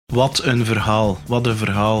Wat een verhaal. Wat een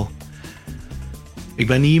verhaal. Ik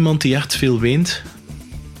ben niet iemand die echt veel weent.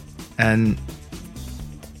 En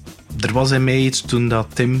er was in mij iets toen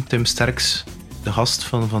dat Tim Sterckx, de gast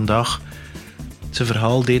van vandaag, zijn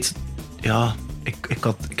verhaal deed. Ja,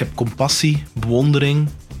 ik heb compassie, bewondering.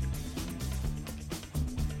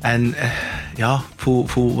 En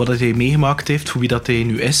voor wat hij meegemaakt heeft, voor wie dat hij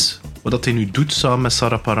nu is, wat dat hij nu doet samen met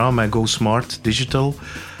Sarah Parra, met GoSmart Digital.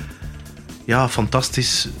 Ja,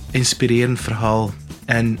 fantastisch, inspirerend verhaal.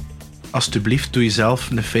 En alsjeblieft, doe jezelf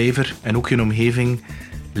een favor en ook je omgeving,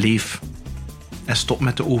 leef. En stop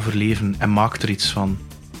met te overleven en maak er iets van.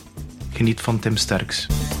 Geniet van Tim Sterckx.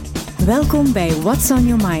 Welkom bij What's on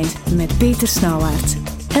Your Mind met Peter Snauwaert.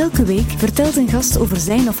 Elke week vertelt een gast over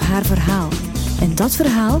zijn of haar verhaal. En dat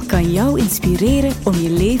verhaal kan jou inspireren om je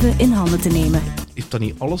leven in handen te nemen. Heeft dat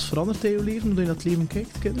niet alles veranderd in je leven, hoe je naar het leven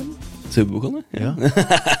kijkt, kinderen? Zijn we begonnen? Ja.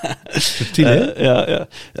 Subtiel, hè? Ja.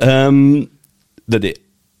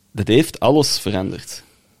 Dat heeft alles veranderd.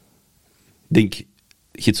 Ik denk, je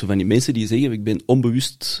hebt zo van die mensen die zeggen, ik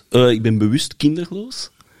ben bewust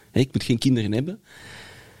kinderloos. Ik moet geen kinderen hebben.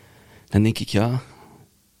 Dan denk ik, ja,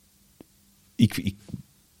 ik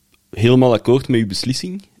helemaal akkoord met je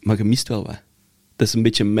beslissing, maar je mist wel wat. Dat is een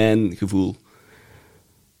beetje mijn gevoel.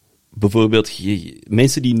 Bijvoorbeeld,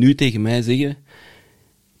 mensen die nu tegen mij zeggen,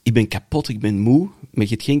 ik ben kapot, ik ben moe, maar je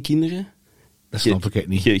hebt geen kinderen. Dat snap ik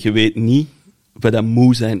niet. Je weet niet wat dat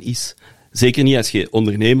moe zijn is. Zeker niet als je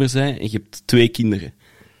ondernemer bent en je hebt 2 kinderen.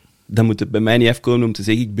 Dan moet het bij mij niet afkomen om te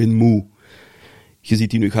zeggen, ik ben moe. Je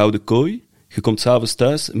zit in je gouden kooi, je komt s'avonds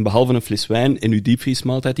thuis en behalve een fles wijn en je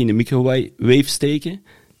diepvriesmaaltijd in de microwave steken,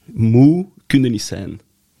 moe kun je niet zijn.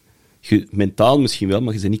 Mentaal misschien wel,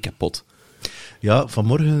 maar je bent niet kapot. Ja,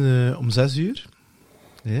 vanmorgen om 6:00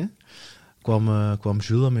 kwam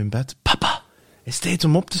Jules aan mijn bed. Papa, is het tijd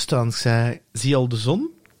om op te staan? Ik zei, zie je al de zon?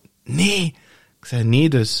 Nee. Ik zei, nee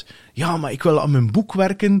dus. Ja, maar ik wil aan mijn boek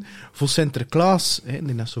werken voor Sinterklaas.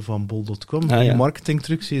 Die is zo van bol.com. Ja.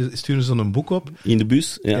 Marketingtrucs, sturen ze dan een boek op. In de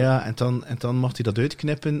bus, ja. Ja, en dan mag hij dat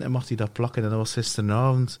uitknippen en mag hij dat plakken. En dat was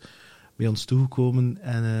gisteravond bij ons toegekomen.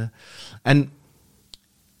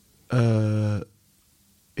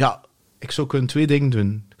 Ik zou kunnen 2 dingen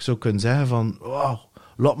doen. Ik zou kunnen zeggen van, wow,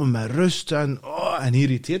 laat me met rust en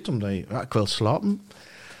irriteert omdat ik wil slapen.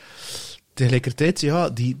 Tegelijkertijd, ja,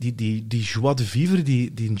 die joie de vivre,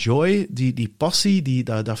 die joy, die passie,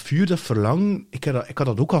 dat vuur, dat verlangen, ik had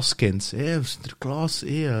dat ook als kind. Sinterklaas,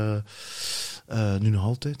 nu nog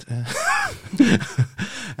altijd.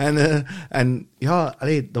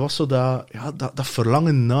 Dat was zo dat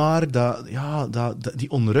verlangen naar, die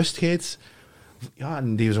onrustigheid. Ja,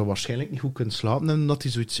 en die zou waarschijnlijk niet goed kunnen slapen, en omdat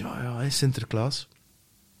hij zoiets, Sinterklaas.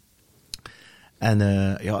 En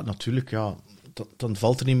natuurlijk, dan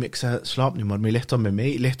valt er niet meer, ik zeg, slaap nu maar hij ligt dan bij mij,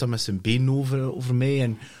 hij ligt dan met zijn been over mij,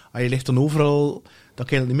 en je ligt dan overal, dat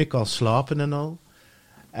ik eigenlijk niet meer kan slapen en al.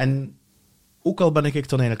 En ook al ben ik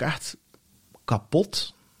dan eigenlijk echt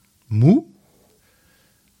kapot, moe,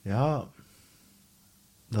 ja,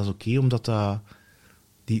 dat is oké, omdat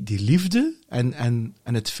die liefde en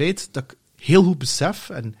het feit dat ik heel goed besef,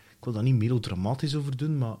 en ik wil daar niet melodramatisch over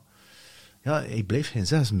doen, maar ja, ik blijf geen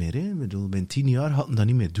 6 meer. Hè. Ik bedoel, bij 10 jaar had ik dat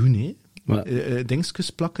niet meer doen. Hè. Dingetjes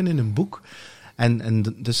plakken in een boek. En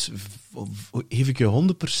dus geef ik je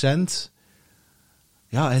 100%.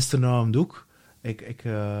 Ja, gisteravond ook.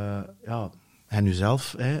 En nu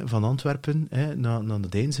zelf van Antwerpen naar de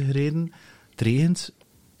Deinze gereden. Het regent.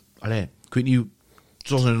 Allee, ik weet niet, het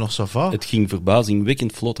was er nog ça va. Het ging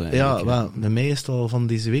verbazingwekkend vlot, eigenlijk. Ja, wel, bij mij is het al van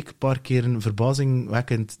deze week een paar keer een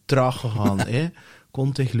verbazingwekkend traag gegaan.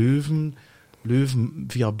 Kontig Leuven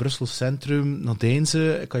via Brussel Centrum naar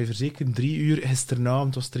Deinze. Ik kan je verzekeren, 3 uur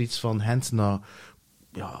gisteravond was er iets van Gent naar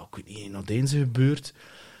Deinze gebeurd.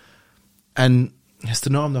 En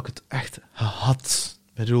gisteravond had ik het echt gehad.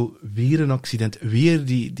 Ik bedoel, weer een accident, weer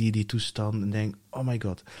die toestand. En ik denk, oh my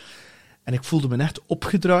god. En ik voelde me echt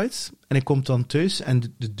opgedraaid. En ik kom dan thuis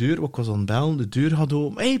en de deur, ik was aan het bellen, de deur gaat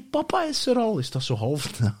open. Hey, papa is er al. Is dat zo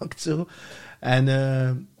half naakt zo?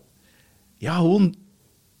 En gewoon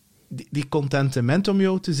die contentement om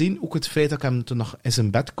jou te zien. Ook het feit dat ik hem toen nog in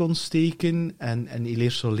zijn bed kon steken en hij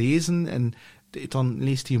leert zo lezen. En dan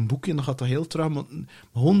leest hij een boekje en dan gaat dat heel traag. Maar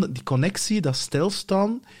gewoon die connectie, dat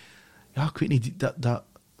stilstaan. Ja, ik weet niet,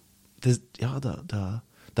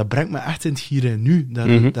 dat brengt me echt in het hier en nu.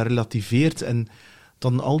 Dat relativeert. En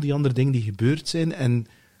dan al die andere dingen die gebeurd zijn. En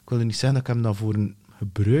ik wil er niet zeggen dat ik hem dan voor een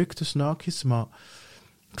gebruik, tussen haakjes, maar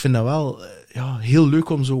ik vind dat wel heel leuk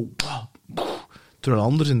om zo... Terwijl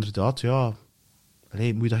anders inderdaad,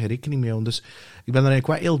 moet je daar geen rekening mee houden. Dus ik ben er eigenlijk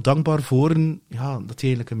wel heel dankbaar voor dat hij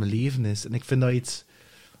eigenlijk in mijn leven is. En ik vind dat iets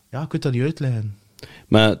Ja, ik kan dat niet uitleggen.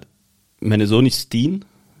 Maar mijn zoon is 10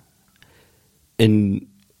 en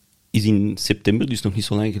is in september, dus nog niet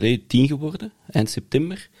zo lang geleden, 10 geworden, eind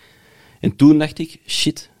september. En toen dacht ik,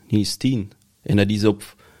 shit, die is 10. En dat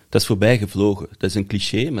is voorbij gevlogen. Dat is een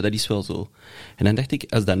cliché, maar dat is wel zo. En dan dacht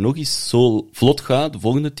ik, als dat nog eens zo vlot gaat, de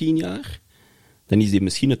volgende 10 jaar, dan is die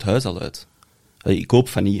misschien het huis al uit. Ik hoop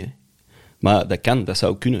van niet, hè. Maar dat kan, dat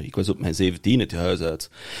zou kunnen. Ik was op mijn 17 het huis uit.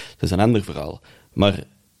 Dat is een ander verhaal. Maar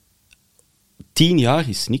 10 jaar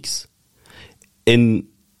is niks. En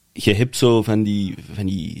je hebt zo van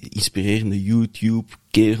die inspirerende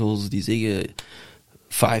YouTube-kerels die zeggen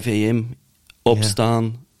 5 a.m.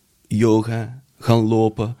 opstaan, yoga, gaan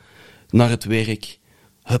lopen, naar het werk,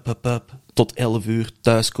 hup, tot 11 uur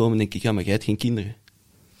thuiskomen. Denk ik, ja, maar jij hebt geen kinderen.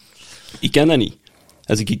 Ik kan dat niet.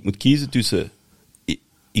 Als ik moet kiezen tussen...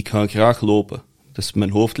 Ik ga graag lopen. Dat is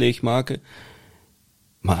mijn hoofd leegmaken.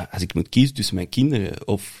 Maar als ik moet kiezen tussen mijn kinderen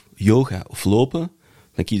of yoga of lopen,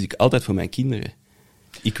 dan kies ik altijd voor mijn kinderen.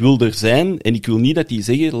 Ik wil er zijn en ik wil niet dat die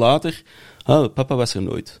zeggen later, papa was er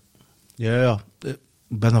nooit. Ja, ik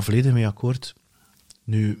ben er volledig mee akkoord.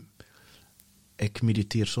 Nu, ik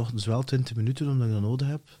mediteer 's ochtends wel 20 minuten, omdat ik dat nodig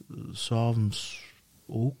heb. 's Avonds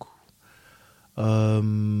ook. Ik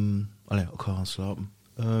ga gaan slapen.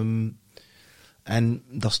 En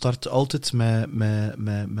dat start altijd met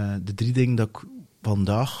de 3 dingen dat ik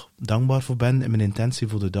vandaag dankbaar voor ben en mijn intentie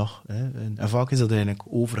voor de dag. Hè. En vaak is dat eigenlijk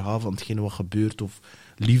overgaan van hetgene wat gebeurt, of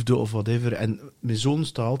liefde of whatever. En mijn zoon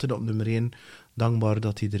staat altijd op nummer 1, dankbaar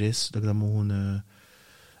dat hij er is, dat ik dat mogen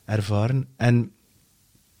ervaren. En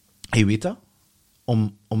hij weet dat,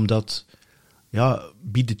 omdat,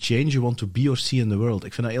 be the change you want to be or see in the world.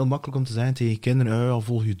 Ik vind dat heel makkelijk om te zeggen tegen je kinderen,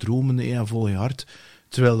 volg je dromen en volg je hart.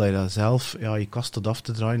 Terwijl dat je dat zelf, je kast staat af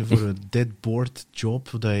te draaien voor een dead-board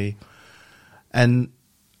job.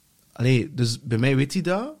 Dus bij mij weet hij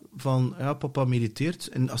dat, van, papa mediteert.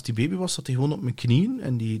 En als die baby was, zat hij gewoon op mijn knieën.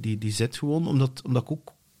 En die zit gewoon, omdat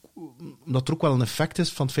er ook wel een effect is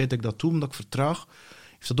van het feit dat ik dat doe, omdat ik vertraag,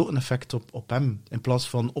 heeft dat ook een effect op hem. In plaats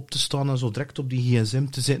van op te staan en zo direct op die gsm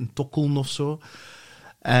te zitten tokkelen of zo.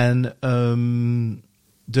 En,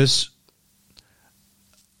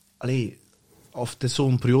 of het is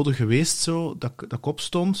zo'n periode geweest zo, dat ik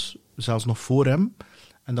opstond, zelfs nog voor hem,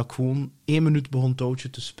 en dat ik gewoon 1 minuut begon touwtje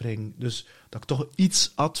te springen. Dus dat ik toch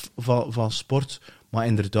iets had van sport. Maar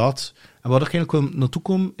inderdaad, en waar ik eigenlijk wel naartoe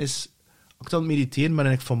kom, is, als ik dan mediteren,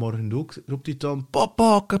 maar ik vanmorgen ook, roept hij dan,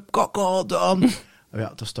 papa, ik heb kaka gedaan.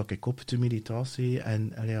 Dan stak ik op uit de meditatie,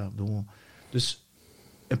 dus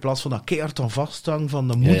in plaats van dat keihard aan vasthangen, van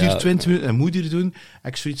dan moet hier 20 minuten en moet hier doen,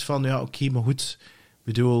 heb ik zoiets van, oké, maar goed, ik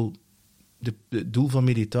bedoel, het doel van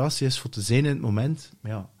meditatie is voor te zijn in het moment.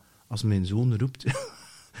 Maar ja, als mijn zoon roept...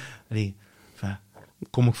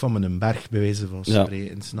 kom ik van mijn berg, bij wijze van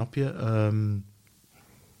spreken, snap je?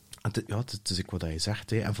 Het is ook wat je zegt.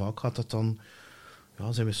 Hè. En vaak gaat dat dan...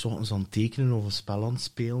 zijn we 's ochtends aan het tekenen of een spel aan het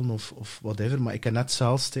spelen of whatever. Maar ik heb net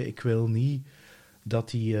zelfs... ik wil niet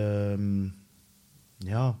dat hij... je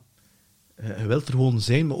wilt er gewoon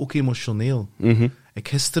zijn, maar ook emotioneel. Mm-hmm.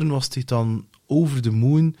 Gisteren was hij dan over de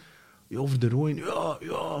moon... over de rooien,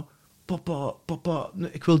 papa,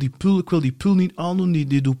 nee, ik wil die pul niet aandoen,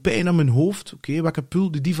 die doet pijn aan mijn hoofd. Oké, welke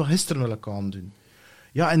pul? Die van gisteren wil ik aandoen.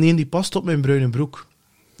 Ja, en nee, die past op mijn bruine broek.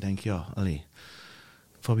 Ik denk,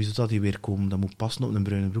 van wie zou dat hier weer komen? Dat moet passen op een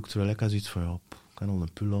bruine broek, terwijl ik zoiets van, ik kan al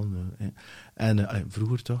een pul aan. En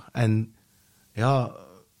vroeger toch. En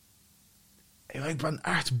ik ben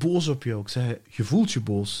echt boos op jou. Ik zeg, je voelt je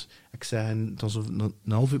boos. Ik zeg, dan zo een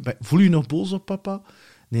half uur, voel je nog boos op papa?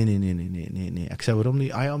 Nee. Ik zei, waarom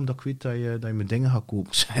niet? Omdat ik weet dat je mijn dingen gaat kopen.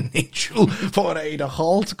 Ik zei, nee, Jules, van waar heb je dat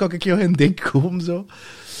gehaald? Kan ik jou geen ding kopen, zo?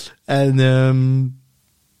 En,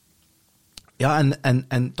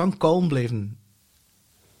 en dan kalm blijven.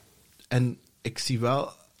 En ik zie wel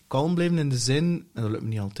kalm blijven in de zin, en dat lukt me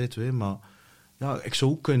niet altijd, maar ik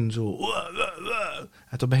zou ook kunnen zo...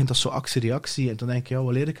 En dan begint dat zo actie-reactie, en dan denk ik,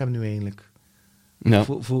 wat leer ik hem nu eigenlijk? Ja.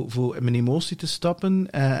 Voor in mijn emotie te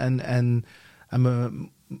stappen, en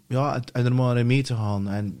er maar in mee te gaan.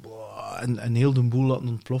 En heel de boel laten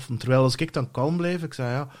ontploffen. Terwijl als ik dan kalm blijf, ik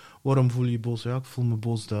zeg, waarom voel je je boos? Ja, ik voel me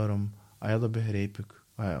boos daarom. Dat begrijp ik.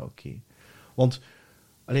 Oké. Want,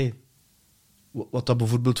 wat dat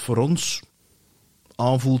bijvoorbeeld voor ons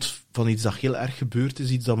aanvoelt van iets dat heel erg gebeurd is,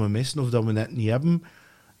 iets dat we missen of dat we net niet hebben,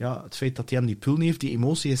 het feit dat hij hem die pul niet heeft, die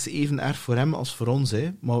emotie is even erg voor hem als voor ons.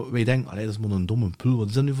 Hè. Maar wij denken, dat is maar een domme pul, wat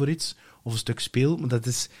is dat nu voor iets? Of een stuk speel, maar dat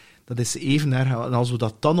is even erg. En als we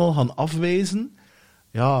dat dan al gaan afwijzen,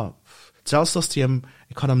 zelfs als hij hem...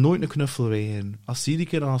 Ik ga hem nooit een knuffel weigeren. Als hij die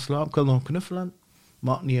keer aan slaap, ik wil nog een knuffel aan,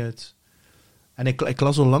 maakt niet uit. En ik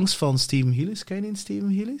las onlangs van Steven Hillis. Ken je die Steven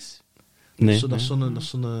Hillis? Nee. Dat is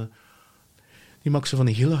zo'n... Die maakt zo van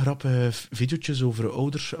die hele grappige video's over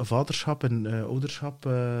vaderschap en ouderschap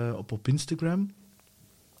op Instagram.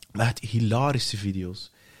 Maar echt hilarische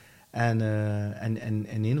video's. En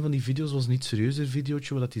een van die video's was een niet serieuzer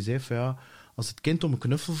videootje, waar hij zei van ja, als het kind om een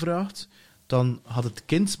knuffel vraagt, dan had het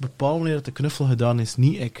kind bepalen wanneer dat de knuffel gedaan is,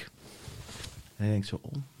 niet ik. En ik denk zo,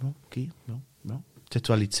 oké. Het zit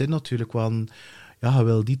wel iets in natuurlijk, want ja, je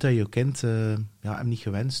wil niet dat je kind hem niet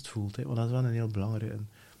gewenst voelt, hè, want dat is wel een heel belangrijke.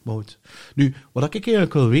 Maar goed. Nu, wat ik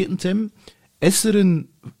eigenlijk wil weten, Tim, is er een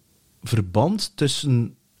verband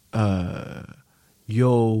tussen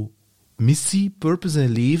jouw missie, purpose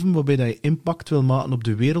in leven, waarbij dat je impact wil maken op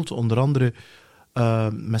de wereld, onder andere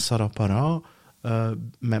met Sarah Parra,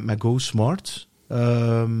 met GoSmart,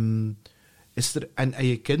 is er, en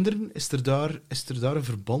je kinderen, is er daar een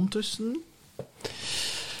verband tussen?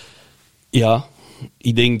 Ja,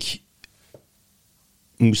 ik denk,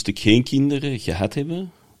 moest ik geen kinderen gehad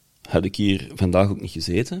hebben, had ik hier vandaag ook niet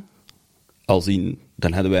gezeten.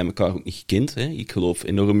 Dan hadden wij elkaar ook niet gekend. Hè. Ik geloof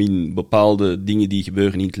enorm in bepaalde dingen die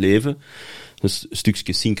gebeuren in het leven. Dus een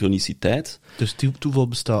stukje synchroniciteit. Dus toeval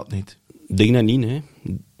bestaat niet? Ik denk dat niet, hè.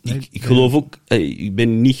 Ik geloof ook... ik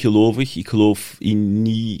ben niet gelovig. Ik geloof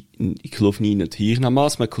niet in het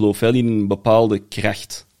hiernamaals, maar ik geloof wel in een bepaalde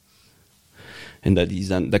kracht. En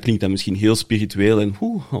dat klinkt dan misschien heel spiritueel en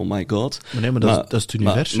oh my god. Maar nee, maar dat is het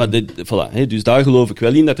universum. Maar voilà, hè, dus daar geloof ik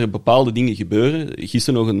wel in dat er bepaalde dingen gebeuren.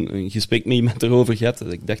 Gisteren nog een gesprek met iemand erover gehad.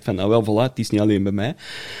 Dat ik dacht van, nou wel, voilà, het is niet alleen bij mij.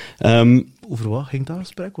 Over wat ging daar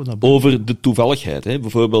gesprek? Over de toevalligheid. Hè.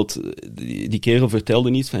 Bijvoorbeeld, die kerel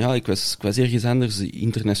vertelde iets van, ja, ik was ergens anders, een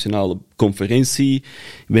internationale conferentie.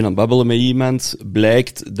 Ik ben aan het babbelen met iemand.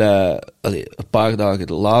 Blijkt dat, een paar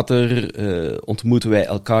dagen later, ontmoeten wij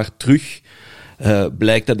elkaar terug.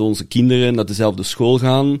 Blijkt dat onze kinderen naar dezelfde school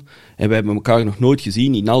gaan. En wij hebben elkaar nog nooit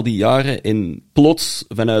gezien in al die jaren. En plots,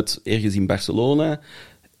 vanuit ergens in Barcelona,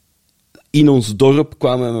 in ons dorp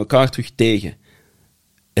kwamen we elkaar terug tegen.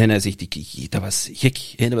 En hij zegt, dat was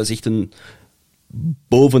gek. Hè? Dat was echt een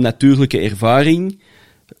bovennatuurlijke ervaring.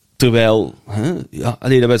 Terwijl,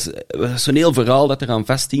 dat was zo'n heel verhaal dat eraan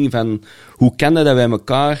vasthing van hoe kan dat wij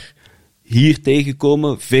elkaar hier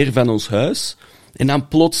tegenkomen, ver van ons huis, en dan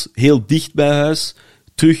plots heel dicht bij huis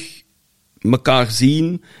terug elkaar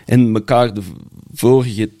zien en elkaar de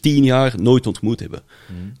vorige 10 jaar nooit ontmoet hebben.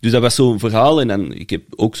 Dus dat was zo'n verhaal. En dan, ik heb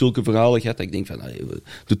ook zulke verhalen gehad dat ik denk van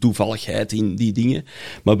de toevalligheid in die dingen.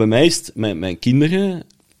 Maar bij mij is het, mijn kinderen...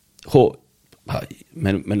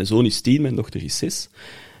 Mijn zoon is 10, mijn dochter is 6.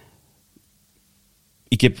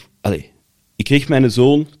 Ik kreeg mijn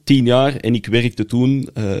zoon 10 jaar en ik werkte toen,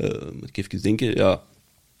 moet ik even denken, ja,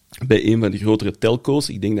 bij een van de grotere telco's.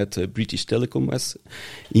 Ik denk dat het British Telecom was,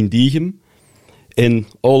 in Diegem. En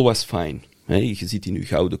all was fine. Hè. Je zit in je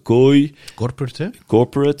gouden kooi. Corporate, hè?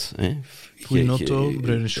 Corporate. Hè. Goeie auto,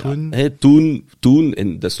 bruine schoen. Ja, hè, toen,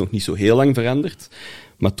 en dat is nog niet zo heel lang veranderd,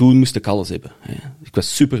 maar toen moest ik alles hebben. Hè. Ik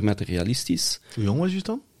was super materialistisch. Hoe jong was je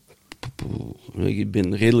dan? Ik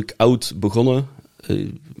ben redelijk oud begonnen.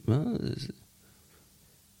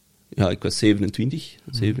 Ja, ik was 27.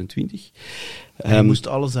 Je moest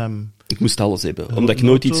alles hebben? Ik moest alles hebben, omdat ik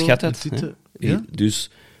nooit iets gehad had. Ja? Dus...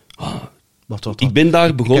 Wat? Ik ben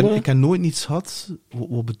daar begonnen... Ik heb nooit niets gehad.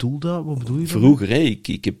 Wat bedoel dat? Wat bedoel je dan? Vroeger,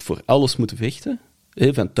 ik heb voor alles moeten vechten.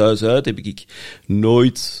 Van thuis uit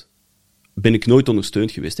ben ik nooit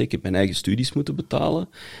ondersteund geweest. Ik heb mijn eigen studies moeten betalen.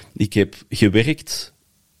 Ik heb gewerkt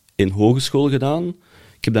in hogeschool gedaan.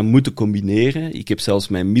 Ik heb dat moeten combineren. Ik heb zelfs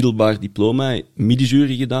mijn middelbaar diploma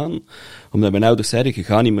midi-jury gedaan. Omdat mijn ouders zeiden, je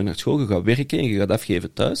gaat niet meer naar school, je gaat werken en je gaat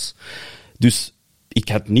afgeven thuis. Dus ik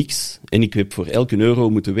had niks en ik heb voor elke euro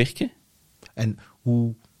moeten werken. En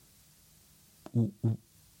hoe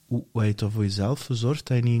heb je er voor jezelf verzorgd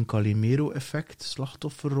dat je niet een Calimero-effect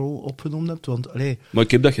slachtofferrol opgenomen hebt? Want, maar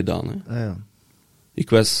ik heb dat gedaan. Hè. Ja. Ik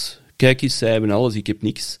was, kijk eens, zij hebben alles, ik heb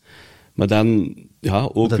niks. Maar dan, ja,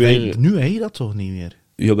 ook dat weer... Nu heb je dat toch niet meer?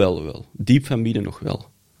 Jawel. Diep van binnen nog wel.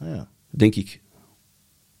 Ja. Denk ik.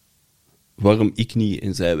 Waarom ik niet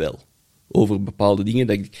en zij wel? Over bepaalde dingen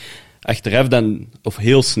dat ik achteraf dan, of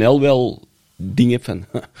heel snel wel, dingen heb van...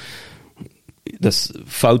 Dat is een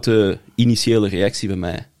foute initiële reactie bij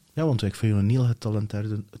mij. Ja, want ik vind je een heel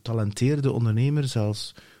getalenteerde ondernemer,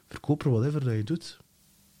 zelfs verkoper, whatever dat je doet.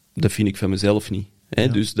 Dat vind ik van mezelf niet. Hè? Ja.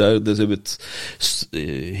 Dus daar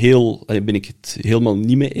ben ik het helemaal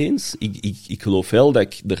niet mee eens. Ik geloof wel dat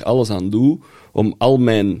ik er alles aan doe om al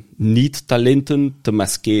mijn niet-talenten te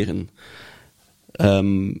maskeren.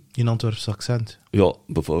 In Antwerps accent. Ja,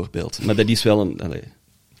 bijvoorbeeld. Maar dat is wel een...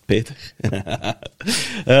 Peter.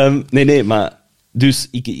 Nee, maar Dus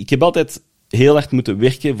ik heb altijd heel hard moeten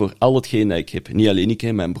werken voor al hetgeen dat ik heb. Niet alleen ik,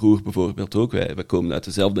 hè, mijn broer bijvoorbeeld ook. Wij komen uit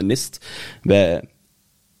dezelfde nest. Wij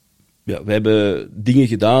hebben dingen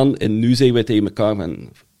gedaan en nu zeggen wij tegen elkaar van...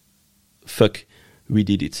 Fuck, we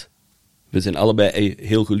did it. We zijn allebei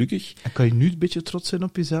heel gelukkig. En kan je nu een beetje trots zijn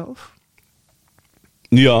op jezelf?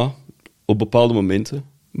 Ja, op bepaalde momenten.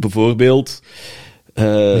 Bijvoorbeeld...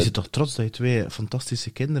 je zit toch trots dat je 2 fantastische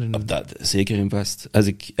kinderen hebt? Dat, zeker en vast.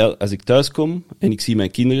 Als ik thuis kom en ik zie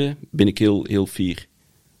mijn kinderen, ben ik heel, heel fier.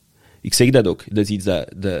 Ik zeg dat ook. Dat is iets dat...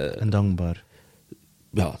 En dankbaar.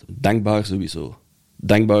 Ja, dankbaar sowieso.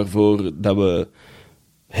 Dankbaar voor dat we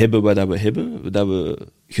hebben wat dat we hebben, dat we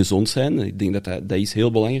gezond zijn. Ik denk dat is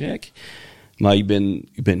heel belangrijk. Maar ik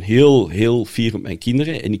ben heel, heel fier op mijn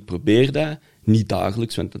kinderen en ik probeer dat, niet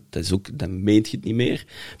dagelijks, want dan meent je het niet meer,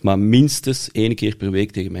 maar minstens 1 keer per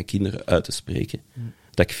week tegen mijn kinderen uit te spreken.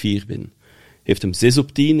 Dat ik fier ben. Heeft hem 6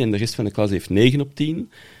 op 10 en de rest van de klas heeft 9 op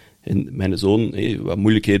 10. En mijn zoon, wat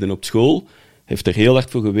moeilijkheden op school, heeft er heel hard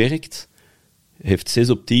voor gewerkt, heeft 6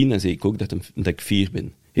 op 10, dan zeg ik ook dat ik fier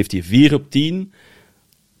ben. Heeft hij 4 op 10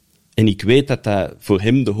 en ik weet dat dat voor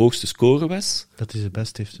hem de hoogste score was, Dat hij zijn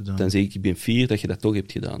best heeft gedaan. dan zeg ik ben fier dat je dat toch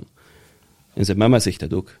hebt gedaan. En zijn mama zegt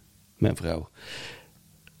dat ook, mijn vrouw.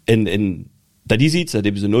 En dat is iets, dat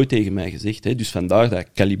hebben ze nooit tegen mij gezegd. Hè. Dus vandaar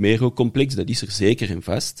dat Calimero-complex, dat is er zeker en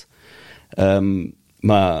vast.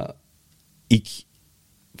 Maar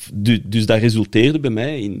dus dat resulteerde bij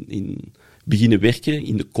mij in beginnen werken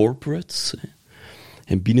in de corporates. Hè.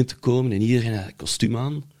 En binnen te komen en iedereen had een kostuum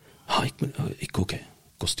aan. Ik ook, hè.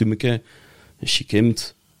 Kostuumetje, een chic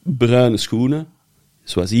hemd, bruine schoenen.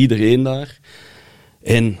 Zoals iedereen daar.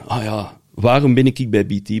 En, waarom ben ik bij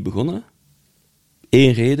BT begonnen?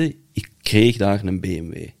 1 reden, ik kreeg daar een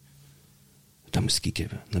BMW. Dat moest ik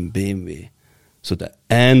hebben, een BMW. Zodat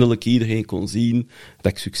eindelijk iedereen kon zien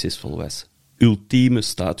dat ik succesvol was. Ultieme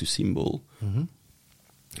statussymbool.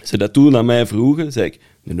 Ze dat toen aan mij vroegen, zei ik,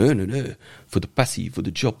 nee, voor de passie, voor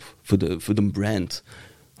de job, voor de brand.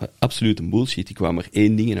 Absoluut een bullshit. Ik wou maar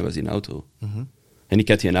 1 ding en dat was die auto. En ik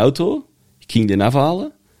had die auto, ik ging die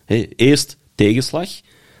afhalen. Eerst tegenslag.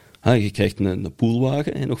 Je krijgt een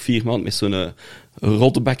poolwagen en nog 4 maanden met zo'n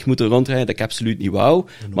rottebak moeten rondrijden dat ik absoluut niet wou.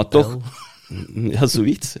 Maar toch, ja,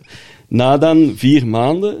 zoiets. Na dan 4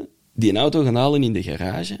 maanden die auto gaan halen in de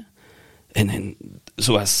garage. En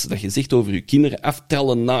zoals dat je zegt over je kinderen,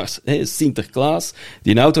 aftellen naar Sinterklaas,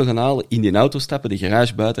 die auto gaan halen, in die auto stappen, de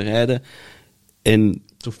garage buiten rijden. En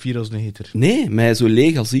Zo fier als een heter. nee, mij zo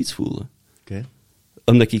leeg als iets voelen. Okay.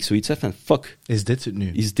 Omdat ik zoiets heb van, fuck. Is dit het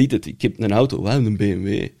nu? Is dit het? Ik heb een auto, een BMW.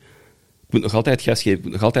 Ik moet nog altijd gas geven, ik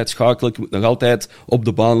moet nog altijd schakelen, ik moet nog altijd op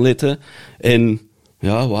de baan letten. En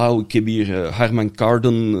ja, wauw, ik heb hier Harman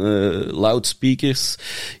Kardon loudspeakers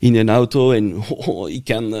in een auto en ik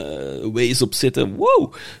kan Waze opzetten.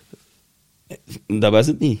 Wow! Dat was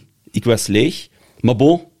het niet. Ik was leeg. Maar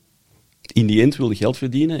bon, in die end wilde geld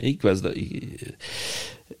verdienen. Ik was dat...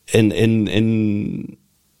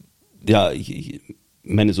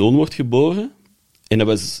 mijn zoon wordt geboren en dat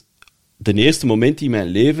was de eerste moment in mijn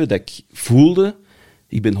leven dat ik voelde,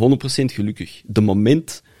 ik ben 100% gelukkig. De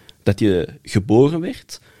moment dat je geboren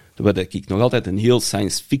werd, wat ik nog altijd een heel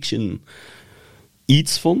science fiction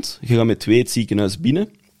iets vond. Je gaat met 2 het ziekenhuis binnen,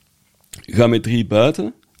 je gaat met 3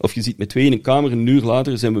 buiten, of je zit met 2 in een kamer, 1 uur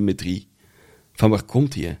later zijn we met 3. Van waar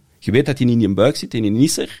komt die? Je weet dat hij in je buik zit en hij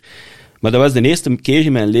is er. Maar dat was de eerste keer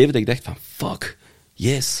in mijn leven dat ik dacht van, fuck,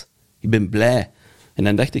 yes, ik ben blij. En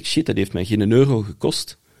dan dacht ik, shit, dat heeft mij geen euro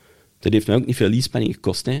gekost. Dat heeft mij ook niet veel inspanning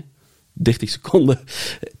gekost, hè. 30 seconden.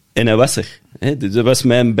 En hij was er. Hè. Dus dat was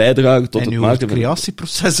mijn bijdrage tot het maken van... het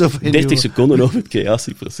creatieproces? Of 30 seconden over het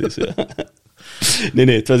creatieproces, ja. Nee,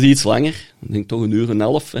 het was iets langer. Ik denk toch 1 uur en 1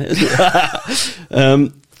 half.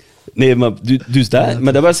 Nee, maar, dus dat.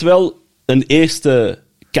 Maar dat was wel een eerste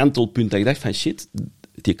kantelpunt dat ik dacht van, shit,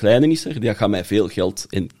 die kleine is er, die gaat mij veel geld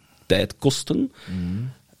en tijd kosten.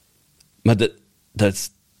 Maar dat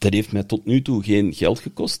heeft mij tot nu toe geen geld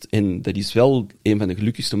gekost. En dat is wel een van de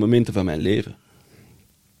gelukkigste momenten van mijn leven.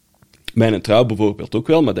 Mijn trouw bijvoorbeeld ook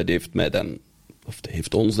wel, maar dat heeft mij dan, of dat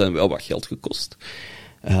heeft ons dan wel wat geld gekost.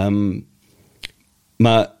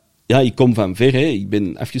 Maar ja, ik kom van ver. Hè. Ik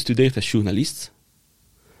ben afgestudeerd als journalist.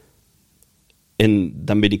 En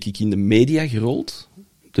dan ben ik in de media gerold.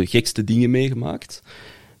 De gekste dingen meegemaakt.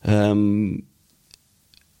 Bij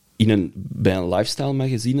een lifestyle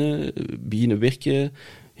magazine beginnen werken.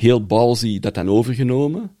 Heel ballsy dat dan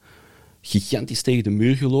overgenomen. gigantisch tegen de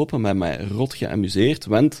muur gelopen, maar mij rot geamuseerd,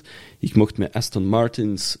 want ik mocht met Aston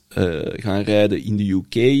Martins gaan rijden in de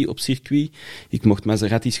UK op circuit. Ik mocht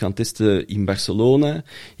Maseratis gaan testen in Barcelona.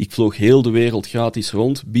 Ik vloog heel de wereld gratis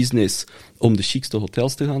rond, business, om de chicste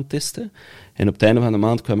hotels te gaan testen. En op het einde van de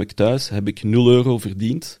maand kwam ik thuis, heb ik €0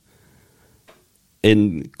 verdiend.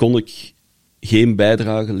 En kon ik geen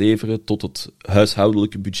bijdrage leveren tot het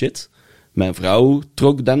huishoudelijke budget. Mijn vrouw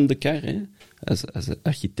trok dan de kar, hè. Als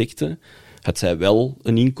architecte had zij wel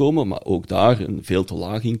een inkomen, maar ook daar een veel te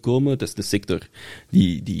laag inkomen. Dat is de sector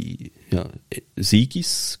die ziek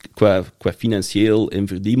is qua financieel en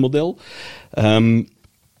verdienmodel.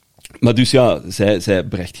 Maar dus ja, zij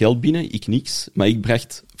bracht geld binnen, ik niks. Maar ik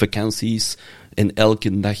bracht vakanties en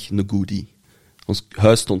elke dag een goodie. Ons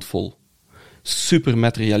huis stond vol. Super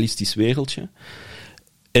materialistisch wereldje.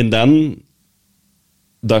 En dan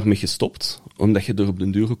daarmee gestopt, omdat je er op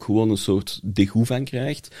den duur ook gewoon een soort dégoût van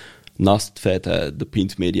krijgt, naast het feit dat de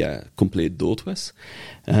printmedia compleet dood was.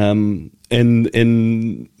 En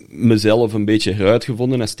mezelf een beetje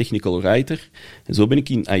heruitgevonden als technical writer. En zo ben ik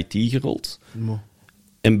in IT gerold.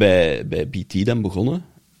 En bij BT dan begonnen.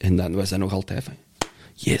 En dan was dat nog altijd van,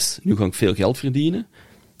 yes, nu ga ik veel geld verdienen.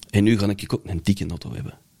 En nu ga ik ook een dikke auto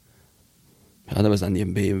hebben. Ja, dat was dan die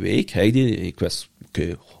BMW. Ik was,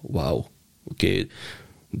 wauw.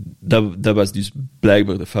 Dat was dus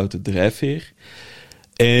blijkbaar de foute drijfveer.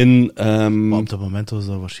 En, maar op dat moment was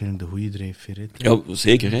dat waarschijnlijk de goede drijfveer. Hè? Ja,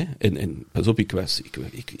 zeker. Hè. En pas op, ik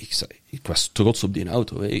was trots op die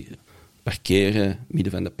auto. Hè. Parkeren,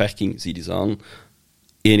 midden van de parking, zie je eens aan.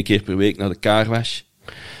 1 keer per week naar de carwash.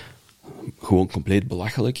 Gewoon compleet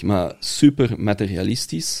belachelijk, maar super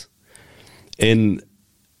materialistisch. En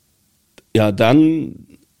ja, dan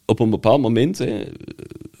op een bepaald moment... Hè,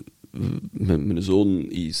 mijn zoon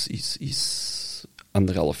is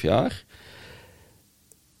 1,5 jaar.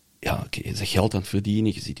 Ja, oké, je zegt geld aan het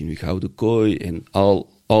verdienen, je zit in je gouden kooi en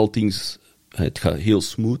all things, het gaat heel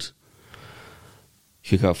smooth.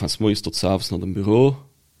 Je gaat van 's morgens tot 's avonds naar een bureau.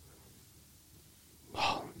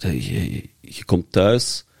 Je komt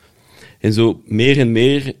thuis. En zo meer en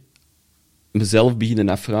meer mezelf beginnen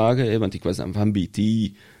afvragen, hè, want ik was dan van BT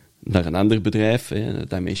naar een ander bedrijf, hè,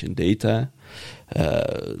 Dimension Data.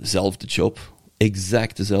 Zelfde job,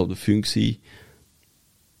 exact dezelfde functie.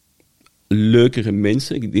 Leukere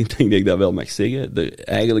mensen, ik denk dat ik dat wel mag zeggen.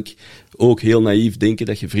 Eigenlijk ook heel naïef denken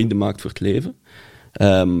dat je vrienden maakt voor het leven.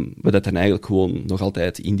 Maar dat dan eigenlijk gewoon nog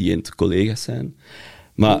altijd in die end collega's zijn.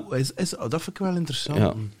 Maar, dat vind ik wel interessant.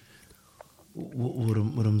 Ja.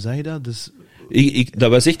 Waarom zeg je dat? Dus... dat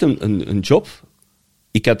was echt een job.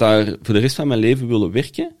 Ik had daar voor de rest van mijn leven willen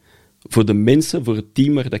werken. Voor de mensen, voor het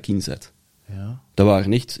team waar dat ik in zat. Ja. Dat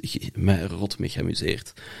waren echt... mij rot mee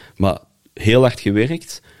geamuseerd. Maar heel hard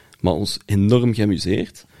gewerkt, maar ons enorm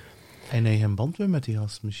geamuseerd. En heb je een band met die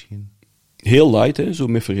gast misschien? Heel light, hè. Zo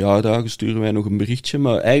met verjaardagen sturen wij nog een berichtje,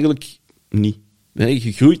 maar eigenlijk niet.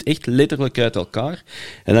 Je groeit echt letterlijk uit elkaar.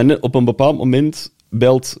 En dan op een bepaald moment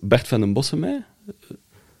belt Bert van den Bossen mij.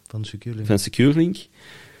 Van SecureLink.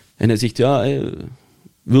 En hij zegt, ja,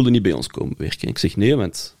 wilde niet bij ons komen werken. Ik zeg, nee,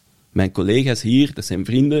 want mijn collega's hier, dat zijn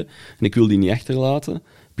vrienden, en ik wil die niet achterlaten.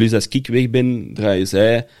 Plus, als ik weg ben, draaien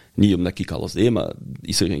zij, niet omdat ik alles deed, maar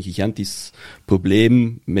is er een gigantisch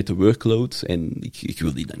probleem met de workload, en ik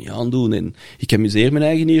wil die dan niet aandoen, en ik amuseer mijn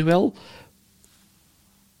eigen hier wel.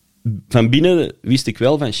 Van binnen wist ik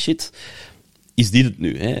wel van, shit, is dit het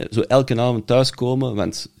nu? Hè? Zo elke avond thuiskomen,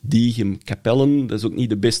 want Diegem, Capellen, dat is ook niet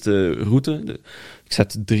de beste route. Ik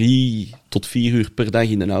zat 3 tot 4 uur per dag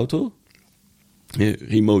in een auto.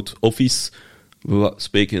 Remote office, we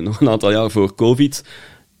spreken nog een aantal jaar voor COVID,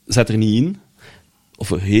 zat er niet in. Of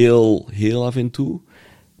heel, heel af en toe.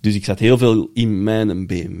 Dus ik zat heel veel in mijn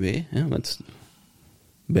BMW, hè, want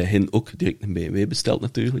bij hen ook direct een BMW besteld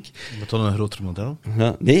natuurlijk. Maar dan een groter model?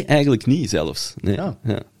 Ja, nee, eigenlijk niet zelfs. Nee. Ja.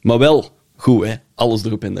 Ja. Maar wel goed, hè? Alles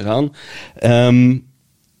erop en eraan.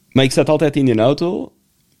 Maar ik zat altijd in die auto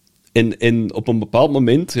en op een bepaald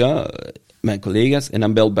moment, ja, mijn collega's, en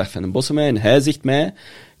dan belt Bert van den Bossen mij en hij zegt mij,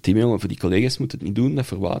 Tim, jongen, voor die collega's moet het niet doen, dat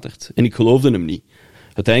verwatert. En ik geloofde hem niet.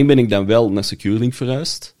 Uiteindelijk ben ik dan wel naar SecureLink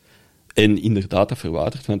verhuisd. En inderdaad, dat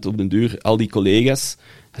verwatert, want op den duur, al die collega's,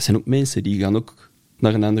 dat zijn ook mensen, die gaan ook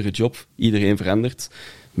naar een andere job. Iedereen verandert.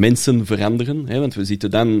 Mensen veranderen, hè, want we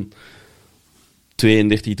zitten dan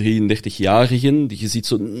 32, 33-jarigen. Je zit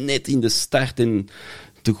zo net in de start en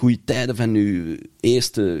de goede tijden van je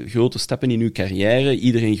eerste grote stappen in je carrière.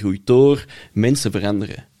 Iedereen groeit door. Mensen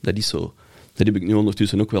veranderen. Dat is zo. Dat heb ik nu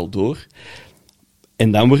ondertussen ook wel door.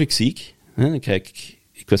 En dan word ik ziek. Hè. Dan krijg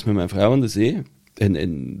ik was met mijn vrouw aan de zee.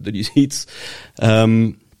 En dat is iets...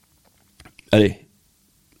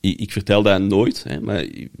 ik vertel dat nooit, hè, maar,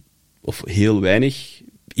 of heel weinig.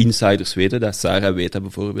 Insiders weten dat. Sarah weet dat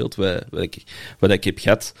bijvoorbeeld, wat ik heb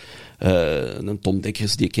gehad. Een Tom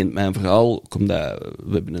Dekkers, die kent mijn verhaal, omdat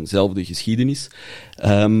we hebben eenzelfde geschiedenis.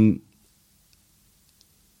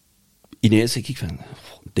 Ineens zeg ik van,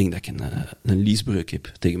 ik denk dat ik een liesbreuk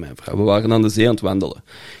heb tegen mijn vrouw. We waren aan de zee aan het wandelen.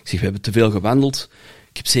 Ik zeg, we hebben te veel gewandeld.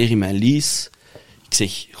 Ik heb zeer in mijn lies. Ik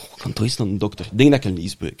zeg, ik ga toch eens naar een dokter. Ik denk dat ik een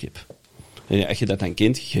liesbreuk heb. En als je dat dan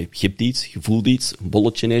kent, je hebt iets, je voelt iets, een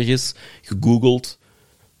bolletje ergens, gegoogeld,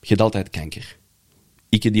 je hebt altijd kanker.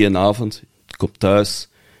 Ik heb die een avond, ik kom thuis,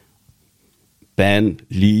 pijn,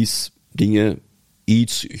 lies, dingen,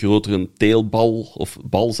 iets groter een teelbal of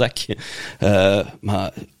balzak.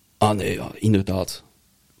 Maar, nee, ja, inderdaad.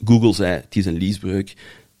 Google zei, het is een liesbreuk.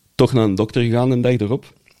 Toch naar een dokter gegaan een dag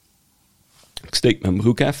erop. Ik steek mijn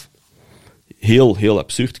broek af. Heel, heel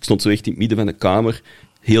absurd. Ik stond zo echt in het midden van de kamer.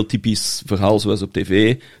 Heel typisch verhaal zoals op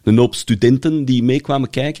tv. Een hoop studenten die meekwamen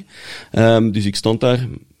kijken. Dus ik stond daar.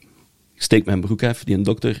 Ik steek mijn broek af. Die een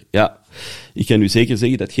dokter. Ja, ik kan u zeker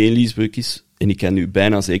zeggen dat het geen liesbreuk is. En ik kan u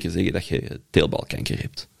bijna zeker zeggen dat je teelbalkanker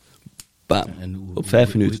hebt. Bam. Op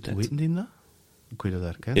 5 minuten tijd. Hoe weten die dat? Hoe kun je dat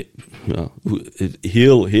herkennen? Ja,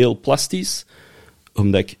 heel, heel plastisch.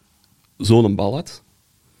 Omdat ik zo'n bal had.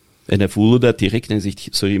 En hij voelde dat direct en zegt,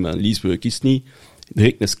 sorry, maar een liesbreuk is niet.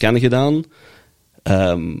 Direct een scan gedaan.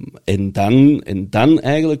 En dan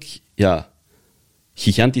eigenlijk, ja,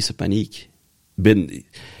 gigantische paniek.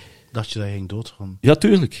 Dacht je dat je ging doodgaan? Ja,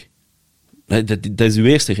 tuurlijk. Dat is uw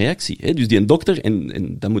eerste reactie. Hè? Dus die een dokter,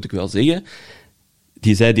 en dat moet ik wel zeggen,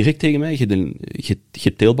 die zei direct tegen mij, je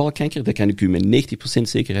hebt teelbalkanker, dat kan ik u met 90%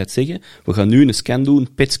 zekerheid zeggen. We gaan nu een scan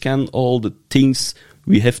doen, PET-scan, all the things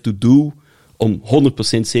we have to do om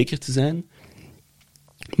 100% zeker te zijn.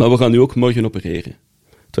 Maar we gaan nu ook morgen opereren.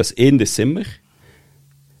 Het was 1 december.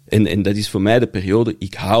 En dat is voor mij de periode,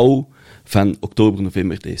 ik hou van oktober,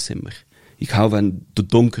 november, december. Ik hou van de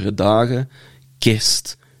donkere dagen,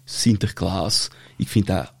 kerst, Sinterklaas. Ik vind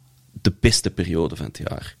dat de beste periode van het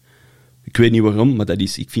jaar. Ik weet niet waarom, maar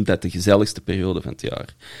ik vind dat de gezelligste periode van het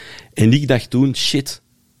jaar. En ik dacht toen, shit,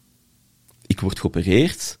 ik word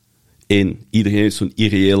geopereerd. En iedereen heeft zo'n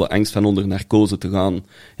irreële angst van onder narcose te gaan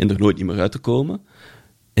en er nooit meer uit te komen.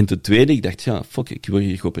 En ten tweede, ik dacht, ja, fuck, ik word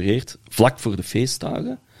hier geopereerd vlak voor de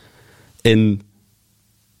feestdagen. En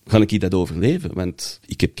ga ik dat overleven? Want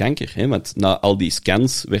ik heb kanker. Hè? Want na al die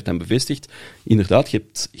scans werd dan bevestigd, inderdaad, je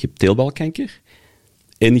hebt teelbalkanker.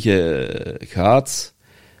 En je gaat...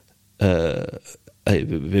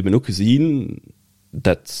 we hebben ook gezien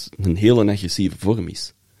dat het een hele agressieve vorm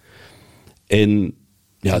is. En...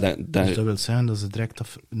 Ja, dus dat wil zeggen dat ze direct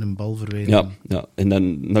een bal verwijderen. Ja, en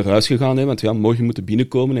dan naar huis gegaan, hè, want ja, morgen moeten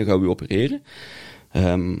binnenkomen en gaan we opereren.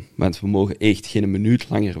 Want we mogen echt geen minuut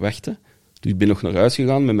langer wachten. Dus ik ben nog naar huis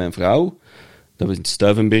gegaan met mijn vrouw. Dat was in het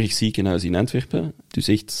Stuivenberg ziekenhuis in Antwerpen. Dus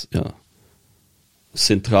echt, ja,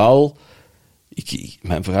 centraal.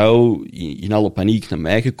 Mijn vrouw in alle paniek naar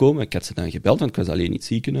mij gekomen. Ik had ze dan gebeld, want ik was alleen in het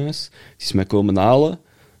ziekenhuis. Ze is mij komen halen.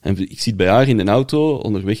 En ik zit bij haar in de auto,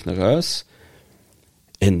 onderweg naar huis.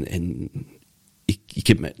 En ik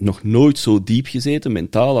heb nog nooit zo diep gezeten,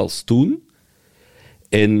 mentaal, als toen.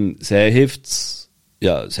 En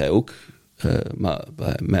zij ook, maar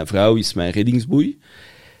mijn vrouw is mijn reddingsboei.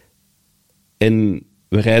 En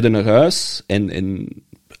we rijden naar huis en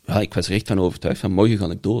ik was er echt van overtuigd van morgen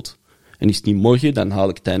ga ik dood. En is het niet morgen, dan haal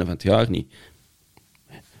ik het einde van het jaar niet.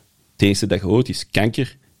 Het enige dat je hoort is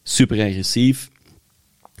kanker, super agressief,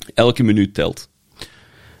 elke minuut telt.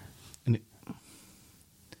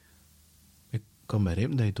 Ik kan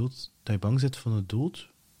begrijpen dat je bang bent van de dood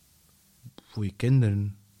voor je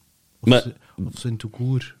kinderen. Of zijn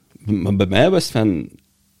toekoer. Maar bij mij was het van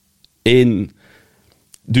één.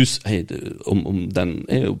 Dus om dan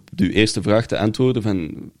op de eerste vraag te antwoorden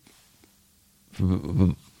van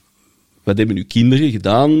wat hebben uw kinderen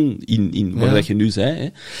gedaan in wat dat je nu zei. Hè?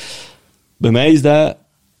 Bij mij is dat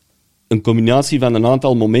een combinatie van een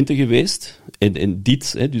aantal momenten geweest. En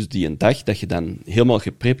dit, dus die een dag dat je dan helemaal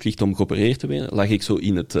geprept ligt om geopereerd te worden, lag ik zo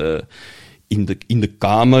in de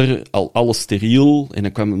kamer, alles steriel. En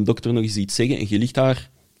dan kwam een dokter nog eens iets zeggen. En je ligt daar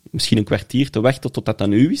misschien een kwartier te wachten tot dat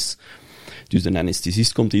aan u is. Dus de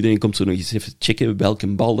anesthesist komt, iedereen komt zo nog eens even checken welke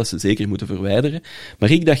bal dat ze zeker moeten verwijderen.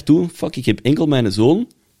 Maar ik dacht toen, fuck, ik heb enkel mijn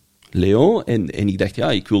zoon, Leon. En ik dacht,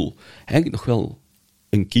 ja, ik wil eigenlijk nog wel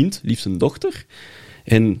een kind, liefst een dochter.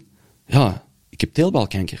 En ja, ik heb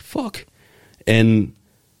teelbalkanker, fuck. En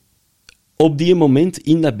op die moment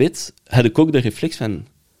in dat bed had ik ook de reflex van,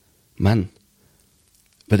 man,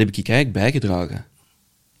 wat heb ik eigenlijk bijgedragen?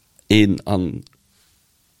 Eén, aan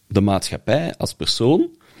de maatschappij als persoon,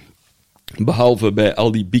 behalve bij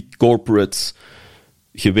al die big corporates,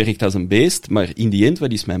 gewerkt als een beest, maar in die end,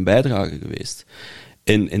 wat is mijn bijdrage geweest?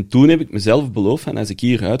 En toen heb ik mezelf beloofd, van als ik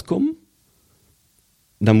hier uitkom,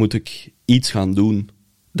 dan moet ik iets gaan doen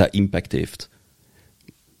dat impact heeft.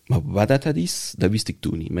 Maar wat dat is, dat wist ik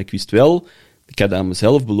toen niet. Maar ik wist wel, ik had aan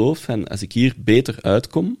mezelf beloofd, van als ik hier beter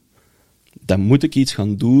uitkom, dan moet ik iets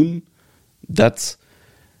gaan doen dat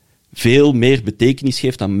veel meer betekenis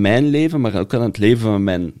geeft aan mijn leven, maar ook aan het leven van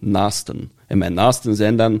mijn naasten. En mijn naasten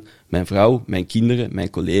zijn dan mijn vrouw, mijn kinderen, mijn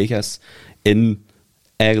collega's en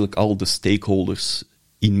eigenlijk al de stakeholders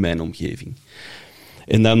in mijn omgeving.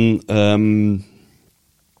 En dan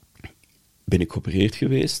ben ik geopereerd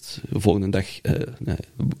geweest. De volgende dag,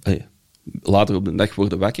 later op de dag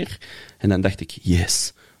worden wakker. En dan dacht ik,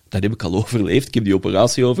 yes, dat heb ik al overleefd. Ik heb die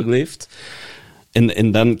operatie overleefd.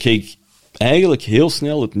 En dan kreeg ik eigenlijk heel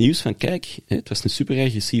snel het nieuws van, kijk, het was een super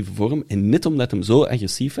agressieve vorm. En net omdat hem zo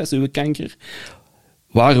agressief was, uw kanker,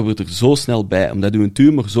 waren we er zo snel bij. Omdat uw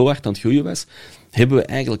tumor zo hard aan het groeien was, hebben we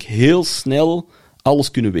eigenlijk heel snel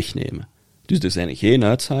alles kunnen wegnemen. Dus er zijn geen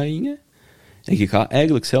uitzaaiingen. En je gaat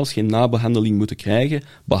eigenlijk zelfs geen nabehandeling moeten krijgen,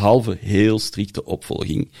 behalve heel strikte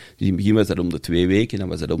opvolging. Dus in het begin was dat om de 2 weken, dan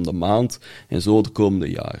was dat om de maand, en zo de komende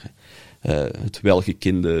jaren. Het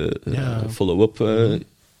welgekende follow-up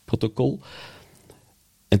protocol.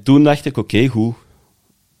 En toen dacht ik, oké, goed.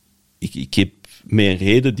 Ik heb met een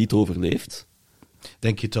reden dit overleefd.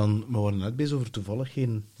 Denk je dan, we waren net bezig over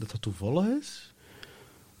toevalligheden, dat dat toevallig is?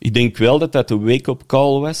 Ik denk wel dat dat de wake-up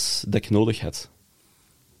call was dat ik nodig had.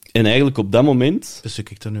 En eigenlijk op dat moment... Dus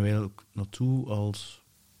ik daar nu eigenlijk naartoe als...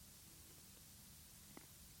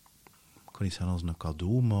 Ik kan niet zeggen als een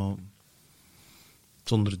cadeau, maar...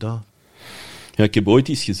 Zonder dat... Ja, ik heb ooit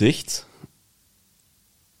eens gezegd...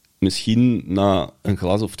 Misschien na een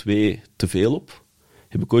glas of 2 te veel op...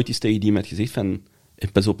 Heb ik ooit eens tegen iemand gezegd van...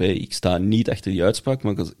 Pas op, ik sta niet achter die uitspraak,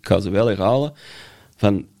 maar ik ga ze wel herhalen.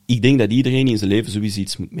 Van, ik denk dat iedereen in zijn leven sowieso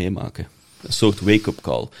iets moet meemaken. Een soort wake-up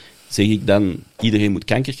call. Zeg ik dan, iedereen moet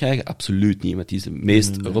kanker krijgen? Absoluut niet, want het is de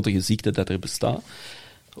meest rottige ziekte dat er bestaat.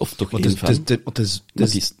 Of toch één van.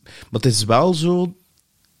 Maar het is wel zo...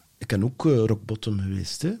 Ik ben ook rock bottom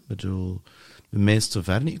geweest, hè. Ik bedoel, bij mij is het zo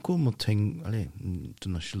ver niet gekomen, want het ging...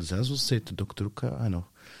 toen als je 6 was, zei de dokter ook...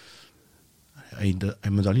 Je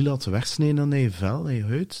moet al niet laten wegsnijden aan je vel, aan je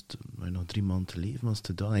huid. Dan je nog 3 maanden te leven als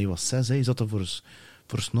te dan. En je was 6, hè. Je zat er voor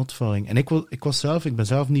een snotvalling. En ik ben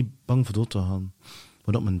zelf niet bang voor dood te gaan.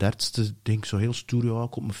 Maar op mijn 30ste denk ik zo heel stoer, ja,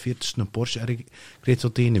 ik op mijn 40ste een Porsche, en ik kreeg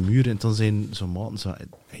zo tegen de muur, en dan zijn zo'n maten zo,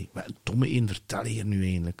 hey, wat een domme een, vertel je hier nu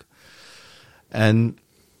eigenlijk?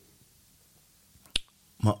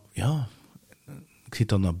 Maar ja, ik zit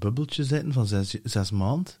dan naar bubbeltje zitten van 6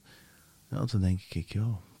 maanden. Ja, dan denk ik,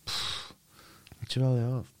 ja, weet je wel,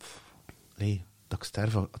 ja, dat ik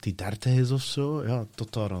sterf als die 30 is of zo, ja,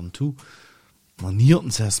 tot daar aan toe. Maar niet dat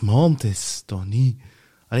een 6 maanden is, toch niet?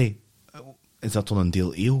 Is dat dan een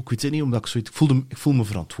deel ego? Ik weet het niet, omdat ik voel me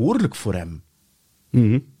verantwoordelijk voor hem.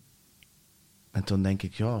 Mm-hmm. En dan denk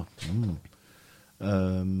ik, ja...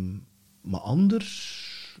 maar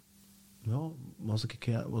anders... Ja, was ik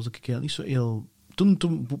eigenlijk niet zo heel...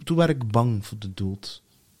 Toen werd ik bang voor de dood.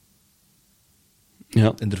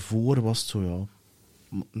 Ja. En daarvoor was het zo, ja...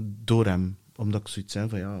 Door hem. Omdat ik zoiets zei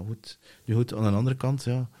van, ja, goed. Nu goed, aan de andere kant,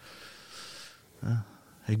 ja...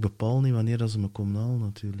 Ik bepaal niet wanneer dat ze me komen halen,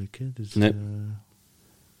 natuurlijk. Hè. Dus, nee.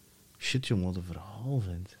 Shit, jongen, wat een verhaal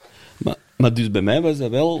vindt. Maar dus bij mij was dat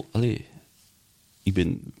wel... Ik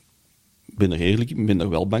ben er eerlijk, ik ben er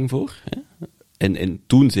wel bang voor. Hè. En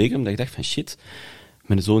toen zeker, omdat ik dacht van shit,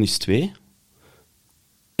 mijn zoon is 2.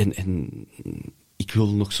 En ik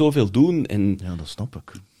wil nog zoveel doen. En ja, dat snap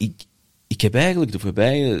ik. Ik heb eigenlijk de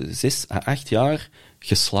voorbije 6 à 8 jaar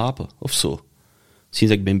geslapen, of zo.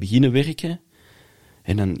 Sinds ik ben beginnen werken...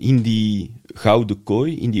 En dan in die gouden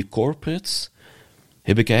kooi, in die corporates,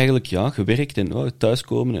 heb ik eigenlijk gewerkt en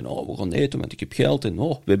thuiskomen en we gaan eten, want ik heb geld en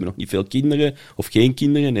we hebben nog niet veel kinderen of geen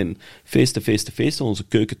kinderen en feesten. Onze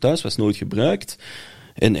keuken thuis was nooit gebruikt.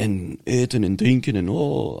 En eten en drinken en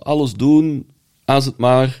alles doen als het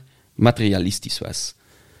maar materialistisch was.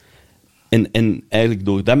 En eigenlijk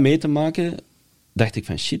door dat mee te maken, dacht ik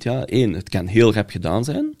van shit, ja, 1, het kan heel rap gedaan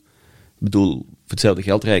zijn. Ik bedoel, voor hetzelfde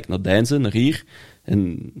geld rijd ik naar Deinze, naar hier.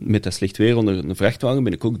 En met dat slecht weer onder een vrachtwagen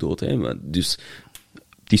ben ik ook dood. Hè. Dus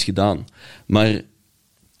het is gedaan. Maar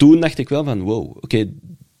toen dacht ik wel van, wow, oké,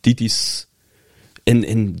 dit is...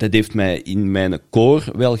 En dat heeft mij in mijn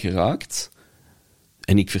core wel geraakt.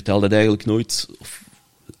 En ik vertel dat eigenlijk nooit, of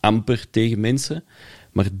amper tegen mensen.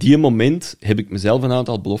 Maar die moment heb ik mezelf een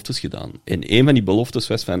aantal beloftes gedaan. En een van die beloftes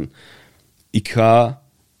was van, ik ga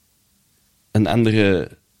een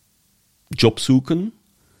andere job zoeken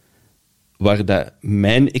waar dat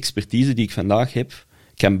mijn expertise die ik vandaag heb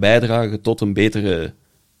kan bijdragen tot een betere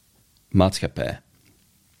maatschappij.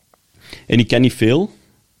 En ik kan niet veel,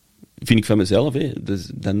 vind ik van mezelf, hè.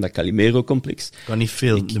 Dus dan dat Calimero-complex. Kan niet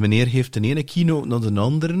veel. De meneer heeft de ene keynote naar de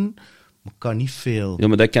andere, maar kan niet veel. Ja,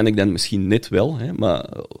 maar dat kan ik dan misschien net wel, hè. Maar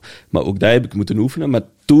ook dat heb ik moeten oefenen. Maar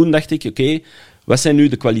toen dacht ik, oké, wat zijn nu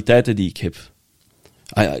de kwaliteiten die ik heb?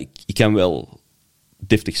 Ah ja, ik kan wel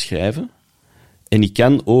deftig schrijven. En ik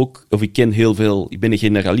kan ook, of ik ken heel veel, ik ben een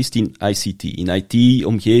generalist in ICT, in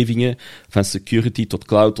IT-omgevingen, van security tot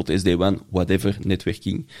cloud tot SD-WAN, whatever,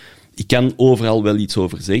 netwerking. Ik kan overal wel iets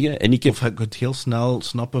over zeggen. En ik heb... Of je kunt heel snel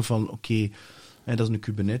snappen van, oké, dat is een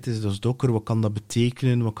Kubernetes, dat is Docker, wat kan dat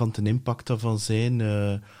betekenen, wat kan de impact daarvan zijn?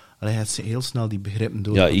 Hij heeft heel snel die begrippen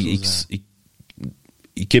door. Ja,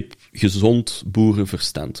 ik heb gezond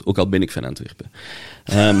boerenverstand, ook al ben ik van Antwerpen.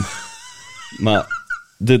 Maar...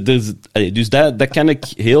 Dus dat kan ik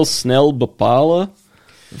heel snel bepalen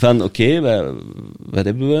van oké, wat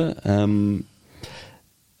hebben we?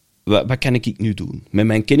 Wat kan ik nu doen? Met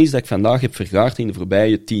mijn kennis dat ik vandaag heb vergaard in de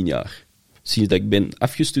voorbije 10 jaar. Sinds dat ik ben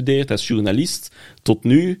afgestudeerd als journalist tot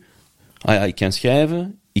nu, ik kan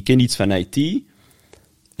schrijven, ik ken iets van IT.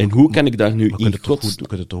 En hoe kan ik daar nu in godsnaam...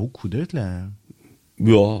 Kun je het toch ook goed uitleggen?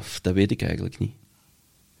 Ja, dat weet ik eigenlijk niet.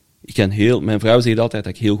 Mijn vrouw zegt altijd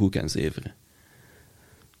dat ik heel goed kan zeveren.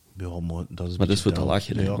 Ja, maar dat is voor te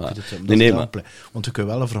lachen. Ja, maar... Want je kunt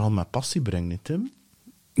wel een verhaal met passie brengen, Tim.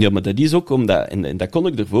 Ja, maar dat is ook omdat... En dat kon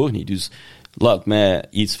ik ervoor niet. Dus laat mij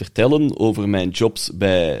iets vertellen over mijn jobs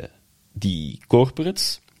bij die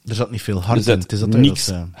corporates. Er zat niet veel hart in. Er zat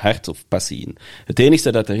niks hart of passie in. Het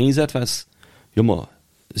enige dat erin zat was... Ja, maar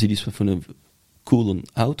zie eens wat voor een coole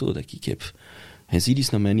auto dat ik heb. En zie eens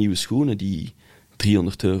naar mijn nieuwe schoenen die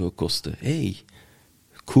 €300 kosten. Hey,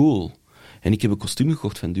 cool. En ik heb een kostuum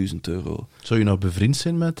gekocht van €1000. Zou je nou bevriend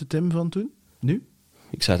zijn met de Tim van toen? Nu?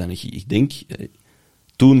 Ik zou dat niet... Ik denk...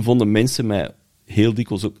 Toen vonden mensen mij heel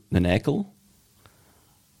dikwijls ook een eikel.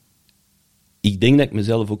 Ik denk dat ik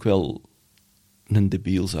mezelf ook wel een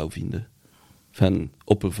debiel zou vinden. Van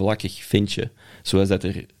oppervlakkig ventje. Zoals dat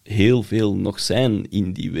er heel veel nog zijn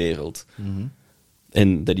in die wereld. Mm-hmm.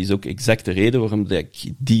 En dat is ook exact de reden waarom dat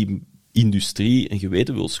ik die industrie een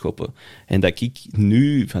geweten wil schoppen. En dat ik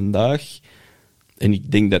nu, vandaag... En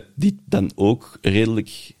ik denk dat dit dan ook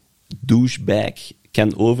redelijk douchebag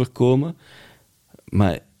kan overkomen.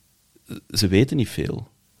 Maar ze weten niet veel.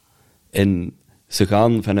 En ze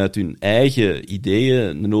gaan vanuit hun eigen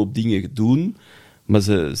ideeën een hoop dingen doen, maar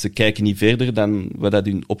ze kijken niet verder dan wat dat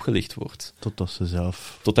hun opgelegd wordt.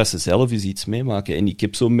 Totdat ze zelf eens iets meemaken. En ik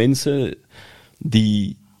heb zo mensen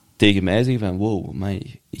die tegen mij zeggen van wow, maar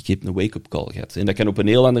ik heb een wake-up call gehad. En dat kan op een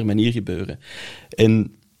heel andere manier gebeuren.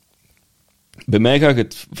 En bij mij gaat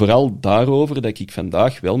het vooral daarover dat ik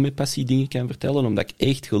vandaag wel met passie dingen kan vertellen, omdat ik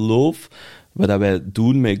echt geloof wat dat wij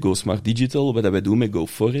doen met GoSmart Digital, wat dat wij doen met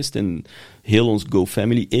GoForest en heel ons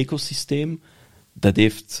GoFamily-ecosysteem, dat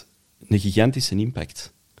heeft een gigantische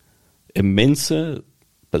impact. En mensen,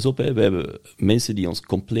 pas op, wij hebben mensen die ons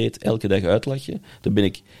compleet elke dag uitlachen, daar ben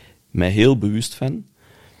ik mij heel bewust van.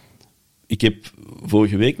 Ik heb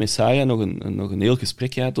vorige week met Sarah nog een heel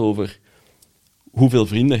gesprek gehad over hoeveel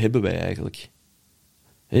vrienden hebben wij eigenlijk.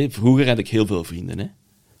 Vroeger had ik heel veel vrienden. Hè.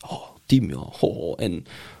 Oh, Tim, ja. Oh, en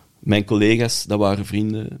mijn collega's, dat waren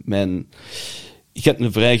vrienden. Ik had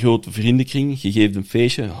een vrij grote vriendenkring. Je geeft een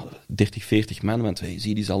feestje, 30, 40 man, want je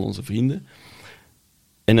ziet, die al onze vrienden.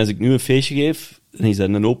 En als ik nu een feestje geef, dan is dat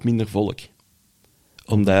een hoop minder volk.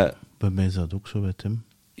 Omdat... Bij mij is dat ook zo, bij Tim.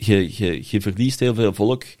 Je verliest heel veel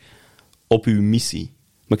volk op je missie.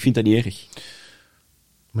 Maar ik vind dat niet erg.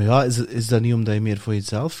 Maar ja, is dat niet omdat je meer voor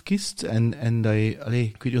jezelf kiest? En dat je...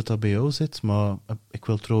 ik weet niet wat dat bij jou zit, maar ik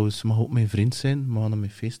wil trouwens... mag ook mijn vriend zijn, mag naar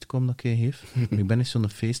mijn feest komen dat ik geef. Ik ben niet zo'n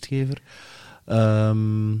feestgever.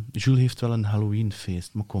 Jules heeft wel een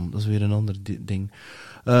Halloweenfeest, maar kom, dat is weer een ander ding.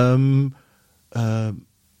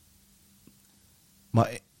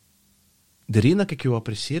 Maar de reden dat ik jou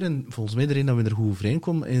apprecieer, en volgens mij de reden dat we er goed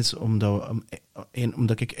overeenkomen, is omdat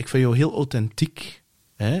ik vind jou heel authentiek.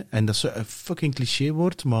 Hè? En dat is een fucking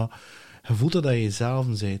cliché-woord, maar je voelt dat je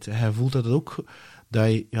jezelf bent. Je voelt dat ook,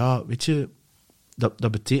 dat je, ja, weet je,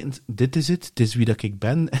 dat betekent, dit is het is wie dat ik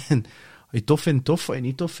ben. En als je tof vindt, tof. Als je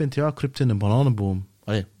niet tof vindt, ja, kruipt in een bananenboom.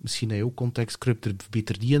 Misschien in jouw context kruipt er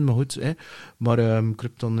beter niet in, maar goed. Hè? Maar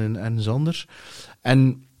kruipt dan in ergens anders.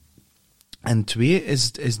 En twee,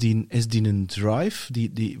 is die een drive,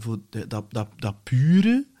 dat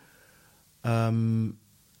pure...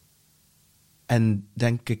 En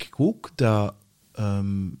denk ik ook dat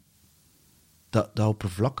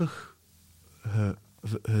oppervlakkig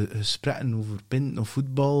gesprekken over pinten of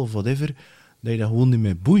voetbal of whatever, dat je dat gewoon niet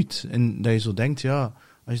meer boeit. En dat je zo denkt, ja,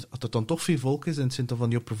 als het dan toch veel volk is en het zijn dan van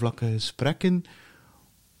die oppervlakkige gesprekken,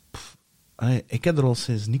 ik heb er al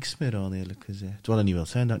sinds niks meer aan, eerlijk gezegd. Terwijl dat niet wil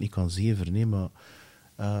zijn dat ik niet kan zeven, nee, maar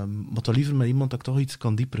dan liever met iemand dat ik toch iets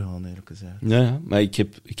kan dieper gaan, eerlijk gezegd. Ja, maar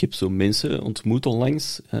ik heb zo mensen ontmoet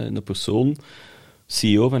onlangs, een persoon,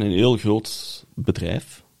 CEO van een heel groot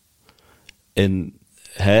bedrijf. En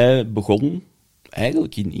hij begon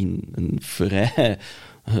eigenlijk in een vrij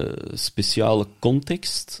speciale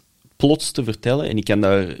context plots te vertellen, en ik kan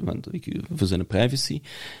daar, voor zijn privacy,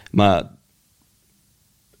 maar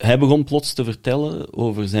hij begon plots te vertellen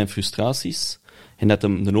over zijn frustraties en dat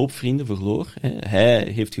hem een hoop vrienden verloor. Hij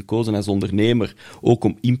heeft gekozen als ondernemer ook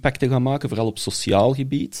om impact te gaan maken, vooral op sociaal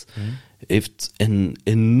gebied. Heeft een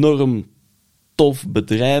enorm tof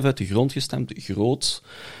bedrijf uit de grond gestampt, groot,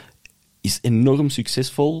 is enorm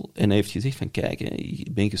succesvol en hij heeft gezegd van kijk,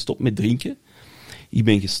 ik ben gestopt met drinken, ik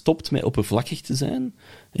ben gestopt met oppervlakkig te zijn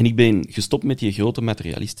en ik ben gestopt met die grote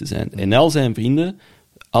materialist te zijn. En al zijn vrienden,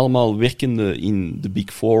 allemaal werkende in de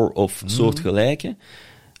Big Four of soortgelijke,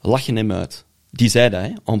 lachen hem uit. Die zei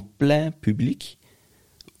dat, en plein publiek.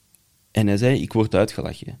 En hij zei, ik word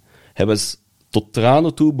uitgelachen. Hij was tot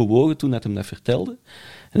tranen toe bewogen toen hij hem dat vertelde.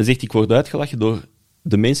 En hij zegt, ik word uitgelachen door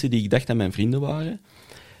de mensen die ik dacht dat mijn vrienden waren.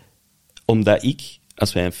 Omdat ik,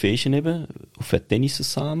 als wij een feestje hebben, of wij tennissen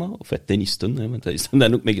samen, of wij tennisten, want daar is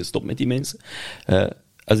dan ook mee gestopt met die mensen.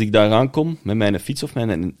 Als ik daar aankom met mijn fiets of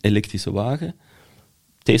mijn elektrische wagen,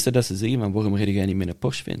 het eerste dat ze zeggen, van, waarom rijd jij niet met een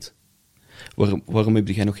Porsche, vent? Waarom heb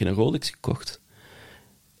jij nog geen Rolex gekocht?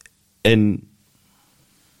 En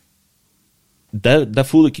dat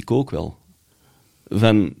voel ik ook wel.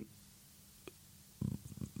 Van,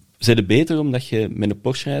 zijn het beter omdat je met een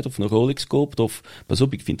Porsche rijdt of een Rolex koopt? Of, pas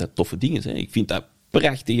op, ik vind dat toffe dingen. Hè. Ik vind dat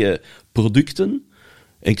prachtige producten.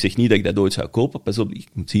 En ik zeg niet dat ik dat ooit zou kopen. Pas op, ik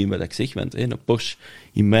moet zien wat ik zeg. Want een Porsche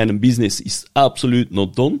in mijn business is absoluut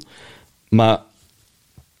not done. Maar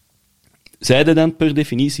zij dat dan per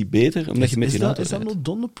definitie beter, omdat je met je auto rijdt? Is dat nog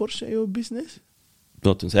done, Porsche in jouw business?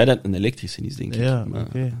 Tenzij dat een elektrische is, denk ik. Ja,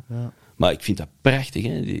 maar, ja. Maar ik vind dat prachtig,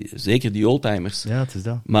 hè. Zeker die oldtimers. Ja, het is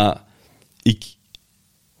dat. Maar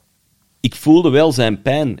ik voelde wel zijn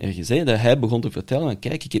pijn ergens, hè, dat hij begon te vertellen van,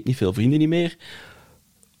 kijk, ik heb niet veel vrienden meer,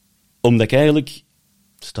 omdat ik eigenlijk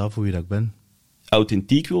sta voor wie dat ik ben.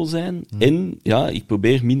 Authentiek wil zijn en ja, ik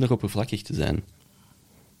probeer minder oppervlakkig te zijn.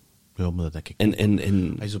 Ja, maar dat denk ik.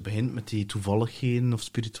 En als je zo begint met die toevalligheden of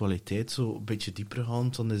spiritualiteit zo een beetje dieper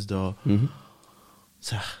gaan, dan is dat...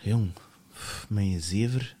 Zeg, jong, met je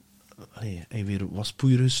zever... Hij weer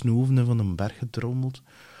waspoeier gesnoven en van een berg getrommeld.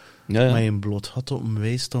 ja. Met een bloot gat op een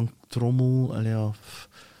wijstang trommel.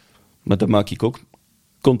 Maar dat maak ik ook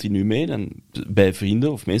continu mee. Dan, bij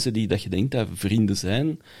vrienden of mensen dat je denkt dat vrienden zijn.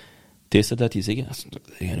 Het eerste dat die zeggen,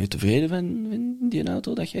 ben je nu tevreden van die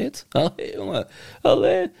auto dat je hebt? Allee, jongen,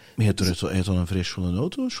 allee. Maar je hebt dan een vrij schone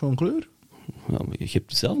auto, schoon kleur? Ja, maar je hebt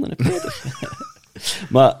dezelfde, hè, Peter.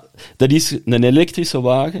 Maar dat is een elektrische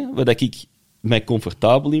wagen waar ik mij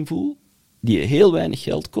comfortabel in voel, die heel weinig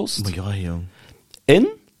geld kost. Maar ja, jong. En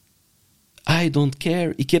I don't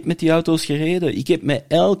care. Ik heb met die auto's gereden. Ik heb met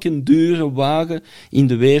elke dure wagen in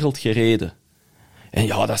de wereld gereden. En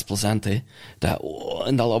ja, dat is plezant, hè.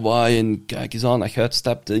 En dat lawaai, en kijk eens aan, dat je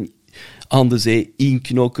uitstapt en aan de zee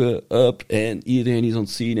inknokken, up, en iedereen is aan het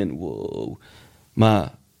zien, en wow.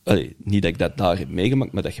 Maar, niet dat ik dat daar heb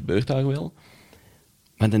meegemaakt, maar dat gebeurt daar wel.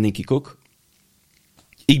 Maar dan denk ik ook,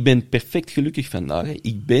 ik ben perfect gelukkig vandaag. Hè.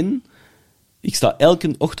 Ik sta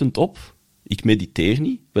elke ochtend op, ik mediteer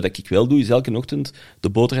niet. Wat ik wel doe, is elke ochtend de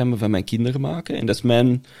boterhammen van mijn kinderen maken. En dat is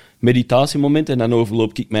mijn meditatiemoment, en dan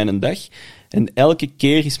overloop ik mijn dag. En elke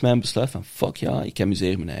keer is mijn besluit van, fuck ja, ik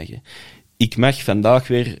amuseer mijn eigen. Ik mag vandaag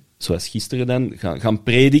weer, zoals gisteren dan, gaan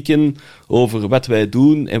prediken over wat wij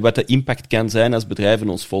doen en wat de impact kan zijn als bedrijven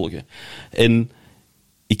ons volgen. En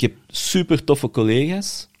ik heb super toffe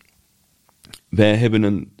collega's. Wij hebben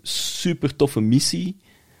een super toffe missie.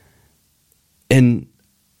 En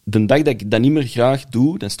de dag dat ik dat niet meer graag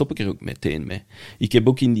doe, dan stop ik er ook meteen mee. Ik heb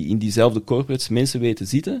ook in diezelfde corporates mensen weten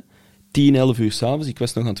zitten, 10, 11 uur 's avonds, ik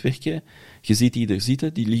was nog aan het werken, je ziet die er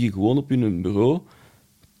zitten, die liggen gewoon op hun bureau,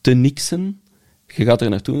 te niksen. Je gaat er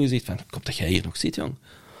naartoe en je zegt van, kom dat jij hier nog zit, jong.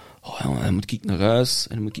 Oh, jongen, dan moet ik naar huis,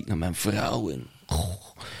 en dan moet ik naar mijn vrouw, en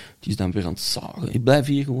die is dan weer aan het zagen. Ik blijf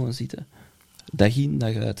hier gewoon zitten. Dag in,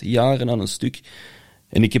 dag uit, jaren aan een stuk.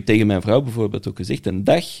 En ik heb tegen mijn vrouw bijvoorbeeld ook gezegd, een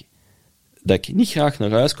dag dat ik niet graag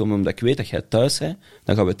naar huis kom, omdat ik weet dat jij thuis bent,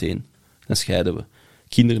 dan gaan we uiteen. Dan scheiden we.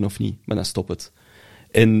 Kinderen of niet, maar dan stopt het.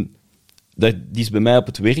 En dat is bij mij op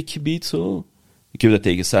het werkgebied zo. Ik heb dat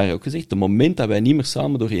tegen Sarah ook gezegd. Het moment dat wij niet meer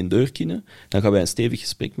samen door één deur kunnen, dan gaan wij een stevig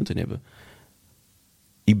gesprek moeten hebben.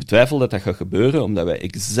 Ik betwijfel dat dat gaat gebeuren, omdat wij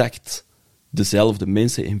exact dezelfde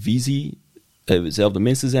mensen en visie, dezelfde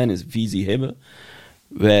mensen zijn en visie hebben.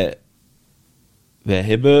 Wij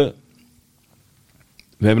hebben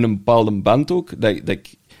een bepaalde band ook,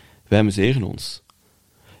 wij amuseren ons.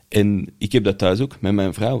 En ik heb dat thuis ook met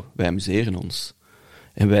mijn vrouw. Wij amuseren ons.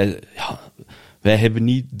 En wij hebben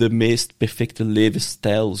niet de meest perfecte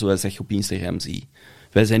levensstijl zoals dat je op Instagram ziet.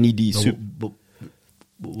 Wij zijn niet die...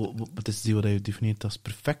 Wat is die wat je definieert als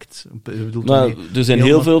perfect? Er zijn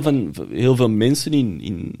heel veel mensen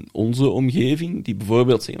in onze omgeving die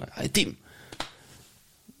bijvoorbeeld zeggen... Hey Tim,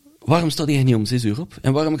 waarom sta jij niet om 6 uur op?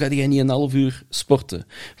 En waarom ga jij niet een half uur sporten?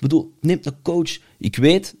 Ik bedoel, neem een coach. Ik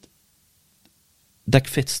weet dat ik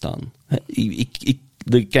vet sta.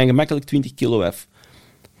 Ik kan gemakkelijk 20 kilo af.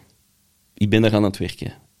 Ik ben daar aan het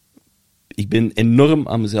werken. Ik ben enorm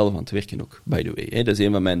aan mezelf aan het werken ook, by the way. Dat is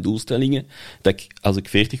een van mijn doelstellingen. Dat ik, als ik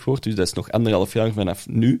 40 word, dus dat is nog 1,5 jaar vanaf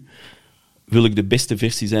nu, wil ik de beste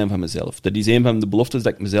versie zijn van mezelf. Dat is een van de beloftes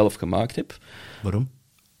dat ik mezelf gemaakt heb. Waarom?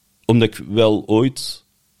 Omdat ik wel ooit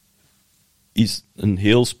is een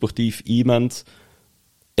heel sportief iemand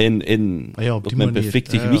en op mijn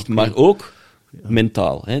perfecte gewicht, okay. Maar ook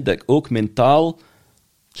mentaal. Dat ik ook mentaal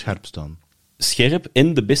scherp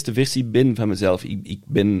en de beste versie ben van mezelf. Ik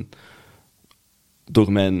ben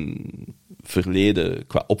door mijn verleden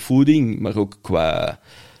qua opvoeding, maar ook qua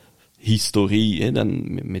historie,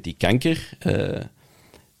 dan met die kanker,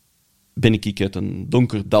 ben ik uit een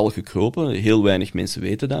donker dal gekropen. Heel weinig mensen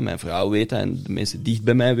weten dat. Mijn vrouw weet dat en de mensen dicht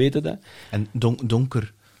bij mij weten dat. En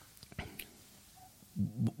donker...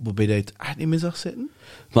 Waarbij je het echt niet meer zag zitten?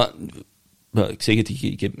 Maar ik zeg het,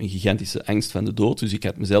 ik heb een gigantische angst van de dood, dus ik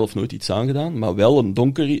had mezelf nooit iets aangedaan, maar wel een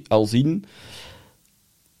donker als in...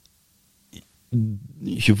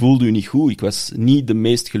 Je voelde je niet goed. Ik was niet de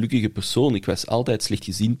meest gelukkige persoon. Ik was altijd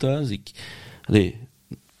slechtgezind thuis.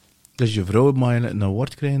 Dus je vrouw mag je een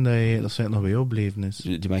award krijgen dat zij nog bij jou gebleven is?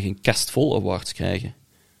 Die mag een kast vol awards krijgen.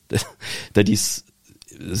 Dat is...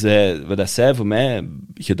 Wat zij voor mij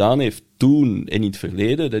gedaan heeft toen en in het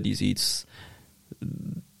verleden, dat is iets...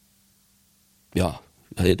 Ja,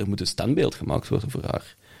 er moet een standbeeld gemaakt worden voor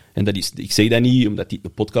haar. En dat is, ik zeg dat niet omdat dit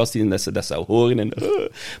een podcast is en dat ze dat zou horen.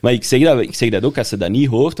 Maar ik zeg dat ook als ze dat niet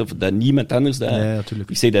hoort, of dat niemand anders dat... Ja, natuurlijk.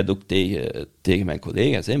 Ik zeg dat ook tegen mijn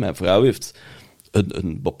collega's. Hè. Mijn vrouw heeft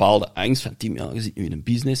een bepaalde angst van... Tim, je zit nu in een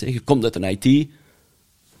business, hè. Je komt uit een IT.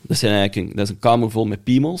 Dat is een kamer vol met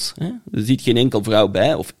piemels. Hè. Er zit geen enkel vrouw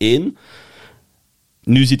bij, of één.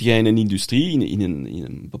 Nu zit jij in een industrie, in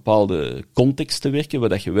een bepaalde context te werken, waar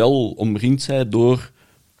dat je wel omringd bent door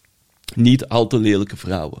niet al te lelijke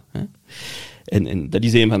vrouwen. Hè. En dat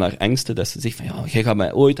is een van haar angsten, dat ze zegt van, ja, jij gaat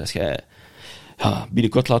mij ooit, als jij... Ja,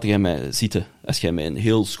 binnenkort laat jij mij zitten, als jij mij een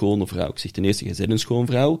heel schone vrouw... Ik zeg ten eerste, jij bent een schoon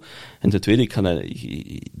vrouw. En ten tweede,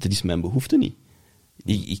 dat is mijn behoefte niet.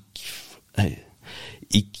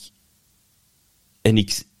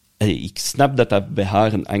 Ik snap dat dat bij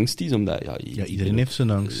haar een angst is, omdat... Ja, iedereen heeft zijn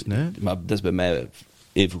angst, hè? Maar dat is bij mij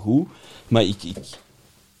even goed. Maar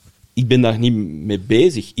ik ben daar niet mee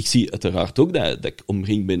bezig. Ik zie uiteraard ook dat ik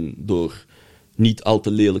omringd ben door niet al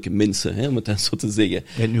te lelijke mensen, hè, om het dan zo te zeggen.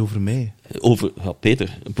 Ga je het nu over mij? Over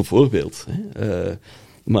Peter, bijvoorbeeld. Hè.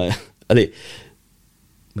 Maar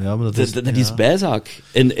dat is bijzaak.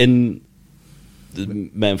 En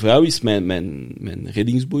mijn vrouw is mijn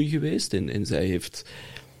reddingsboei geweest en zij heeft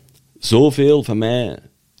zoveel van mij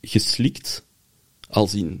geslikt,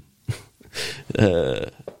 als in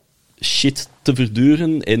shit te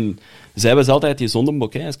verduren. En zij was altijd die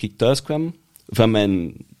zondebok, hè, als ik thuis kwam van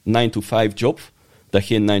mijn 9-to-5 job, dat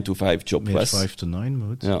geen 9-to-5 job meer was. 5 to 9, maar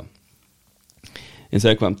goed. Ja. En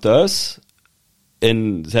zij kwam thuis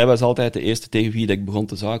en zij was altijd de eerste tegen wie dat ik begon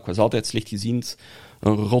te zaken. Ik was altijd slechtgezind,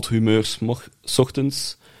 een rot humeur 's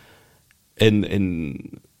ochtends. En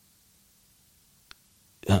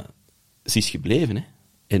ja, ze is gebleven, hè.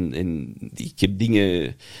 En ik heb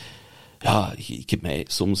dingen... Ja, ik heb mij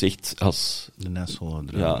soms echt als... De nesel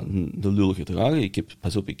de lul gedragen. Ik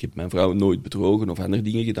heb mijn vrouw nooit bedrogen of andere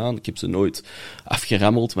dingen gedaan. Ik heb ze nooit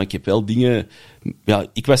afgerammeld, maar ik heb wel dingen... Ja,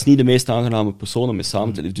 ik was niet de meest aangename persoon om mee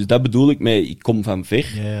samen te leven. Dus dat bedoel ik mee, ik kom van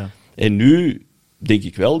ver. Ja. En nu denk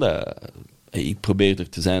ik wel dat... Ik probeer er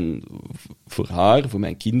te zijn voor haar, voor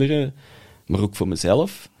mijn kinderen, maar ook voor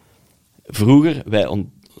mezelf. Vroeger,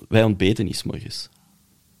 wij ontbeten niet 's morgens.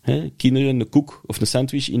 Kinderen een koek of een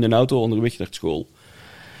sandwich in een auto onderweg naar school.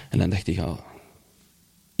 En dan dacht ik,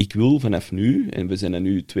 ik wil vanaf nu, en we zijn er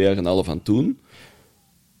nu 2,5 jaar aan het doen,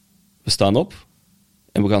 we staan op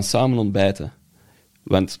en we gaan samen ontbijten.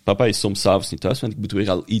 Want papa is soms 's avonds niet thuis, want ik moet weer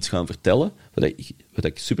al iets gaan vertellen, wat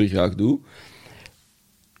ik super graag doe.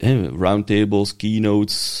 Roundtables,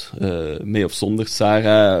 keynotes, mee of zonder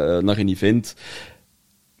Sarah, naar een event.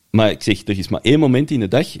 Maar ik zeg, er is maar 1 moment in de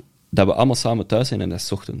dag dat we allemaal samen thuis zijn en dat is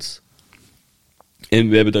 's ochtends. En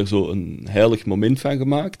we hebben daar zo een heilig moment van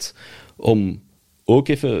gemaakt om ook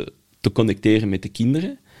even te connecteren met de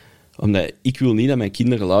kinderen. Omdat ik wil niet dat mijn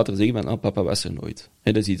kinderen later zeggen van papa was er nooit.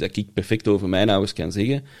 Dat is iets dat ik perfect over mijn ouders kan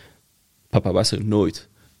zeggen. Papa was er nooit.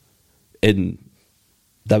 En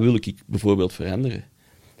dat wil ik bijvoorbeeld veranderen.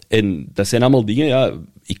 En dat zijn allemaal dingen,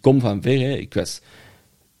 ik kom van ver. Ik was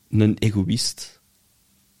een egoïst.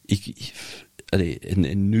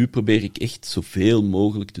 En nu probeer ik echt zoveel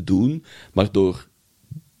mogelijk te doen, maar door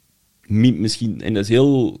misschien, en dat is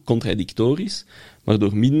heel contradictorisch, maar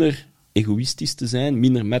door minder egoïstisch te zijn,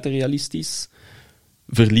 minder materialistisch,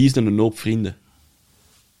 verlies je een hoop vrienden.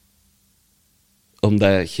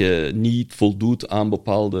 Omdat je niet voldoet aan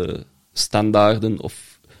bepaalde standaarden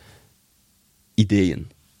of ideeën.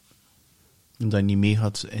 Omdat je niet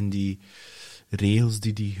meegaat in die regels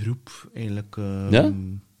die groep eigenlijk...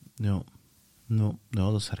 Ja,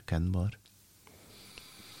 dat is herkenbaar.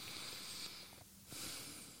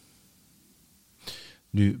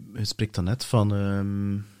 Nu, je spreekt dan net van...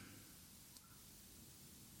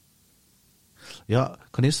 ik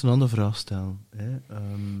kan eerst een andere vraag stellen. Hè.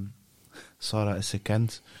 Sarah is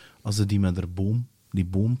gekend als die met haar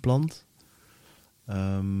boom plant.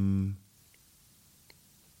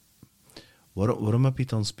 Waarom heb je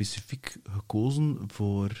dan specifiek gekozen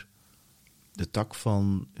voor de tak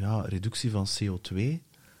van reductie van CO2?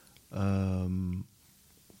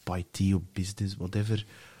 Op IT, op business, whatever.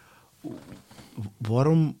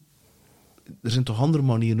 Waarom... Er zijn toch andere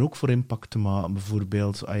manieren ook voor impact te maken,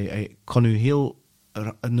 bijvoorbeeld. Ik kan nu heel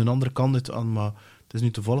een andere kant uit aan, maar het is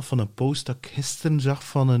nu toevallig van een post dat ik gisteren zag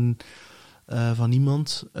van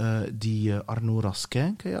iemand, die Arnaud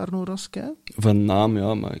Raskin. Ken je Arnaud Raskin? Van naam,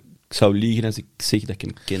 ja, maar ik zou liegen als ik zeg dat ik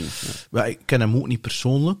hem ken. Ja. Ik ken hem ook niet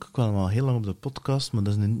persoonlijk. Ik kwam hem al heel lang op de podcast, maar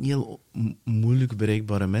dat is een heel moeilijk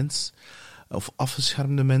bereikbare mens. Of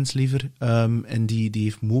afgeschermde mens liever. En die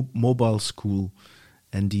heeft mobile school.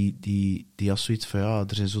 En die had zoiets van,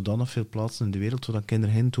 er zijn zodanig veel plaatsen in de wereld waar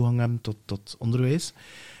kinderen geen toegang hebben tot onderwijs.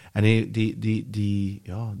 En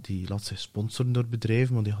die laat zich sponsoren door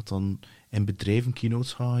bedrijven, maar die gaat dan in bedrijven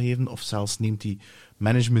keynotes gaan geven, of zelfs neemt die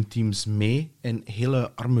managementteams mee in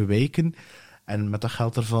hele arme wijken. En met dat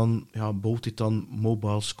geld ervan bouwt hij dan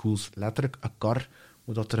mobile schools, letterlijk een kar,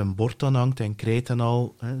 zodat er een bord aan hangt en krijt en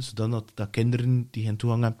al, zodat dat kinderen die geen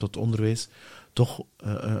toegang hebben tot onderwijs toch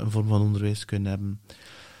een vorm van onderwijs kunnen hebben.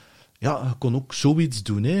 Ja, je kon ook zoiets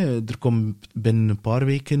doen. Hè. Er komt binnen een paar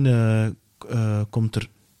weken komt er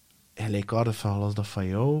gelijkaardig verhaal als dat van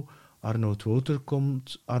jou. Arnoud Wouter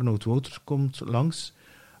komt langs.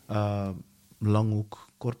 Lang ook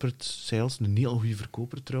corporate sales. Een heel goede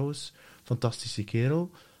verkoper trouwens. Fantastische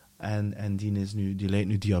kerel. En die lijdt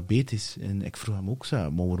nu diabetes. En ik vroeg hem ook,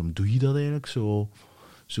 maar waarom doe je dat eigenlijk zo?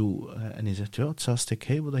 En hij zegt, het is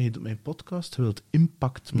wat je doet met mijn podcast. Je wilt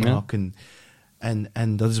impact maken.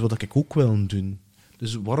 En dat is wat ik ook wil doen.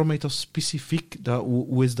 Dus waarom heet dat specifiek?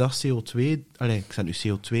 Hoe is dat CO2? Ik zeg nu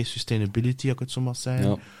CO2, sustainability, als ik het zo mag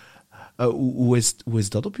zeggen. Ja. Hoe is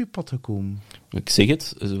dat op je pad gekomen? Ik zeg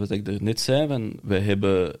het, wat ik er net zei.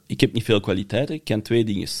 Ik heb niet veel kwaliteiten. Ik ken 2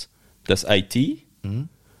 dingen. Dat is IT.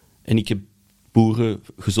 En ik heb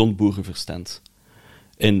gezond boerenverstand.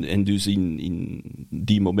 En dus in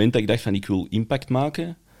die moment dat ik dacht van ik wil impact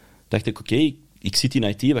maken, dacht ik oké, ik zit in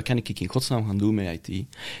IT, wat kan ik in godsnaam gaan doen met IT?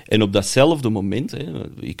 En op datzelfde moment,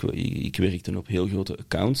 ik werkte op heel grote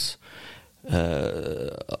accounts,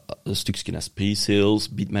 een stukje als pre-sales,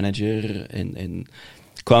 beatmanager, en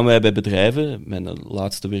kwamen wij bij bedrijven, mijn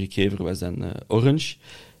laatste werkgever was dan Orange,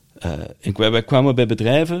 en wij kwamen bij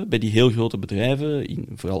bedrijven, bij die heel grote bedrijven, in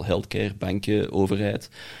vooral healthcare, banken, overheid.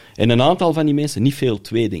 En een aantal van die mensen, niet veel,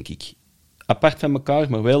 2 denk ik, apart van elkaar,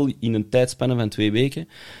 maar wel in een tijdspanne van 2 weken,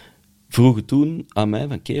 vroegen toen aan mij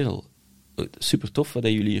van, kerel, super tof wat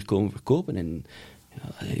jullie hier komen verkopen. En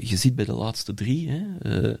je zit bij de laatste 3, hè.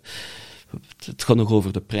 Het gaat nog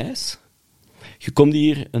over de prijs. Je komt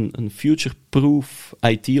hier een future-proof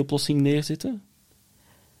IT-oplossing neerzetten.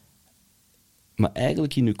 Maar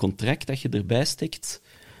eigenlijk in je contract dat je erbij steekt,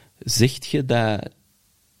 zegt je dat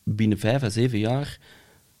binnen 5 à 7 jaar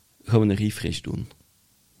gaan we een refresh doen.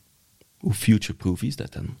 Hoe future-proof is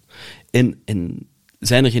dat dan? En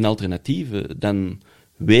zijn er geen alternatieven dan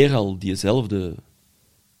weer al diezelfde,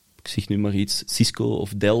 ik zeg nu maar iets, Cisco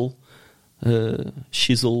of Dell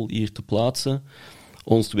shizzle hier te plaatsen,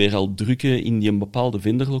 ons weer al drukken in die een bepaalde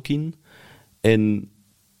vendorlogin En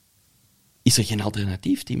is er geen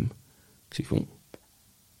alternatief, Tim? Ik zeg gewoon,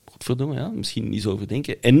 godverdomme, ja, misschien niet zo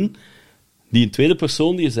overdenken. En die tweede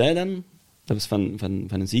persoon die zei dan, dat was van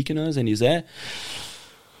een ziekenhuis, en die zei,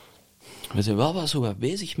 we zijn wel zo wat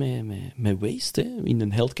bezig met waste. Hè. In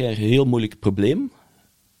een healthcare een heel moeilijk probleem.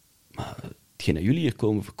 Maar hetgeen dat jullie hier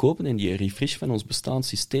komen verkopen en die refresh van ons bestaand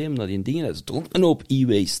systeem, dat die dingen, dat is toch ook een hoop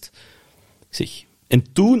e-waste. Ik zeg,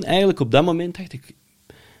 en toen eigenlijk op dat moment dacht ik,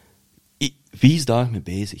 wie is daarmee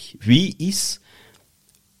bezig? Wie is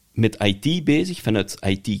met IT bezig, vanuit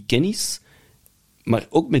IT-kennis, maar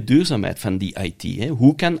ook met duurzaamheid van die IT? Hè?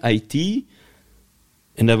 Hoe kan IT...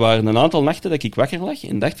 En dat waren een aantal nachten dat ik wakker lag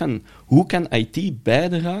en dacht van, hoe kan IT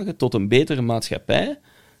bijdragen tot een betere maatschappij?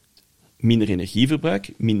 Minder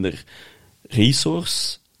energieverbruik, minder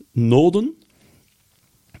resource-noden.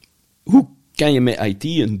 Hoe kan je met IT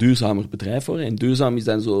een duurzamer bedrijf worden? En duurzaam is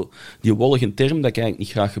dan zo die wollige term dat ik eigenlijk niet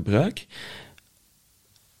graag gebruik.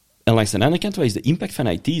 En langs de andere kant, wat is de impact van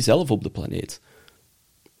IT zelf op de planeet?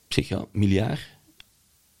 Ik zeg, ja, miljard.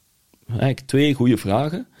 Eigenlijk 2 goede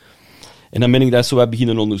vragen. En dan ben ik dat zo wat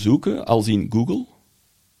beginnen onderzoeken, als in Google.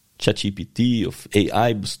 ChatGPT of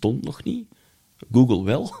AI bestond nog niet. Google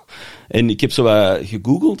wel. En ik heb zo wat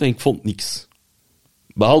gegoogeld en ik vond niks.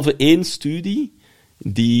 Behalve 1 studie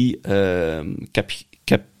die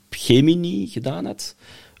Capgemini gedaan had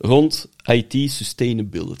rond IT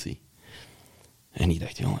sustainability. En ik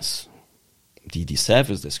dacht, jongens, die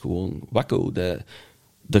cijfers, dat is gewoon wakko.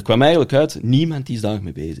 Er kwam eigenlijk uit, niemand is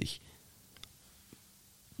daarmee bezig.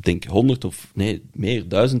 Ik denk 100 of nee, meer,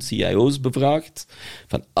 1000 CIO's bevraagd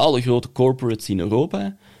van alle grote corporates in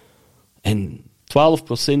Europa. En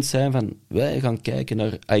 12% zijn van, wij gaan kijken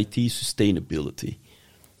naar IT sustainability. Ik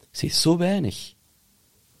zeg, zo weinig.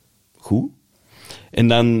 Goed. En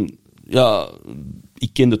dan, ja, ik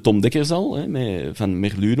kende Tom Dekkers al, van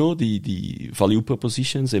Merluno, die value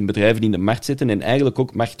propositions en bedrijven in de markt zetten en eigenlijk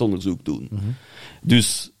ook marktonderzoek doen. Mm-hmm.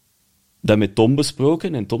 Dus dat met Tom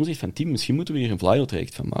besproken en Tom zegt van, Tim, misschien moeten we hier een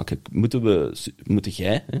Vlaio-traject van maken. Moeten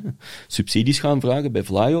jij subsidies gaan vragen bij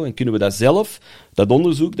Vlaio en kunnen we dat zelf, dat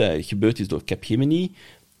onderzoek dat gebeurd is door Capgemini,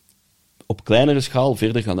 op kleinere schaal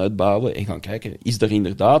verder gaan uitbouwen en gaan kijken, is er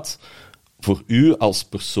inderdaad voor u als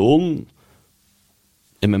persoon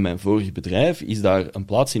en met mijn vorige bedrijf, is daar een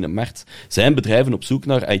plaats in de markt? Zijn bedrijven op zoek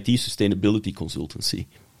naar IT Sustainability Consultancy?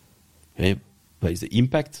 Wat is de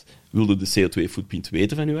impact? Wilde de CO2-footprint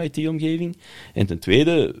weten van uw IT-omgeving? En ten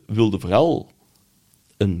tweede, wilde vooral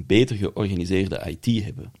een beter georganiseerde IT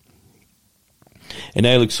hebben. En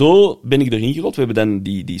eigenlijk zo ben ik erin gerold. We hebben dan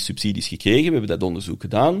die subsidies gekregen, we hebben dat onderzoek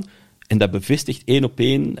gedaan, en dat bevestigt 1 op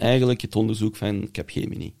 1 eigenlijk het onderzoek van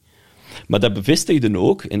Capgemini. Maar dat bevestigde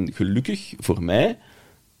ook, en gelukkig voor mij,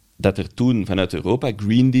 dat er toen vanuit Europa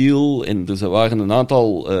Green Deal en er waren een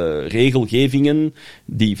aantal regelgevingen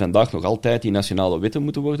die vandaag nog altijd in nationale wetten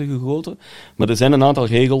moeten worden gegoten. Maar er zijn een aantal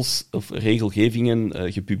regels of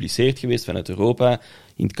regelgevingen gepubliceerd geweest vanuit Europa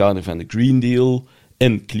in het kader van de Green Deal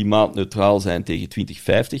en klimaatneutraal zijn tegen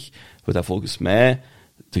 2050, wat dat volgens mij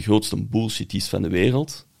de grootste bullshit is van de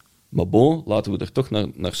wereld. Maar bon, laten we er toch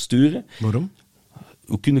naar sturen. Waarom?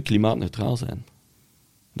 Hoe kunnen klimaatneutraal zijn?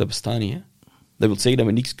 Dat bestaat niet, hè? Dat wil zeggen dat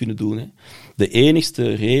we niks kunnen doen. Hè. De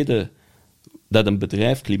enigste reden dat een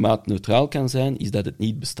bedrijf klimaatneutraal kan zijn, is dat het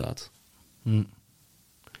niet bestaat.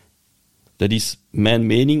 Dat is mijn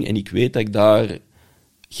mening en ik weet dat ik daar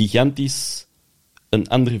gigantisch een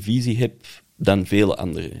andere visie heb dan vele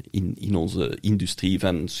anderen in onze industrie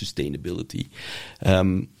van sustainability.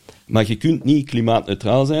 Maar je kunt niet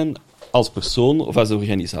klimaatneutraal zijn als persoon of als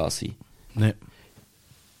organisatie. Nee.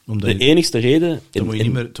 De enigste reden... Dan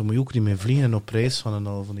moet je ook niet meer vliegen op reis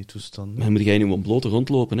van die toestand. Dan moet jij nu op blote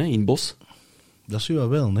rondlopen, hè, in het bos. Dat zou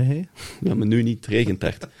wel, nee? Ja, maar nu niet, het regent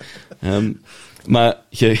hard. Maar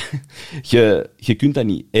je kunt dat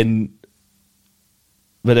niet. En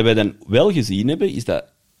wat wij dan wel gezien hebben, is dat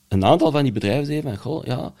een aantal van die bedrijven zeiden van, goh,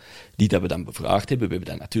 ja, die dat we dan bevraagd hebben, we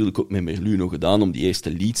hebben dat natuurlijk ook met Merluno gedaan om die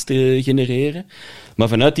eerste leads te genereren. Maar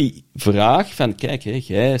vanuit die vraag van, kijk, hè,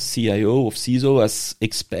 jij CIO of CISO als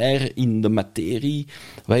expert in de materie,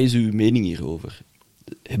 wat is uw mening hierover?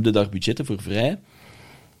 Hebben je daar budgetten voor vrij?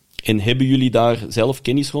 En hebben jullie daar zelf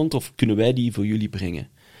kennis rond, of kunnen wij die voor jullie brengen?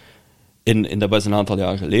 En dat was een aantal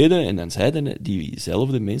jaar geleden, en dan zeiden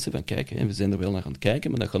diezelfde mensen van, kijk, hè, we zijn er wel naar aan het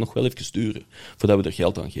kijken, maar dat gaat nog wel even sturen, voordat we er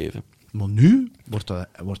geld aan geven. Maar nu wordt dat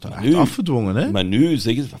echt afgedwongen, hè? Maar nu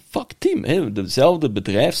zeggen ze van, fuck Tim, hè, dezelfde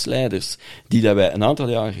bedrijfsleiders die dat wij een aantal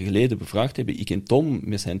jaren geleden bevraagd hebben, ik en Tom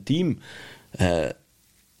met zijn team,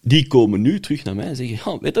 die komen nu terug naar mij en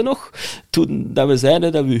zeggen, ja, weet je nog, toen dat we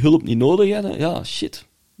zeiden dat we hulp niet nodig hadden, ja, shit,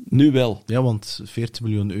 nu wel. Ja, want 40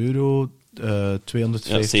 miljoen euro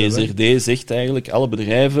 250. Ja, CSRD zegt eigenlijk, alle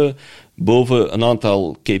bedrijven boven een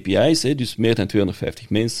aantal KPI's, dus meer dan 250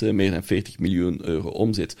 mensen, meer dan 40 miljoen euro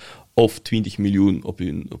omzet, of 20 miljoen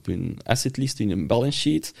op hun assetlist, in hun balance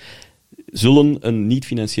sheet, zullen een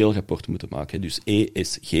niet-financieel rapport moeten maken. Dus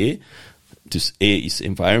ESG. Dus E is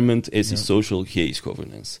environment, S is social, G is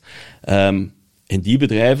governance. En die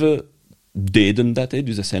bedrijven deden dat.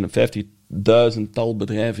 Dus dat zijn een 50.000-tal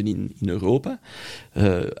bedrijven in Europa.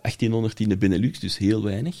 1800 in de Benelux, dus heel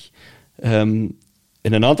weinig. En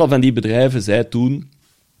een aantal van die bedrijven zei toen...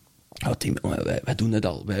 wij doen het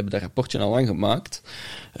al. Wij hebben dat rapportje al lang gemaakt.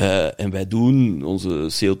 En wij doen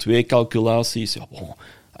onze CO2-calculaties. Ja, bon,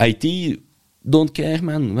 IT, don't care,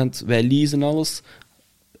 man. Want wij leasen alles.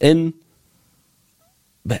 En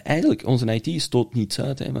eigenlijk, onze IT stoot niets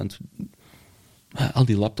uit. Hè, want al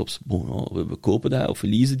die laptops, we kopen dat of we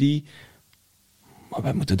leasen die. Maar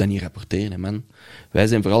wij moeten dat niet rapporteren, hè, man. Wij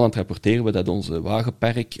zijn vooral aan het rapporteren wat dat onze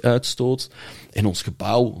wagenpark uitstoot. En ons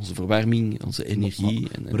gebouw, onze verwarming, onze energie.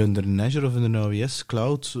 Maar in de Azure of in de AWS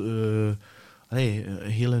Cloud...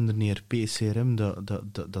 heel in de ERP, CRM,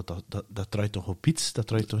 dat draait toch op iets? Dat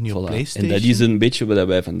draait toch niet op PlayStation? En dat is een beetje wat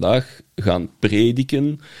wij vandaag gaan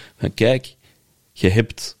prediken. Van kijk, je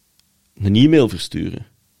hebt een e-mail versturen.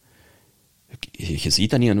 Je ziet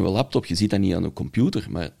dat niet aan je laptop, je ziet dat niet aan je computer,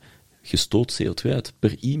 maar je stoot CO2 uit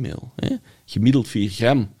per e-mail. Hè? Gemiddeld 4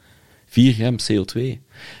 gram. 4 gram CO2.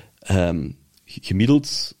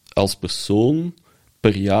 Gemiddeld als persoon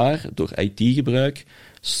per jaar door IT-gebruik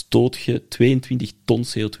stoot je 22 ton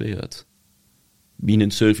CO2 uit. Binnen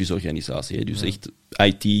een serviceorganisatie, hè? Dus echt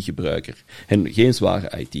IT-gebruiker. En geen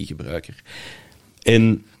zware IT-gebruiker.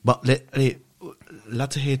 Maar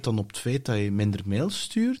let je het dan op het feit dat je minder mails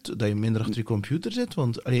stuurt, dat je minder achter je computer zit?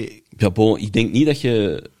 Want, Ja, ik denk niet dat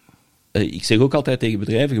je... Ik zeg ook altijd tegen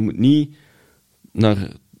bedrijven, je moet niet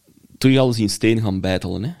terug alles in steen gaan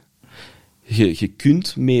bijtelen, hè. Je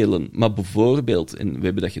kunt mailen, maar bijvoorbeeld, en we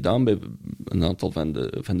hebben dat gedaan bij een aantal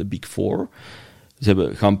van de Big Four, ze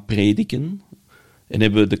hebben gaan prediken en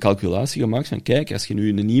hebben de calculatie gemaakt van, kijk, als je nu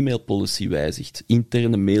een e-mail-policy wijzigt,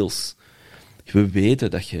 interne mails, we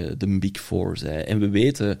weten dat je de Big Four bent, en we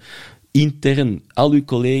weten intern, al uw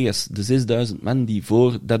collega's, de 6000 man die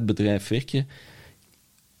voor dat bedrijf werken,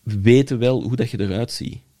 weten wel hoe dat je eruit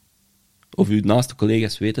ziet. Of uw naaste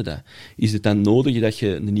collega's weten dat. Is het dan nodig dat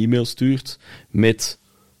je een e-mail stuurt met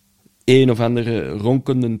een of andere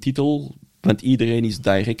ronkende titel, want iedereen is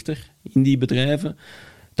director in die bedrijven,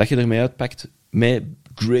 dat je ermee uitpakt met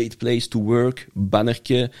great place to work,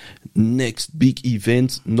 bannertje, next big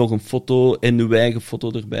event, nog een foto en uw eigen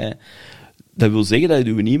foto erbij. Dat wil zeggen dat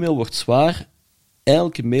uw e-mail wordt zwaar.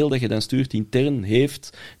 Elke mail dat je dan stuurt intern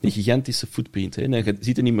heeft een gigantische footprint. Hè. Dan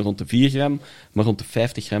zit het niet meer rond de 4 gram, maar rond de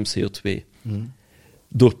 50 gram CO2.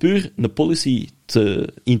 Door puur een policy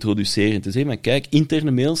te introduceren, te zeggen, maar kijk,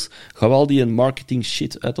 interne mails, gaan we al die marketing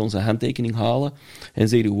shit uit onze handtekening halen en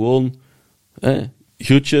zeggen gewoon,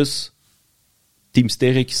 groetjes, Team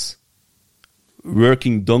Sterckx,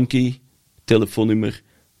 Working Donkey, telefoonnummer,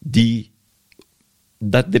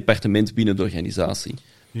 dat departement binnen de organisatie.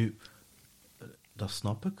 Nu, dat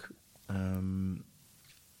snap ik.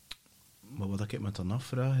 Maar wat ik me dan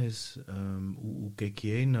afvraag is, hoe kijk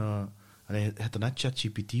jij naar... Je hebt net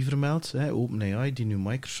ChatGPT vermeld, OpenAI, die nu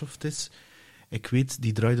Microsoft is. Ik weet,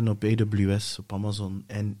 die draaiden op AWS, op Amazon.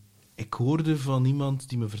 En ik hoorde van iemand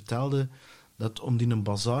die me vertelde dat om die een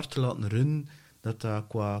bazaar te laten runnen, dat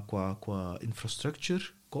qua infrastructure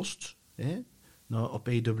kost, op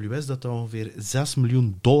AWS, dat ongeveer $6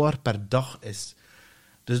 miljoen per dag is.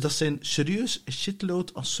 Dus dat zijn serieus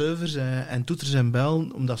shitload aan servers en toeters en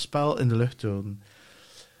bellen om dat spel in de lucht te houden.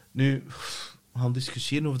 Nu, we gaan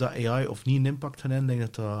discussiëren of dat AI of niet een impact gaat hebben. Ik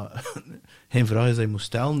denk dat dat geen vraag is dat je moet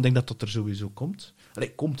stellen. Ik denk dat dat er sowieso komt.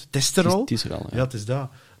 Het is er al. Het is er al, ja. Het is dat.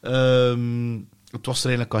 Het was er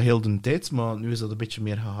eigenlijk al heel de tijd, maar nu is dat een beetje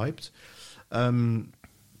meer gehyped.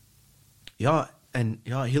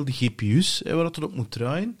 Heel die GPU's, waar dat op moet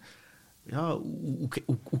draaien. Ja,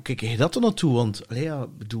 hoe kijk je dat er naartoe? Want,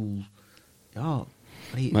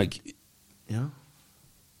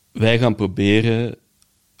 wij gaan proberen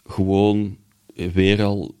gewoon weer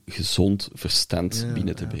al gezond verstand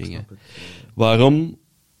binnen te brengen. Waarom?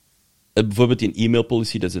 Bijvoorbeeld in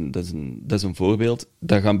e-mailpolicy, dat is een voorbeeld.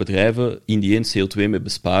 Daar gaan bedrijven in die eens CO2 mee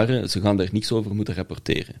besparen. Ze gaan daar niks over moeten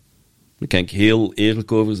rapporteren. Daar kan ik heel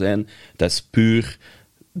eerlijk over zijn. Dat is puur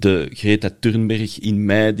de Greta Thunberg in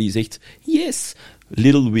mij die zegt, yes,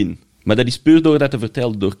 little win. Maar dat is puur door dat te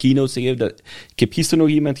vertellen, door keynotes te geven. Ik heb gisteren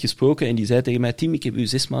nog iemand gesproken en die zei tegen mij, Tim, ik heb u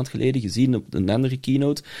 6 maanden geleden gezien op een andere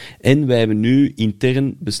keynote en wij hebben nu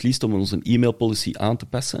intern beslist om onze e-mailpolicy aan te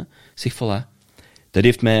passen. Ik zeg, voilà. Dat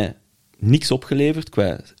heeft mij niks opgeleverd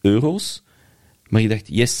qua euro's, maar ik dacht,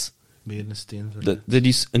 yes. Meer een steen verleggen. Dat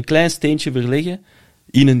is een klein steentje verleggen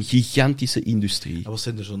in een gigantische industrie. En wat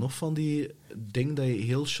zijn er zo nog van die dingen dat je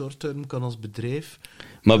heel short-term kan als bedrijf?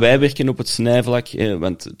 Maar wij werken op het snijvlak,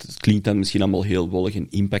 want het klinkt dan misschien allemaal heel wollig, en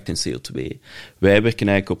impact en CO2. Wij werken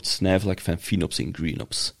eigenlijk op het snijvlak van FinOps en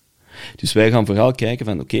GreenOps. Dus wij gaan vooral kijken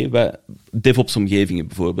van, DevOps-omgevingen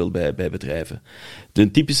bijvoorbeeld bij bedrijven.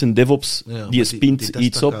 De typische DevOps, die spint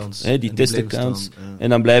iets op, die testaccounts, en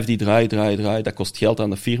dan blijft die draaien. Dat kost geld aan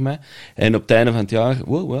de firma. En op het einde van het jaar,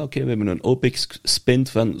 we hebben een OPEX-spend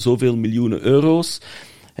van zoveel miljoenen euro's.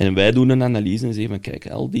 En wij doen een analyse en zeggen van, kijk,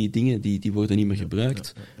 al die dingen die worden niet meer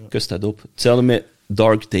gebruikt. Kust dat op. Hetzelfde met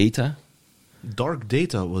dark data. Dark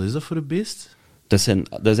data, wat is dat voor een beest? Dat is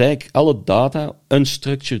eigenlijk alle data,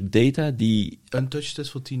 unstructured data, die... Untouched is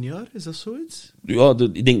voor 10 jaar, is dat zoiets? Ja,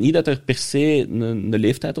 ik denk niet dat er per se een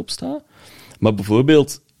leeftijd op staat. Maar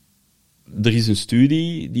bijvoorbeeld, er is een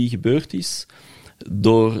studie die gebeurd is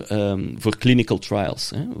voor clinical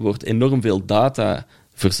trials. Er wordt enorm veel data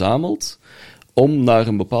verzameld om naar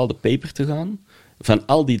een bepaalde paper te gaan. Van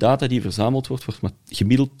al die data die verzameld wordt maar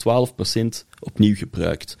gemiddeld 12% opnieuw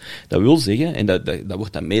gebruikt. Dat wil zeggen, en dat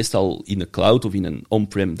wordt dan meestal in de cloud of in een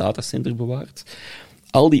on-prem datacenter bewaard,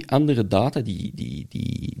 al die andere data,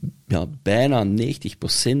 die bijna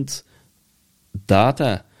 90%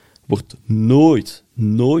 data, wordt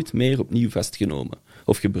nooit meer opnieuw vastgenomen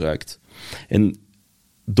of gebruikt. En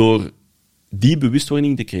door die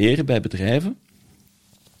bewustwording te creëren bij bedrijven,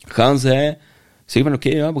 gaan zij zeggen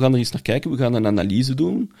van we gaan er eens naar kijken, we gaan een analyse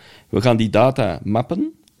doen, we gaan die data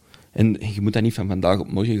mappen, en je moet dat niet van vandaag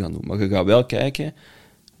op morgen gaan doen, maar je gaat wel kijken,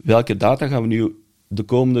 welke data gaan we nu de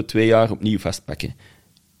komende 2 jaar opnieuw vastpakken.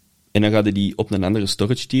 En dan ga je die op een andere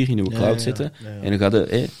storage tier in je cloud zetten, en dan ga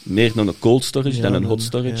je meer naar een cold storage dan een hot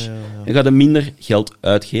storage. En ga je minder geld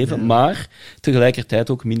uitgeven, maar tegelijkertijd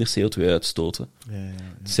ook minder CO2 uitstoten.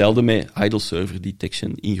 Hetzelfde met idle server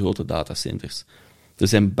detection in grote datacenters. Er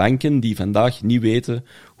zijn banken die vandaag niet weten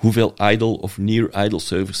hoeveel idle of near-idle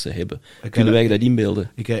servers ze hebben. Kunnen wij dat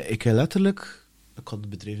inbeelden? Ik heb letterlijk... Ik had het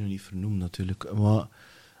bedrijf nog niet vernoemd natuurlijk, maar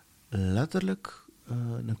letterlijk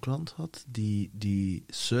een klant had die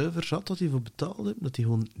servers had dat hij voor betaalde, dat hij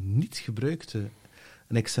gewoon niet gebruikte.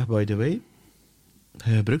 En ik zeg, by the way,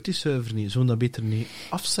 hij gebruikt die server niet, zullen we dat beter niet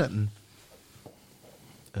afzetten?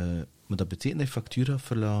 Maar dat betekent dat je factuur gaat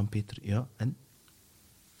verlagen, Peter. Ja, en?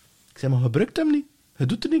 Ik zeg, maar gebruikt hem niet. Je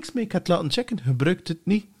doet er niks mee. Ik ga het laten checken. Je gebruikt het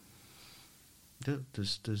niet. Ja,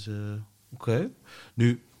 dus oké.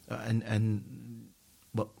 Nu,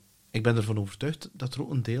 ik ben ervan overtuigd dat er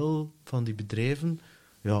ook een deel van die bedrijven,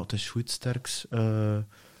 ja, het is goed, Sterckx,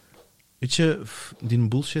 weet je, die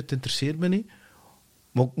bullshit interesseert me niet.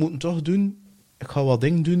 Maar ik moet het toch doen. Ik ga wat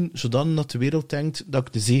dingen doen, zodat de wereld denkt dat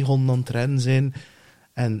ik de zeehonden aan het rennen zijn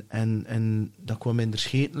en dat ik wat minder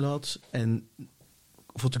scheten laat en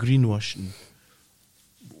voor te greenwashen.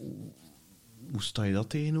 Hoe sta je dat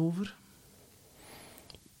tegenover?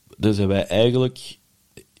 Dus zijn wij eigenlijk...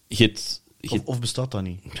 Of bestaat dat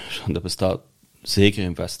niet? Dat bestaat zeker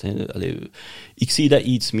en vast. Hè. Ik zie dat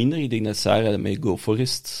iets minder. Ik denk dat Sarah met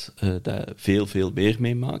GoForest dat veel meer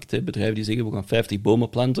meemaakt. Hè. Bedrijven die zeggen, we gaan 50 bomen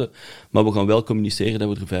planten, maar we gaan wel communiceren dat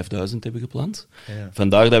we er 5000 hebben geplant. Ja.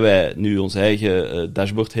 Vandaar dat wij nu ons eigen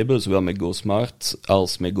dashboard hebben, zowel met GoSmart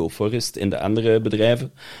als met GoForest en de andere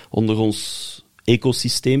bedrijven onder ons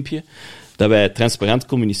ecosysteempje, dat wij transparant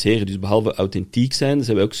communiceren. Dus behalve authentiek zijn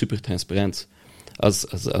wij ook super transparant. Als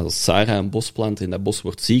Sarah een bos plant en dat bos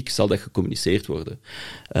wordt ziek, zal dat gecommuniceerd worden.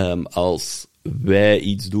 Als wij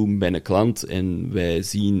iets doen bij een klant en wij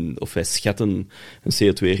zien of wij schatten een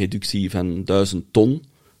CO2-reductie van 1000 ton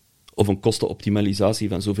of een kostenoptimalisatie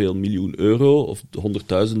van zoveel miljoen euro of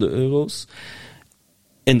honderdduizenden euro's,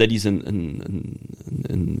 en dat is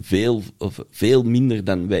een veel minder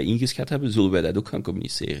dan wij ingeschat hebben, zullen wij dat ook gaan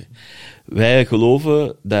communiceren. Wij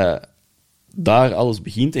geloven dat daar alles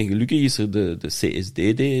begint, en gelukkig is er de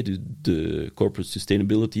CSDD, de Corporate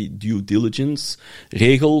Sustainability Due Diligence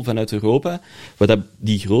regel vanuit Europa, waar dat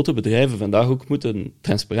die grote bedrijven vandaag ook moeten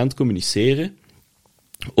transparant communiceren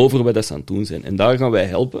over wat dat ze aan het doen zijn. En daar gaan wij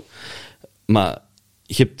helpen. Maar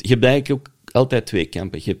je hebt eigenlijk ook altijd 2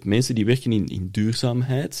 kampen. Je hebt mensen die werken in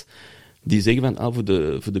duurzaamheid, die zeggen van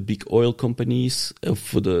voor de big oil companies of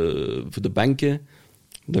voor de banken,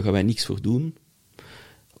 daar gaan wij niks voor doen.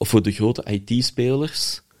 Of voor de grote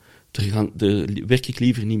IT-spelers, daar werk ik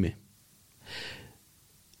liever niet mee.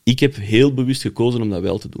 ik heb heel bewust gekozen om dat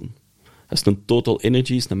wel te doen. Als een Total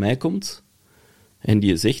Energies naar mij komt en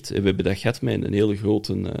die zegt, we hebben dat gehad met een hele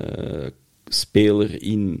grote speler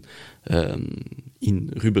in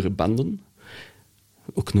rubberen banden,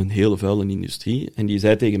 ook een hele vuile industrie, en die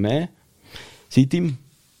zei tegen mij, zie Tim,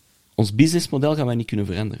 ons businessmodel gaan wij niet kunnen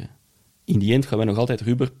veranderen. In die end gaan wij nog altijd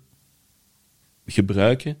rubber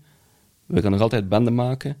gebruiken, we gaan nog altijd banden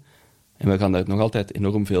maken en we gaan daar nog altijd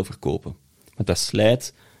enorm veel verkopen. Want dat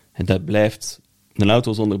slijt en dat blijft een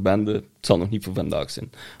auto zonder banden, het zal nog niet voor vandaag zijn.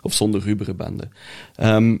 Of zonder rubberen banden.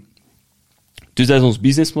 Dus dat is ons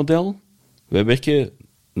businessmodel. Wij werken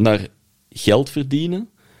naar geld verdienen.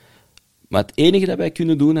 Maar het enige dat wij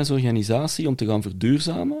kunnen doen als organisatie om te gaan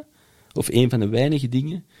verduurzamen, of een van de weinige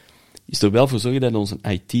dingen, is er wel voor zorgen dat onze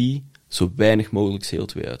IT zo weinig mogelijk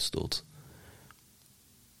CO2 uitstoot.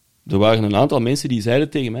 Er waren een aantal mensen die zeiden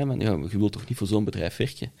tegen mij, ja, je wilt toch niet voor zo'n bedrijf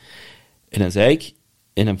werken? En dan zei ik,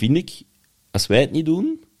 en dan vind ik, als wij het niet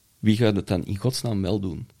doen, wie gaat het dan in godsnaam wel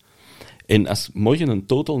doen? En als morgen een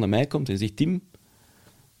Total naar mij komt en zegt, Tim,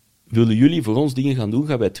 willen jullie voor ons dingen gaan doen,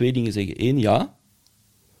 gaan wij 2 dingen zeggen. 1, ja,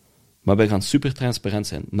 maar wij gaan super transparant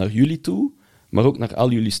zijn. Naar jullie toe, maar ook naar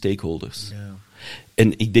al jullie stakeholders. Ja.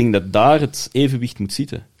 En ik denk dat daar het evenwicht moet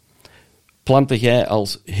zitten. Planten jij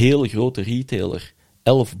als hele grote retailer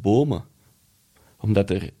 11 bomen, omdat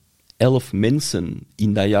er 11 mensen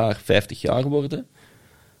in dat jaar 50 jaar worden,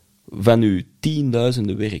 van uw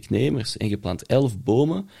 10.000 werknemers, en je plant 11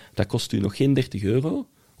 bomen, dat kost u nog geen €30,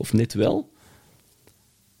 of net wel,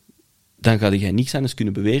 dan ga je niks anders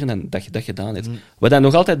kunnen beweren dan dat je dat gedaan hebt. Wat dan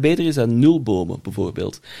nog altijd beter is dan 0 bomen,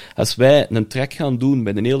 bijvoorbeeld. Als wij een track gaan doen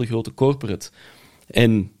met een hele grote corporate,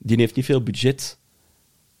 en die heeft niet veel budget,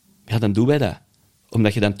 ja, dan doen wij dat.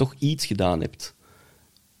 Omdat je dan toch iets gedaan hebt.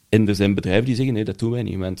 En er zijn bedrijven die zeggen, nee, dat doen wij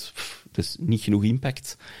niet, want dat is niet genoeg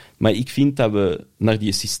impact. Maar ik vind dat we naar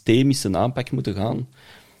die systemische aanpak moeten gaan.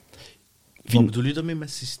 Wat bedoel je daarmee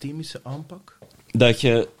met systemische aanpak? Dat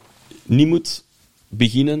je niet moet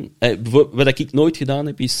beginnen... Wat ik nooit gedaan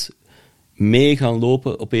heb, is mee gaan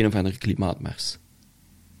lopen op een of andere klimaatmars.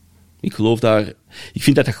 Ik geloof daar... Ik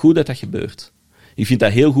vind dat goed dat dat gebeurt. Ik vind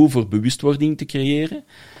dat heel goed voor bewustwording te creëren,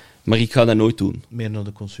 maar ik ga dat nooit doen. Meer naar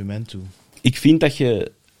de consument toe. Ik vind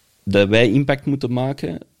dat wij impact moeten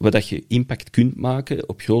maken, waar dat je impact kunt maken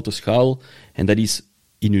op grote schaal, en dat is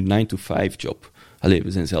in je 9-to-5-job. Allee,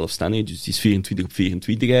 we zijn zelfstandig, dus het is 24 op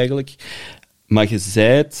 24 eigenlijk. Maar je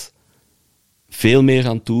zijt veel meer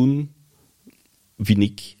aan het doen, vind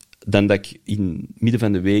ik, dan dat ik in midden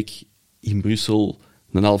van de week in Brussel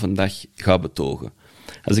een halve dag ga betogen.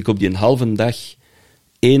 Als ik op die een halve dag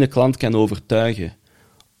ene klant kan overtuigen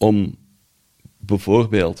om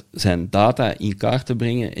bijvoorbeeld zijn data in kaart te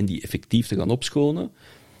brengen en die effectief te gaan opschonen,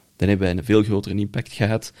 dan hebben wij een veel grotere impact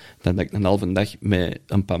gehad dan dat ik een halve dag met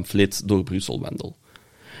een pamflet door Brussel wandel.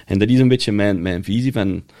 En dat is een beetje mijn visie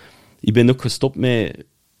van... Ik ben ook gestopt met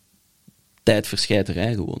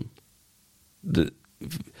tijdverschijterij gewoon.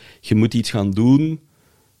 Je moet iets gaan doen,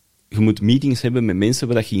 je moet meetings hebben met mensen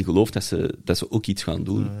waar je in gelooft dat ze ook iets gaan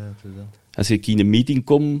doen. Ja, als ik in een meeting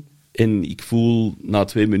kom en ik voel na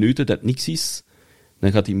 2 minuten dat niks is,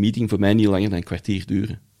 dan gaat die meeting voor mij niet langer dan een kwartier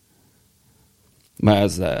duren. Maar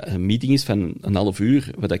als dat een meeting is van een half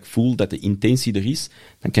uur, waar ik voel dat de intentie er is,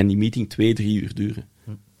 dan kan die meeting 2-3 uur duren.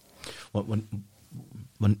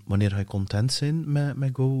 Wanneer ga je content zijn met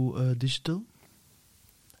Go Digital?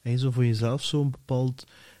 En zo voor jezelf zo'n bepaald...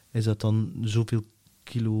 Is dat dan zoveel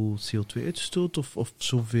kilo CO2 uitstoot? Of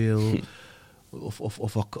zoveel... Of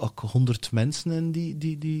 100 mensen in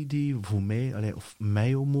die voor mij, of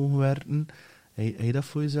mij om mogen werken? Heb je dat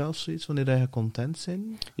voor jezelf zoiets, wanneer je content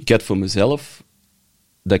bent? Ik had voor mezelf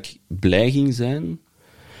dat ik blij ging zijn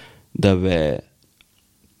dat wij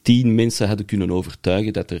 10 mensen hadden kunnen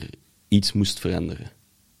overtuigen dat er iets moest veranderen.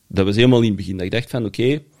 Dat was helemaal in het begin. Dat ik dacht van,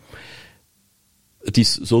 oké, het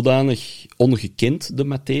is zodanig ongekend, de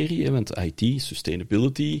materie, want IT,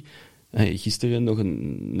 sustainability... Gisteren nog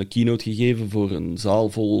een keynote gegeven voor een zaal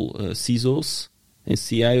vol CISO's en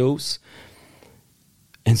CIO's.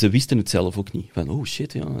 En ze wisten het zelf ook niet. Van, oh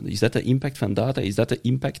shit, ja, is dat de impact van data? Is dat de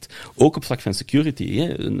impact? Ook op vlak van security.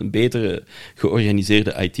 Hè? Een betere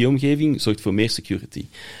georganiseerde IT-omgeving zorgt voor meer security.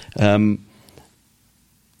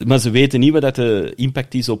 Maar ze weten niet wat dat de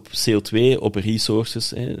impact is op CO2, op resources.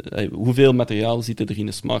 Hè? Hoeveel materiaal zit er in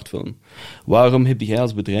een smartphone? Waarom heb jij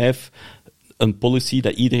als bedrijf een policy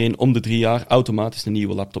dat iedereen om de 3 jaar automatisch een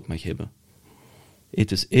nieuwe laptop mag hebben?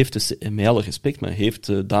 Met alle respect, maar heeft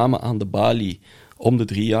de dame aan de balie om de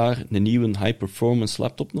 3 jaar een nieuwe high-performance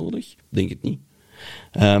laptop nodig? Denk het niet.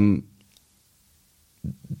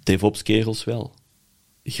 DevOps-kerels wel.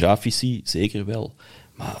 Grafici zeker wel.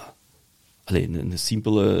 Maar een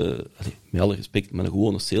simpele, met alle respect, maar een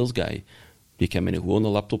gewone sales guy, die kan met een gewone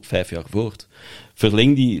laptop 5 jaar voort.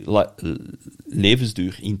 Verleng die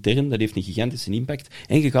levensduur intern, dat heeft een gigantische impact.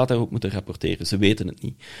 En je gaat daarop moeten rapporteren, ze weten het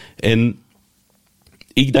niet. En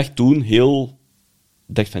ik dacht toen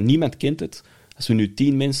van niemand kent het. Als we nu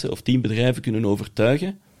 10 mensen of 10 bedrijven kunnen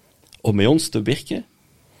overtuigen om met ons te werken,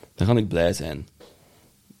 dan ga ik blij zijn.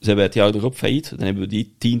 Zijn wij het jaar erop failliet, dan hebben we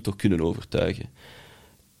die 10 toch kunnen overtuigen.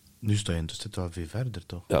 Nu sta je intussen wel veel verder,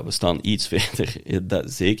 toch? Ja, we staan iets verder,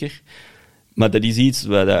 dat zeker. Maar dat is iets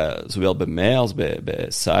wat zowel bij mij als bij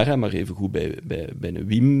Sarah, maar evengoed bij een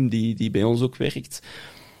Wim, die bij ons ook werkt,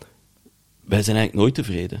 wij zijn eigenlijk nooit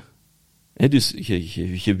tevreden. Dus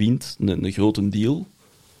je wint een grote deal.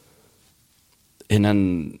 En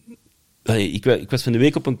dan... Ik was van de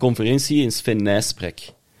week op een conferentie en Sven Nys sprak.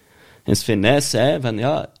 En Sven Nys zei van,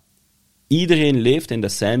 ja, iedereen leeft, en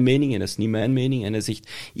dat is zijn mening en dat is niet mijn mening, en hij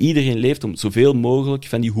zegt, iedereen leeft om zoveel mogelijk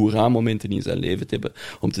van die hoera-momenten in zijn leven te hebben.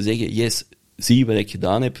 Om te zeggen, yes, zie wat ik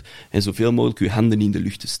gedaan heb, en zoveel mogelijk uw handen in de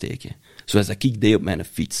lucht te steken. Zoals dat ik deed op mijn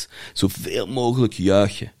fiets. Zoveel mogelijk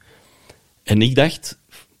juichen. En ik dacht,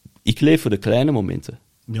 ik leef voor de kleine momenten.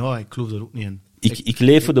 Ja, ik geloof daar ook niet in. Ik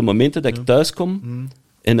leef voor de momenten dat ik thuis kom,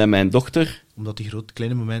 en dat mijn dochter... Omdat die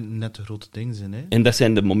kleine momenten net de grote dingen zijn, hè? En dat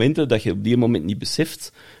zijn de momenten dat je op die moment niet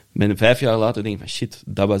beseft, met 5 jaar later denk je van, shit,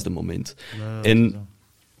 dat was de moment. Ja, en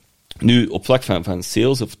nu, op vlak van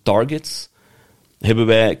sales of targets, hebben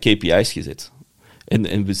wij KPI's gezet.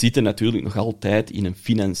 En we zitten natuurlijk nog altijd in een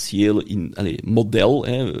financiële model.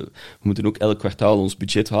 Hè. We moeten ook elk kwartaal ons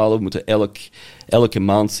budget halen. We moeten elke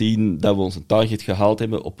maand zien dat we onze target gehaald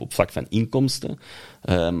hebben op vlak van inkomsten.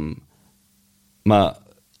 Maar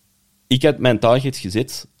ik had mijn target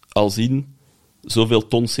gezet als in zoveel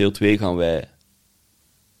ton CO2 gaan wij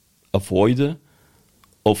avoiden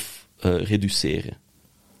of reduceren.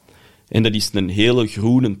 En dat is een hele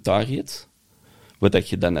groene target, wat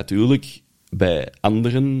je dan natuurlijk bij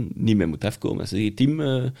anderen niet mee moet afkomen. Ze zeggen, Tim,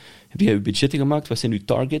 heb jij je budgetten gemaakt? Wat zijn uw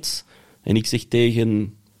targets? En ik zeg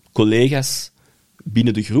tegen collega's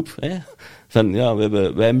binnen de groep, van ja,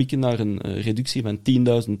 wij mikken naar een reductie van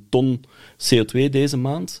 10.000 ton CO2 deze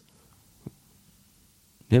maand.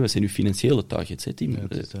 Nee, wat zijn uw financiële targets, hè, Tim? Ja,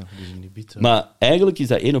 dat is in die bied, maar eigenlijk is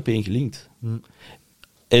dat 1 op 1 gelinkt.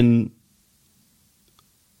 En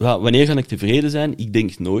ja, wanneer ga ik tevreden zijn? Ik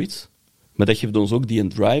denk nooit. Maar dat geeft ons ook die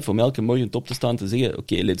drive om elke morgen op te staan te zeggen,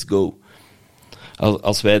 oké, let's go.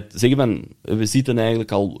 Als wij zeggen van, we zitten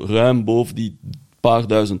eigenlijk al ruim boven die paar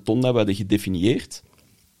duizend ton dat we hadden gedefinieerd.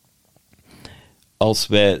 Als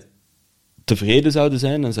wij tevreden zouden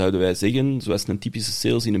zijn, dan zouden wij zeggen, zoals een typische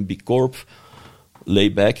sales in een big corp,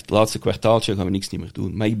 lay back, het laatste kwartaaltje gaan we niks niet meer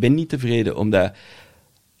doen. Maar ik ben niet tevreden, omdat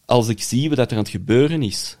als ik zie wat er aan het gebeuren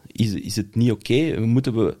is het niet oké. We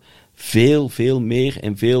moeten veel meer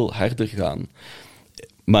en veel harder gaan.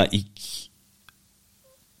 Maar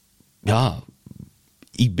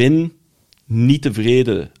ik ben niet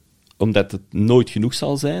tevreden omdat het nooit genoeg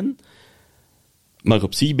zal zijn. Maar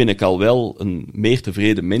op zich ben ik al wel een meer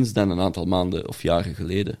tevreden mens dan een aantal maanden of jaren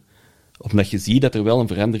geleden. Omdat je ziet dat er wel een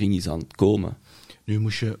verandering is aan het komen. Nu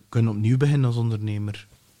moest je kunnen opnieuw beginnen als ondernemer.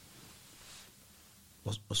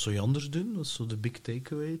 Wat zou je anders doen? Wat is zo de big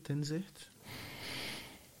takeaway het inzicht?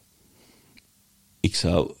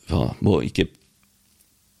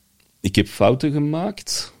 Ik heb fouten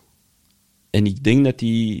gemaakt. En ik denk dat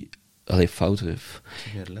die... fouten...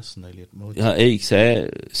 Meer lessen dat je leert. Ja, ik zei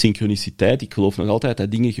synchroniciteit. Ik geloof nog altijd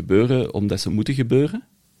dat dingen gebeuren omdat ze moeten gebeuren.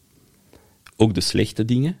 Ook de slechte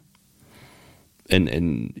dingen.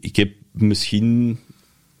 En ik heb misschien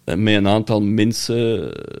met een aantal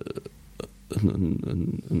mensen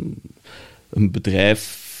een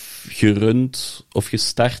bedrijf gerund of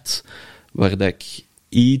gestart waar dat ik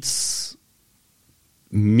iets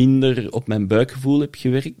minder op mijn buikgevoel heb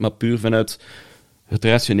gewerkt, maar puur vanuit het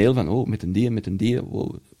rationeel van, met een die,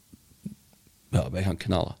 wow, ja, wij gaan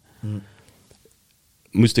knallen.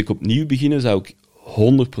 Moest ik opnieuw beginnen, zou ik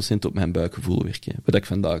 100% op mijn buikgevoel werken, wat ik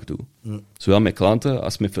vandaag doe. Zowel met klanten,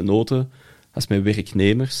 als met venoten, als met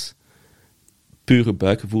werknemers. Pure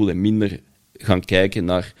buikgevoel en minder gaan kijken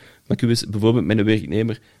naar... Maar bijvoorbeeld met een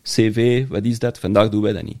werknemer, CV, wat is dat? Vandaag doen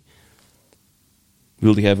wij dat niet.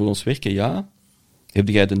 Wilde jij voor ons werken? Ja. Heb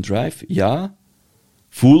jij de drive? Ja.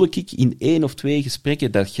 Voel ik in 1 of 2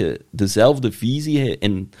 gesprekken dat je dezelfde visie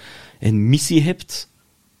en missie hebt?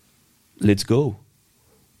 Let's go.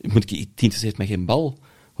 Het interesseert me geen bal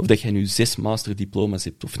of dat jij nu 6 masterdiploma's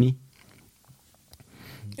hebt of niet.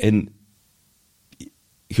 En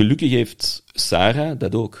gelukkig heeft Sarah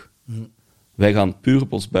dat ook. Wij gaan puur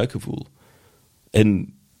op ons buikgevoel.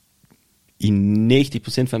 En in 90%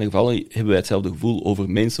 van de gevallen hebben wij hetzelfde gevoel over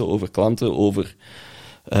mensen, over klanten, over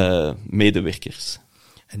medewerkers.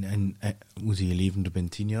 En hoe zie je leven er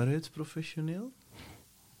binnen 10 jaar uit, professioneel?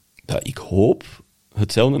 Ja, ik hoop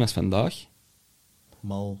hetzelfde als vandaag.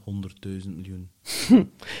 Mal 100.000 miljoen.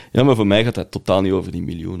 Ja, maar voor mij gaat dat totaal niet over die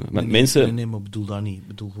miljoenen. Want mensen... Nee, maar ik bedoel dat niet. Ik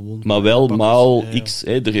bedoel gewoon... Maar wel maal ja. X.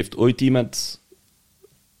 Hè. Er heeft ooit iemand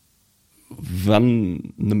van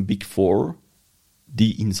een Big Four,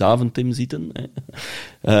 die in Zaventem zitten,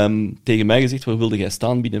 tegen mij gezegd, waar wilde jij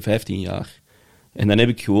staan binnen 15 jaar? En dan heb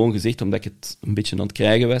ik gewoon gezegd, omdat ik het een beetje aan het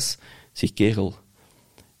krijgen was, zeg, kerel,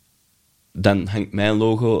 dan hangt mijn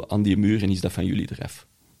logo aan die muur en is dat van jullie eraf.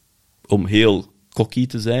 Om heel cocky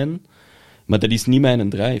te zijn, maar dat is niet mijn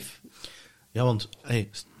drive. Ja, want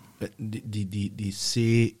die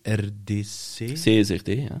CRDC... CSRD,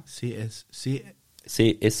 ja.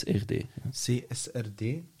 CSRD. Ja. CSRD...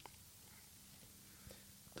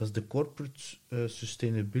 Dat is de Corporate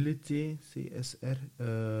Sustainability, CSR...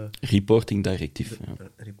 Reporting Directive. Ja.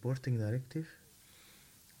 Reporting Directive.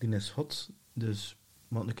 Die is hot, dus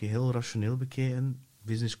moet een keer heel rationeel bekijken.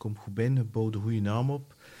 Business komt goed binnen, bouw de goede naam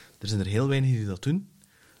op. Er zijn er heel weinig die dat doen.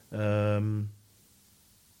 En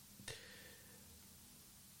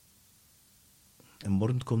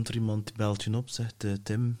morgen komt er iemand die belt je op, zegt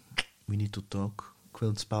Tim, we need to talk. Ik wil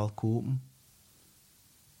het spel kopen.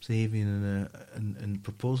 Ze geven je een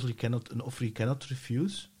proposal, een offer you cannot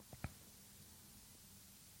refuse.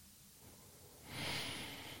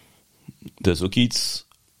 Dat is ook iets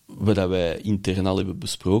wat wij intern al hebben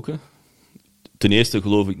besproken. Ten eerste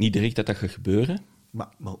geloof ik niet direct dat dat gaat gebeuren.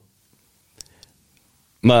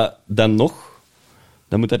 Maar dan nog,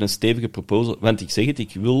 dan moet dat een stevige proposal... Want ik zeg het,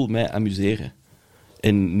 ik wil mij amuseren.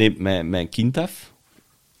 En neemt mij mijn kind af,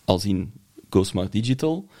 als in GoSmart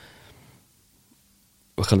Digital...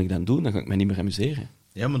 Wat ga ik dan doen? Dan ga ik mij niet meer amuseren.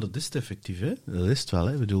 Ja, maar dat is het effectief, hè? Dat is het wel,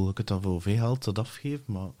 hè? Ik bedoel, ik het dan voor veel geld dat afgeef,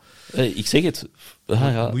 maar... Ik zeg het.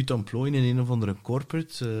 Ja. Moet je het employen in een of andere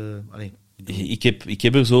corporate... Ik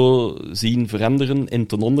heb er zo zien veranderen en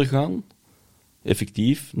ten onder gaan.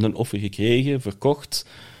 Effectief. Een offer gekregen, verkocht.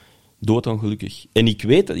 Doodongelukkig. En ik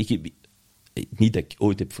weet dat... Niet dat ik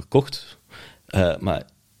ooit heb verkocht, maar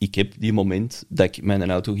ik heb die moment dat ik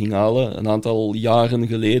mijn auto ging halen, een aantal jaren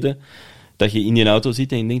geleden... Dat je in die auto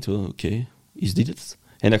zit en je denkt, oké, is dit het?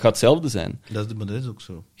 En dat gaat hetzelfde zijn. Maar dat is ook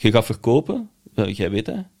zo. Je gaat verkopen, jij weet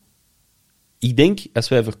dat. Ik denk, als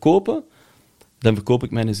wij verkopen, dan verkoop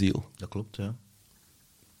ik mijn ziel. Dat klopt, ja.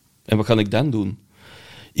 En wat ga ik dan doen?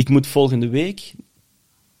 Ik moet volgende week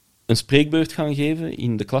een spreekbeurt gaan geven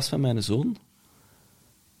in de klas van mijn zoon.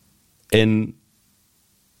 En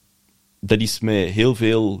dat is met heel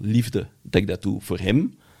veel liefde dat ik dat doe. Voor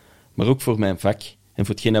hem, maar ook voor mijn vak. En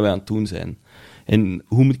voor hetgeen dat wij aan het doen zijn. En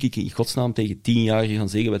hoe moet ik in godsnaam tegen 10-jarigen gaan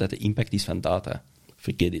zeggen wat dat de impact is van data?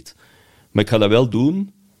 Forget it. Maar ik ga dat wel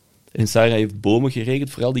doen. En Sarah heeft bomen geregeld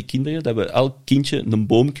voor al die kinderen, dat we elk kindje een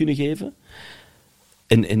boom kunnen geven.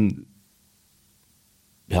 En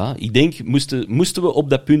ja, ik denk, moesten we op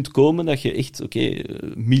dat punt komen dat je echt,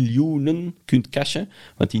 miljoenen kunt cashen.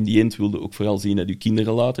 Want in die end wilde ook vooral zien dat je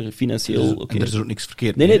kinderen later financieel... En er is ook niks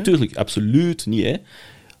verkeerd mee. Nee, tuurlijk, absoluut niet. Hè.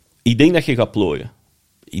 Ik denk dat je gaat plooien.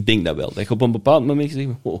 Ik denk dat wel. Dat je op een bepaald moment zegt,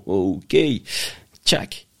 oké,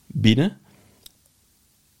 tjak, binnen.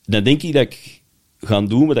 Dan denk ik dat ik ga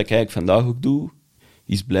doen wat ik eigenlijk vandaag ook doe,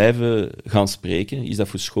 is blijven gaan spreken. Is dat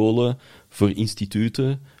voor scholen, voor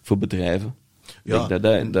instituten, voor bedrijven? Ja,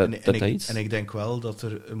 dat iets. En ik denk wel dat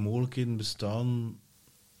er mogelijkheden bestaan...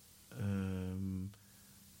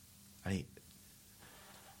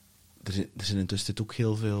 Er zijn intussen ook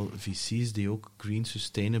heel veel VC's die ook green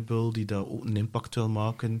sustainable, die daar ook een impact wil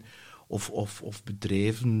maken, of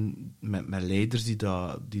bedrijven met leiders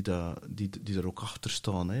die er ook achter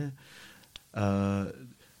staan. Hè.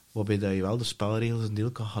 Waarbij dat je wel de spelregels een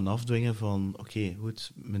deel kan gaan afdwingen van oké,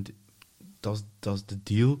 goed, dat is de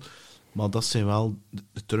deal, maar dat zijn wel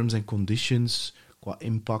de terms and conditions qua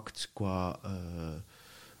impact, qua...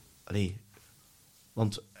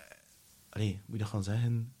 want, moet je dat gaan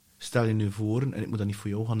zeggen... Stel je nu voor, en ik moet dat niet voor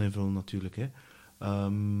jou gaan invullen natuurlijk, hè,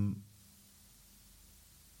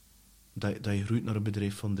 dat je groeit naar een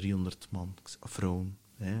bedrijf van 300 man, vrouwen,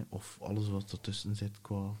 hè, of alles wat ertussen zit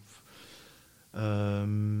qua...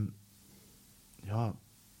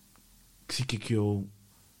 ik zie jou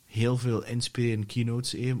heel veel inspirerende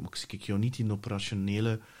keynotes maar ik zie jou niet in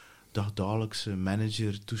operationele, dagdagelijkse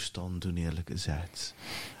manager-toestand doen, eerlijk gezegd.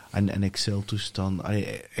 En Excel-toestand.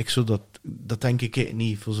 Dat denk ik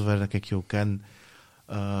niet, voor zover dat ik jou ken.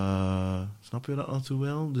 Snap je dat naartoe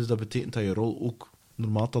wel? Dus dat betekent dat je rol ook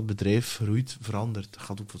naarmate dat bedrijf groeit, verandert. Dat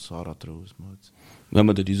gaat ook voor Sarah trouwens.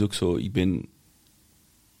 Maar dat is ook zo. Ik ben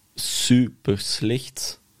super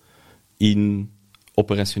slecht in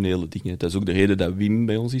operationele dingen. Dat is ook de reden dat Wim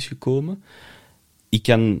bij ons is gekomen. Ik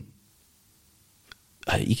en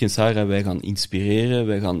Sarah, wij gaan inspireren,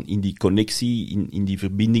 wij gaan in die connectie, in die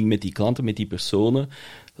verbinding met die klanten, met die personen.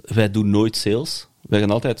 Wij doen nooit sales. Wij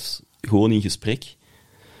gaan altijd gewoon in gesprek.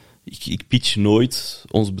 Ik pitch nooit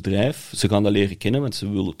ons bedrijf. Ze gaan dat leren kennen, want ze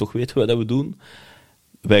willen toch weten wat we doen.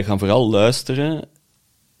 Wij gaan vooral luisteren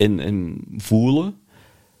en voelen.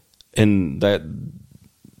 En dat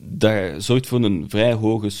zorgt voor een vrij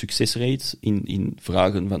hoge succesrate in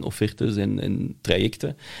vragen van offertes en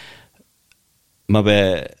trajecten. Maar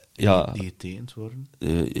wij... Ja, die getekend worden.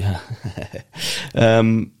 Ja.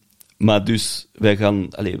 Maar dus, wij gaan...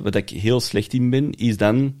 wat ik heel slecht in ben, is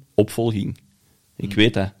dan opvolging. Ik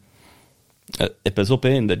weet dat. Pas op,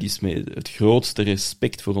 en dat is met het grootste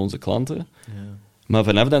respect voor onze klanten. Ja. Maar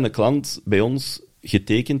vanaf dat een klant bij ons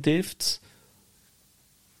getekend heeft,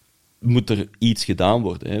 moet er iets gedaan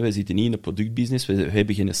worden. Hè. Wij zitten niet in de productbusiness, wij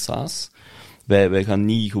hebben geen SaaS. Wij gaan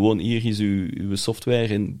niet gewoon, hier is uw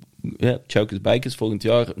software en Sterckx Bikers, volgend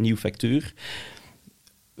jaar nieuw factuur.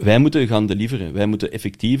 Wij moeten gaan deliveren. Wij moeten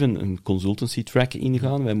effectief een consultancy track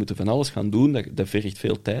ingaan. Wij moeten van alles gaan doen. Dat vergt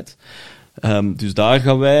veel tijd. Dus daar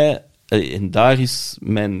gaan wij... En daar is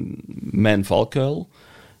mijn valkuil,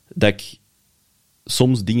 dat ik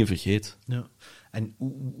soms dingen vergeet. Ja. En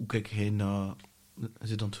hoe kijk jij naar... Je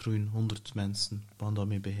zit aan het groeien, 100 mensen, we gaan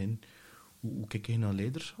daarmee beginnen. Hoe kijk jij naar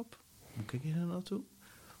leiderschap? Hoe kijk jij daar naartoe?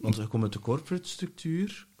 Want je komt uit de corporate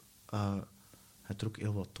structuur. Je hebt er ook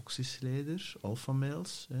heel wat toxische leiders,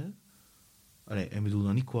 alpha-males. Ik bedoel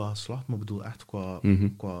dat niet qua geslacht, maar ik bedoel echt qua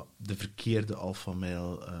de verkeerde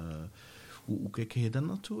alpha-male. Hoe kijk je daar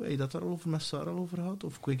naartoe? Heb je dat daar al over met Sarah over gehad?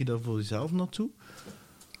 Of kijk je daar voor jezelf naartoe?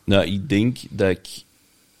 Nou, ik denk dat ik...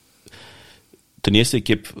 Ten eerste, ik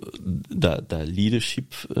heb dat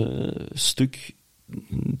leadership-stuk,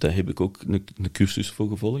 daar heb ik ook een cursus voor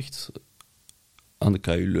gevolgd, aan de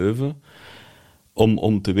KU Leuven,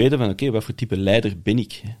 om te weten van, oké, wat voor type leider ben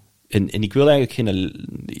ik? En ik wil eigenlijk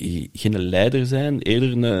geen leider zijn,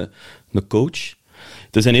 eerder een coach.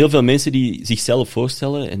 Er zijn heel veel mensen die zichzelf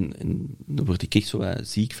voorstellen, en daar word ik echt zo wat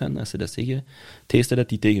ziek van als ze dat zeggen. Het eerste dat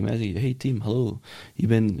die tegen mij zeggen, hey Tim, hallo, ik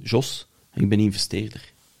ben Jos en ik ben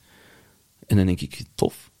investeerder. En dan denk ik,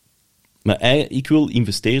 tof. Maar ik wil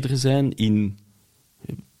investeerder zijn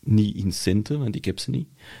niet in centen, want ik heb ze niet,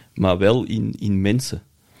 maar wel in mensen.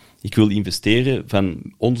 Ik wil investeren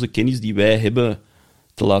van onze kennis die wij hebben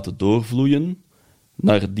te laten doorvloeien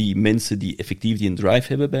naar die mensen die effectief die een drive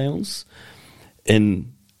hebben bij ons.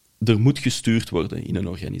 En er moet gestuurd worden in een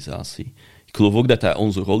organisatie. Ik geloof ook dat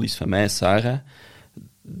onze rol is van mij, Sarah,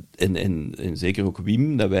 en zeker ook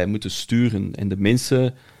Wim, dat wij moeten sturen en de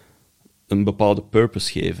mensen een bepaalde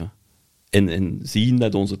purpose geven. En zien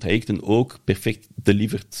dat onze trajecten ook perfect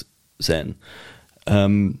delivered zijn.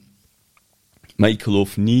 Maar ik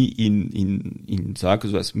geloof niet in zaken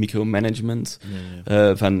zoals micromanagement.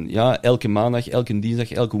 Nee. Van elke maandag, elke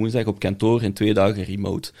dinsdag, elke woensdag op kantoor en 2 dagen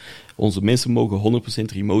remote. Onze mensen mogen 100%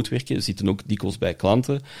 remote werken. Ze zitten ook dikwijls bij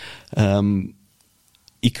klanten.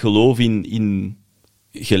 Ik geloof in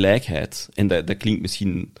gelijkheid. En dat klinkt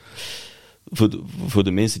misschien voor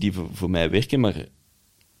de mensen die voor mij werken, maar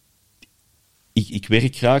ik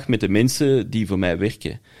werk graag met de mensen die voor mij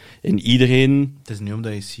werken. En iedereen... Het is niet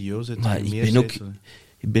omdat je CEO zit. Maar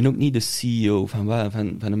ik ben ook niet de CEO van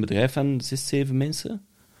een bedrijf van 6, 7 mensen.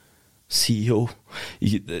 CEO.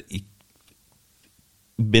 Ik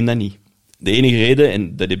ben dat niet. De enige reden,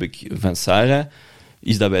 en dat heb ik van Sarah,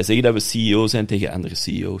 is dat wij zeggen dat we CEO zijn tegen andere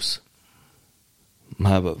CEO's.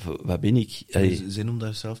 Maar wat ben ik? Zij noemt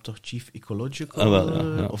dat zelf toch Chief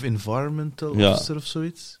Ecological of Environmental Officer of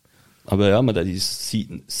zoiets? Maar dat is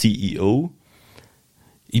CEO.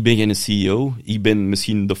 Ik ben geen CEO. Ik ben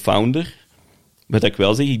misschien de founder. Wat ik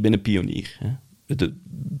wel zeg, ik ben een pionier. Hè.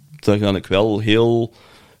 Daar ga ik wel heel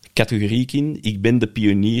categoriek in. Ik ben de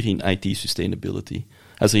pionier in IT sustainability.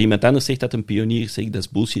 Als er iemand anders zegt dat een pionier is, zeg ik, dat is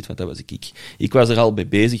bullshit, want dat was ik. Ik was er al mee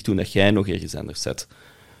bezig toen dat jij nog ergens anders zat.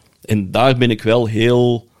 En daar ben ik wel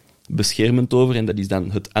heel beschermend over. En dat is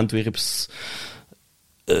dan het Antwerps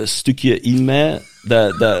stukje in mij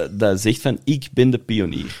dat zegt van, ik ben de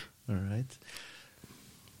pionier. Alright.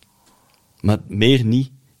 Maar meer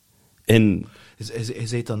niet. En... Je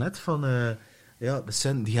zei dan net van, de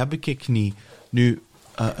cent, die heb ik niet. Nu,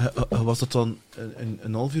 was dat dan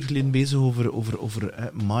een half uur geleden bezig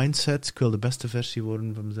over mindset. Ik wil de beste versie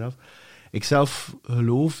worden van mezelf. Ik zelf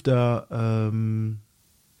geloof dat...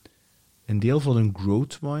 een deel van een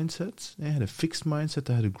growth mindset. Je hebt een fixed mindset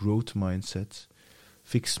en je hebt een growth mindset.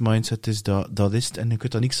 Fixed mindset is dat is het en je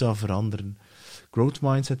kunt daar niks aan veranderen. Growth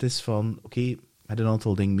mindset is van, oké, je hebt een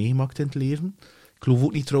aantal dingen meegemaakt in het leven. Ik geloof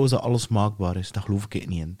ook niet trouwens dat alles maakbaar is. Daar geloof ik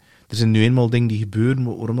niet in. Er zijn nu eenmaal dingen die gebeuren,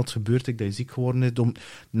 maar waarom dat gebeurt, dat je ziek geworden bent, om het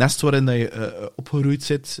nest waarin dat je opgeroeid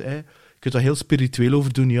zit. Je kunt daar heel spiritueel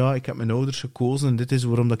over doen. Ja, ik heb mijn ouders gekozen en dit is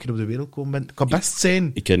waarom dat ik hier op de wereld gekomen ben. Het kan best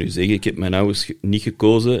zijn. Ik kan u zeggen, ik heb mijn ouders niet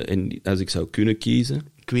gekozen en als ik zou kunnen kiezen...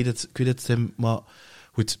 Ik weet het, Tim, maar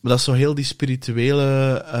goed. Maar dat is zo heel die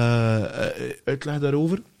spirituele uitleg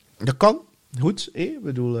daarover. Dat kan, goed. Ik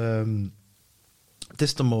bedoel, het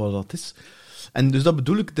is dan maar wat dat is. En dus dat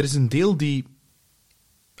bedoel ik, er is een deel die...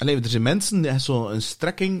 er zijn mensen, die zo'n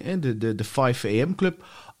strekking, de 5 AM Club,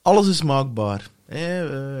 alles is maakbaar.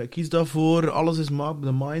 Ik kies daarvoor, alles is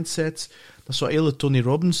maakbaar, de mindset. Dat is zo heel de Tony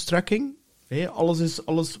Robbins strekking. Alles,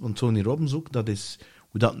 want Tony Robbins ook, dat is...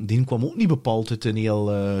 Die kwam ook niet bepaald uit een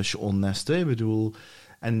heel nest. Ik bedoel...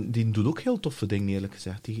 En die doet ook heel toffe dingen, eerlijk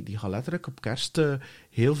gezegd. Die gaat letterlijk op kerst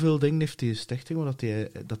heel veel dingen heeft die stichting,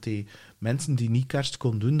 dat die mensen die niet kerst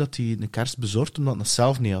kon doen, dat die een kerst bezorgt, omdat hij het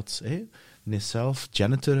zelf niet had. Hij is zelf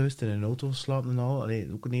janitor geweest, in een auto geslapen en al.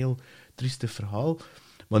 Ook een heel triestig verhaal.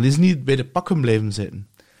 Maar hij is niet bij de pakken blijven zitten.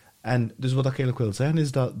 En dus wat ik eigenlijk wil zeggen,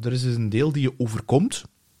 is dat er is een deel die je overkomt.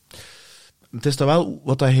 Het is dan wel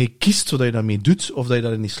wat dat je kiest, wat je daarmee doet, of dat je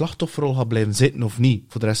daar in die slachtofferrol gaat blijven zitten of niet,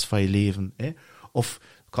 voor de rest van je leven. Of,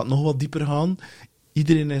 ik kan nog wat dieper gaan,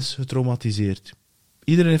 iedereen is getraumatiseerd.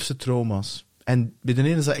 Iedereen heeft zijn trauma's. En bij de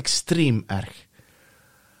ene is dat extreem erg.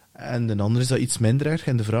 En de andere is dat iets minder erg.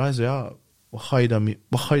 En de vraag is, ja, wat ga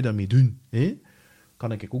je daarmee doen?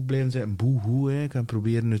 Kan ik ook blijven zeggen, boehoe, ik ga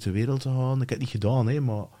proberen uit de wereld te gaan. Ik heb het niet gedaan,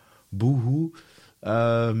 maar boehoe.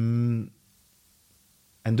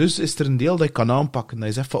 En dus is er een deel dat je kan aanpakken. Dat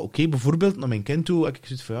je zegt van, oké, bijvoorbeeld naar mijn kind toe, heb ik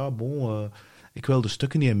zoiets van, ja, ik wil de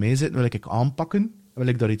stukken die in mij zitten, wil ik aanpakken. Wil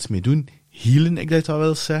ik daar iets mee doen? Healen, ik dat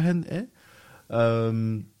wil zeggen.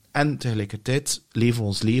 En tegelijkertijd leven we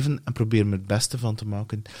ons leven en proberen we het beste van te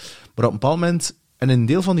maken. Maar op een bepaald moment, en in een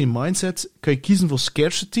deel van die mindset, kan je kiezen voor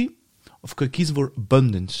scarcity of kan je kiezen voor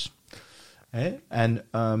abundance. En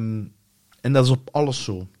dat is op alles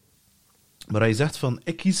zo. Maar als je zegt van,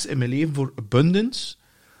 ik kies in mijn leven voor abundance,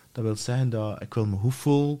 dat wil zeggen dat ik wil me goed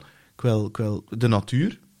voelen, ik wil de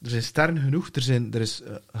natuur. Er zijn sterren genoeg, er is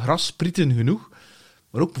grassprieten genoeg,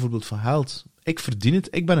 maar ook bijvoorbeeld van geld. Ik verdien het,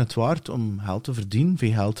 ik ben het waard om geld te verdienen,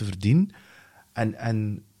 veel geld te verdienen.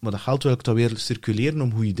 Maar dat geld wil ik dan weer circuleren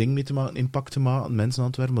om goede dingen mee te maken, impact te maken, mensen aan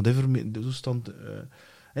het werken, whatever, de toestand,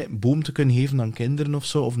 een boom te kunnen geven aan kinderen of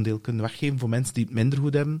zo, of een deel kunnen weggeven voor mensen die het minder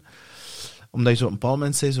goed hebben. Omdat je zo op een bepaald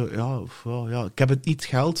moment zei, ja, ik heb het niet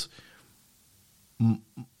geld,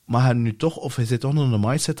 maar je nu toch, of je zit toch nog een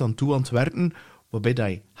mindset aan toe aan het werken, waarbij dat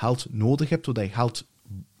je geld nodig hebt, dat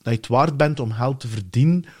je het waard bent om geld te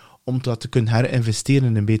verdienen, om dat te kunnen herinvesteren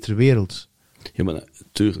in een betere wereld. Ja, maar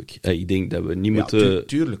tuurlijk. Ik denk dat we niet moeten...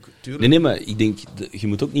 Tuurlijk. Nee, maar ik denk, je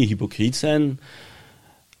moet ook niet hypocriet zijn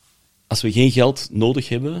als we geen geld nodig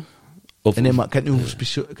hebben. Nee, maar ik heb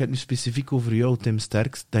het nu specifiek over jou, Tim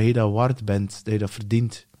Sterckx, dat je dat waard bent, dat je dat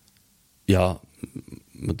verdient. Ja,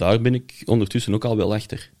 maar daar ben ik ondertussen ook al wel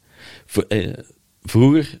achter.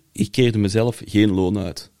 Vroeger, ik keerde mezelf geen loon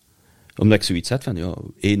uit. Omdat ik zoiets had van, ja,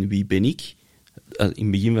 wie ben ik? In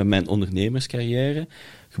het begin van mijn ondernemerscarrière,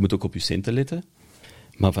 je moet ook op je centen letten.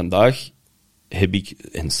 Maar vandaag heb ik,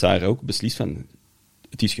 en Sarah ook, beslist van,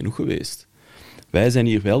 het is genoeg geweest. Wij zijn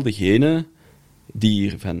hier wel degene die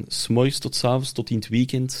hier van 's morgens tot 's avonds tot in het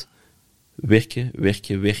weekend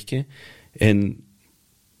werken. En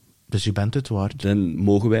dus je bent het waard. Dan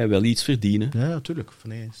mogen wij wel iets verdienen. Ja, natuurlijk.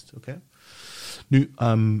 Van eerst. Oké. Nu,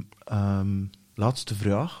 laatste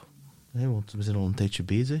vraag. Want we zijn al een tijdje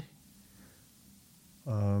bezig.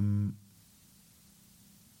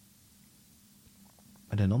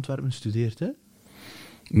 En in Antwerpen studeert, hè?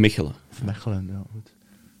 Mechelen. Of Mechelen, ja, goed.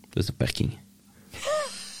 Dat is de parking.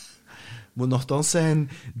 Moet nogthans zeggen,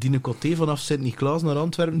 die coté vanaf Sint-Niklaas naar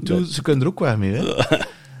Antwerpen toe, ze kunnen er ook weg mee, hè?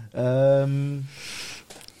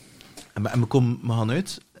 En we gaan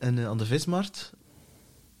uit aan de vismarkt.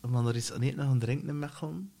 We gaan er iets aan eten en gaan drinken in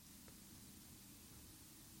Mechelen.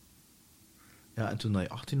 Ja, en toen je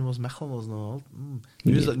 18 was, Mechelen was nog al...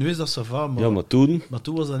 Nu is dat ça va, maar... Ja, maar toen... Maar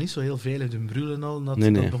toen was dat niet zo heel veilig, de Brul en al, dat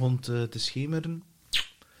begon te schemeren.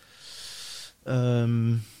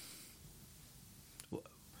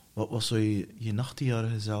 Wat zou je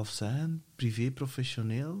 18-jarige zelf zeggen? Privé,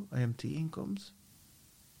 professioneel, als je hem tegenkomt?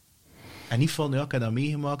 En niet van, ja, ik heb dat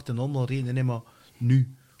meegemaakt en allemaal reden. Nee, maar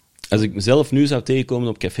nu. Als ik mezelf nu zou tegenkomen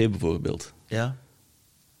op café bijvoorbeeld. Ja.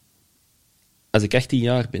 als ik 18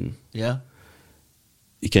 jaar ben. Ja.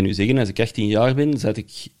 Ik kan u zeggen, als ik 18 jaar ben,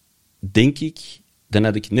 dan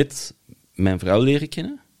had ik net mijn vrouw leren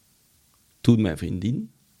kennen. Toen mijn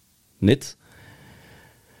vriendin. Net.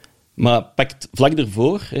 Maar pakt vlak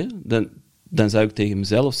ervoor, hè, dan zou ik tegen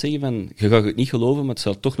mezelf zeggen van, je gaat het niet geloven, maar het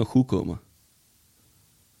zou toch nog goed komen.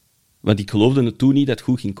 Want ik geloofde het toen niet dat het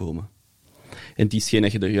goed ging komen. En het is geen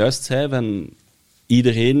dat je er juist zei van,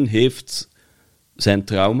 iedereen heeft zijn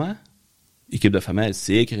trauma. Ik heb dat van mij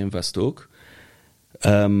zeker en vast ook.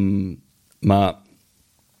 Maar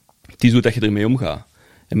het is hoe dat je ermee omgaat.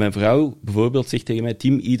 En mijn vrouw bijvoorbeeld zegt tegen mij,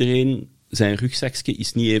 Tim, iedereen zijn rugzakje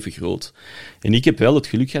is niet even groot. En ik heb wel het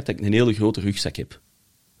geluk gehad dat ik een hele grote rugzak heb.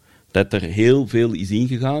 Dat er heel veel is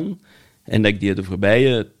ingegaan en dat ik die de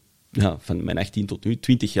voorbije, van mijn 18 tot nu,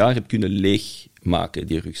 20 jaar heb kunnen leegmaken,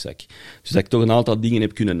 die rugzak. Dus dat ik toch een aantal dingen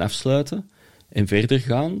heb kunnen afsluiten en verder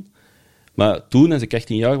gaan. Maar toen, als ik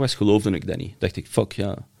 18 jaar was, geloofde ik dat niet. Dacht ik, fuck,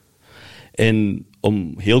 ja. En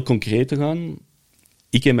om heel concreet te gaan,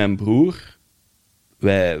 ik en mijn broer,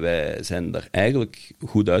 wij zijn daar eigenlijk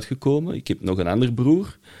goed uitgekomen. Ik heb nog een andere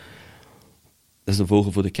broer. Dat is een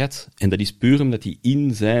vogel voor de kat. En dat is puur omdat hij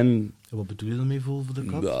in zijn... En wat bedoel je daarmee, vogel voor de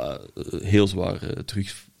kat? Ja, heel zwaar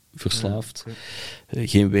terugverslaafd. Ja, okay.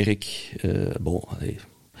 Geen werk.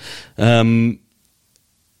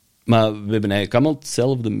 Maar we hebben eigenlijk allemaal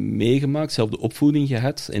hetzelfde meegemaakt, dezelfde opvoeding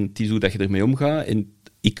gehad. En het is hoe dat je ermee omgaat. En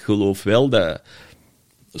ik geloof wel dat,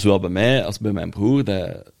 zowel bij mij als bij mijn broer,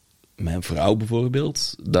 dat mijn vrouw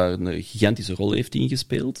bijvoorbeeld daar een gigantische rol heeft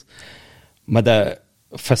ingespeeld. Maar dat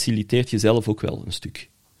faciliteert jezelf ook wel een stuk.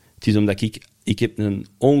 Het is omdat ik heb een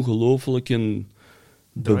ongelooflijke...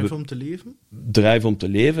 Drive om te leven? Drive om te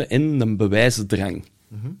leven en een bewijsdrang.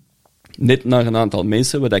 Mm-hmm. Net naar een aantal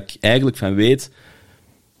mensen waar ik eigenlijk van weet,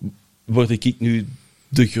 word ik nu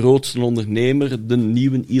de grootste ondernemer, de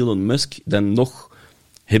nieuwe Elon Musk, dan nog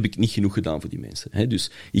heb ik niet genoeg gedaan voor die mensen. Hè?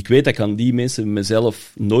 Dus ik weet dat ik aan die mensen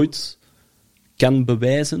mezelf nooit kan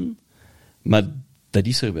bewijzen, maar dat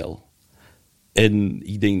is er wel. En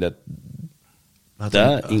ik denk dat... Gaat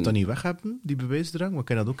dat niet weg hebben, die bewijsdrang? Want ik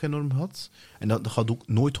heb dat ook enorm gehad. En dat gaat ook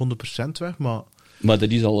nooit 100% weg, maar... Maar dat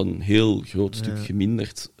is al een heel groot stuk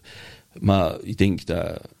geminderd. Maar ik denk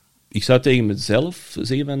dat... Ik zou tegen mezelf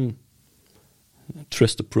zeggen van...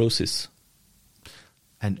 Trust the process.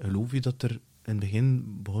 En geloof je dat er... In het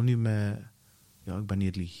begin begon je met... Ja, ik ben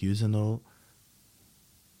niet religieus en al.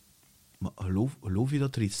 Maar geloof je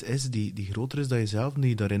dat er iets is die groter is dan jezelf en die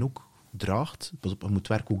je daarin ook draagt? Pas op, je moet het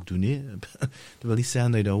werk ook doen, hè. Dat wil niet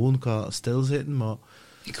zeggen dat je daar gewoon kan stilzitten, maar...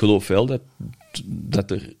 Ik geloof wel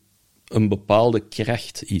dat er een bepaalde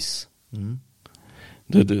kracht is. Mm.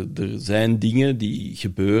 Er zijn dingen die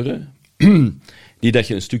gebeuren, die dat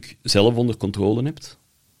je een stuk zelf onder controle hebt,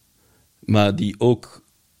 maar die ook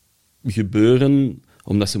gebeuren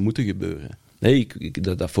omdat ze moeten gebeuren. Nee,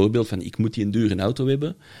 dat voorbeeld van ik moet die een dure auto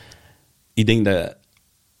hebben, ik denk dat...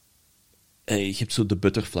 Je hebt zo de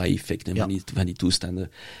butterfly-effect van die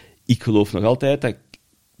toestanden. Ik geloof nog altijd dat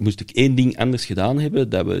moest ik één ding anders gedaan hebben,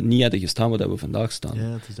 dat we niet hadden gestaan waar we vandaag staan.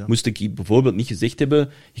 Ja, moest ik bijvoorbeeld niet gezegd hebben,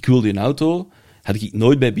 ik wil die auto, had ik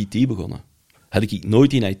nooit bij BT begonnen. Had ik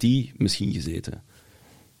nooit in IT misschien gezeten.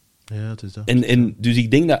 Ja, het is dat. En dus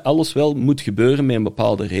ik denk dat alles wel moet gebeuren met een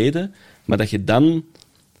bepaalde reden, maar dat je dan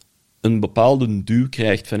een bepaalde duw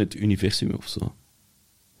krijgt van het universum of zo.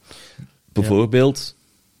 Bijvoorbeeld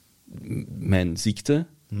mijn ziekte.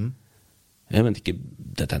 Want ik heb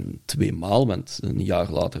dat dan 2 maal, want een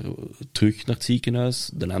jaar later terug naar het ziekenhuis.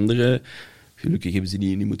 De andere, gelukkig hebben ze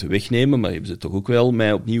die niet moeten wegnemen, maar hebben ze toch ook wel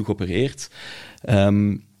mij opnieuw geopereerd.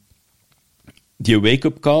 Die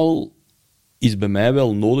wake-up call is bij mij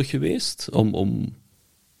wel nodig geweest om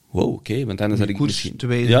wow, oké, want anders had ik misschien...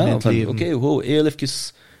 heel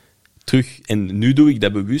even terug. En nu doe ik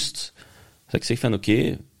dat bewust. Dat ik zeg van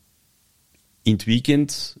oké, in het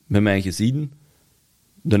weekend met mijn gezin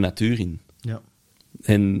de natuur in. Ja.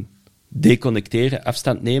 En deconnecteren,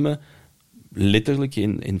 afstand nemen, letterlijk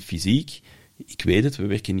en fysiek. Ik weet het, we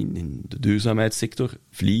werken in de duurzaamheidssector.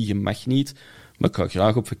 Vliegen mag niet, maar ik ga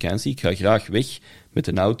graag op vakantie. Ik ga graag weg met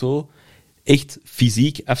een auto. Echt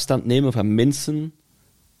fysiek afstand nemen van mensen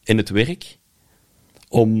en het werk.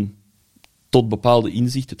 Om tot bepaalde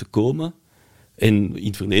inzichten te komen. En in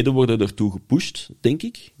het verleden worden we ertoe gepusht, denk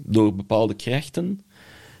ik, door bepaalde krachten.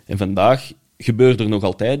 En vandaag gebeuren er nog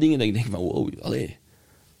altijd dingen dat ik denk van, wow, allee.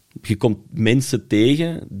 Je komt mensen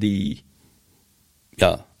tegen die...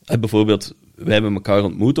 Ja, bijvoorbeeld, wij hebben elkaar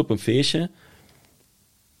ontmoet op een feestje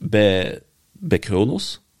bij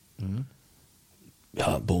Kronos. Mm-hmm.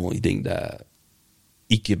 Ja, bon, ik denk dat...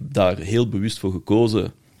 Ik heb daar heel bewust voor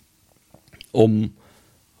gekozen om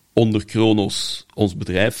onder Kronos ons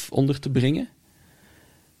bedrijf onder te brengen.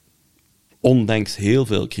 Ondanks heel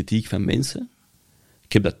veel kritiek van mensen.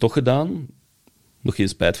 Ik heb dat toch gedaan. Nog geen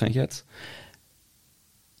spijt van gehad.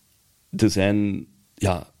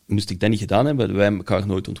 Moest ik dat niet gedaan hebben, hadden wij elkaar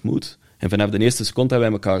nooit ontmoet. En vanaf de eerste seconde dat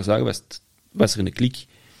wij elkaar zagen, was er een klik.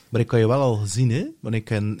 Maar ik kan je wel al gezien, hè? Want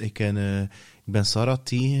ik ben Sarah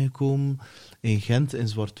tegengekomen in Gent in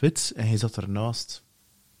zwart-wit en hij zat ernaast.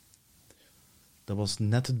 Dat was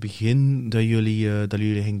net het begin dat jullie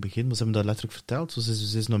gingen beginnen. Maar ze hebben dat letterlijk verteld.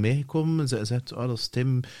 Dus ze is naar mij gekomen en ze zegt, dat is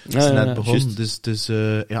Tim. Ze is net begonnen. Dus,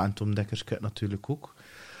 en Tom Dekkers kent natuurlijk ook.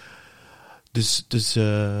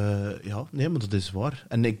 Nee, maar dat is waar.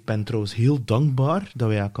 En ik ben trouwens heel dankbaar dat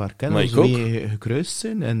wij elkaar kennen. Maar als wij gekruist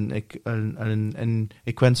zijn. En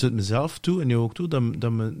ik wens het mezelf toe, en jou ook toe,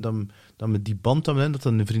 dat me die band dat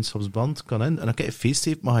een vriendschapsband kan in. En als ik een feest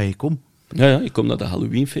heb, mag je komen. Ja, ik kom naar dat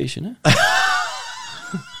Halloweenfeestje, hè.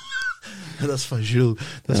 Dat is van Jules.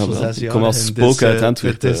 Dat is van 6 jaar. Ik kom als spook uit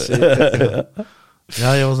Antwerpen.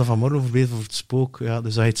 Ja, jij was er vanmorgen over bezig over het spook. Ja,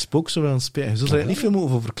 dus als je het spook zou willen spelen... Je zou er niet veel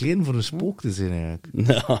over verkleden voor een spook te zijn,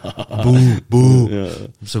 eigenlijk. Boe. Ja.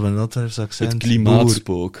 Zo een Antwerps accent. Het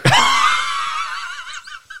klimaatspook.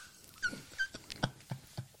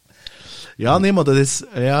 Ja, nee, maar dat is...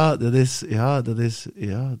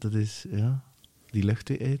 Die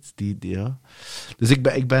luchtigheid, ja. Dus ik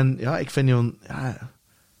vind je...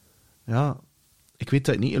 Ja... Ik weet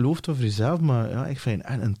dat je het niet gelooft over jezelf, maar ja, ik vind je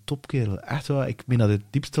echt een topkerel. Echt wel, ik meen dat het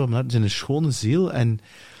diepste van mijn hart. Het is een schone ziel. En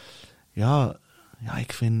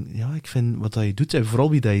ik vind wat dat je doet, en vooral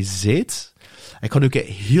wie dat je zijt. Ik kan ook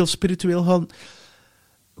heel spiritueel gaan.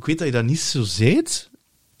 Ik weet dat je dat niet zo zijt,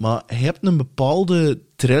 maar je hebt een bepaalde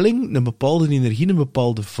trilling, een bepaalde energie, een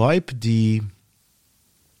bepaalde vibe die...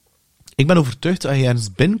 Ik ben overtuigd dat als je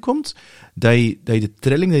ergens binnenkomt, dat je de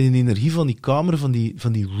trilling, dat je de energie van die kamer, van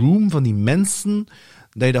die room, van die mensen,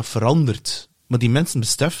 dat je dat verandert. Maar die mensen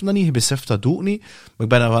beseffen dat niet, je beseft dat ook niet. Maar ik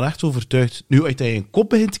ben ervan echt overtuigd. Nu, als je een kop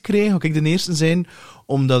begint te krijgen, ga ik de eerste zijn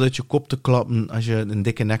om dat uit je kop te klappen als je een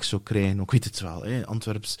dikke nek zou krijgen. Ik weet het wel, hè.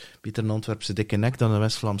 Beter een Antwerpse dikke nek dan een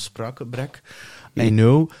West-Vlaams spraakgebrek. I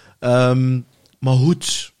know. Maar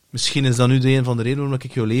goed... Misschien is dat nu een van de redenen waarom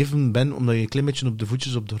ik jouw leven ben, omdat je een klein beetje op de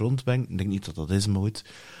voetjes op de grond bent. Ik denk niet dat dat is, maar goed.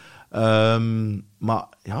 Maar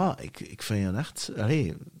ja, ik vind je echt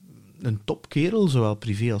een topkerel, zowel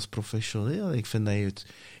privé als professioneel. Ik vind dat je het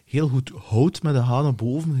heel goed houdt met de haan naar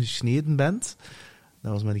boven gesneden bent.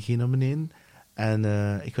 Dat was met de G naar beneden. En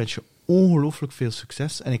ik wens je ongelooflijk veel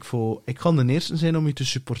succes. En ik kan de eerste zijn om je te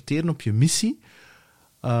supporteren op je missie.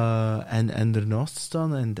 En ernaast te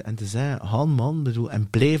staan en te zeggen, gaan man, en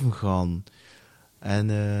blijven gaan. En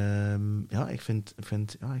ik vind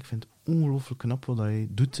het ongelooflijk knap wat je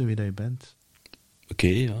doet en wie dat je bent. Oké,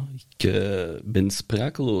 ja. Ik ben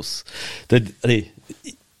sprakeloos.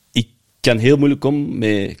 Ik kan heel moeilijk om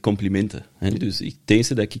met complimenten. Hè? Dus het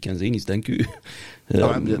enige dat ik kan zeggen is dank u.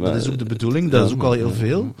 Dat is ook de bedoeling, dat is ook al heel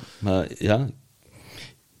veel. Maar ja,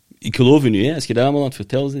 ik geloof u nu. Hè. Als je dat allemaal aan het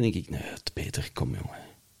vertellen bent, denk ik, nee, Peter, kom jongen.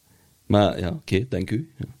 Maar ja, oké, dank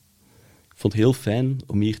u. Ja. Ik vond het heel fijn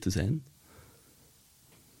om hier te zijn.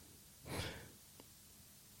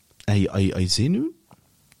 Heb je zenuw?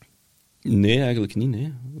 Nee, eigenlijk niet.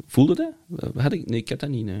 Nee. Voelde dat? Nee, ik had dat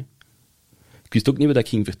niet. Nee. Ik wist ook niet wat ik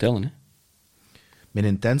ging vertellen. Hè. Mijn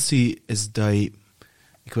intentie is dat je...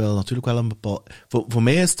 Ik wil natuurlijk wel een bepaald... Voor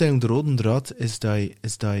mij is het de rode draad is dat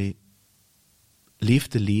je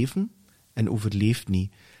leeft te leven en overleeft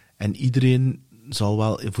niet. En iedereen zal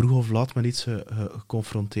wel vroeg of laat met iets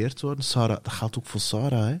geconfronteerd worden. Sarah, dat geldt ook voor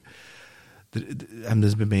Sarah, hè. En dat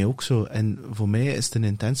is bij mij ook zo. En voor mij is het een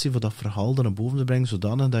intentie voor dat verhaal er naar boven te brengen,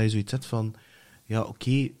 zodanig dat je zoiets hebt van... Ja,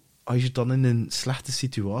 oké, als je dan in een slechte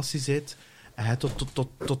situatie zit en je hebt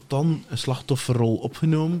tot dan een slachtofferrol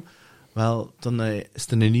opgenomen, wel, dan is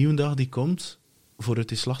het een nieuwe dag die komt voor uit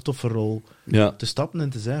die slachtofferrol te stappen en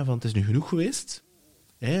te zeggen van, het is nu genoeg geweest.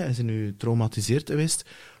 Hij is nu getraumatiseerd geweest.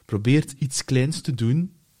 Probeert iets kleins te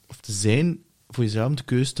doen, of te zijn, voor jezelf de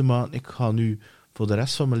keuze te maken. Ik ga nu voor de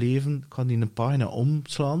rest van mijn leven, ik ga die een pagina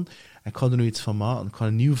omslaan, en ik ga er nu iets van maken. Ik ga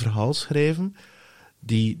een nieuw verhaal schrijven,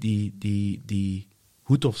 die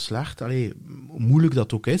goed of slecht, hoe moeilijk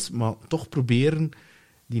dat ook is, maar toch proberen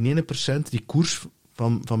die 1%, die koers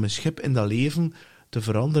van mijn schip in dat leven te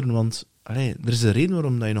veranderen. Want er is een reden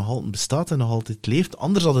waarom dat je nog altijd bestaat en nog altijd leeft.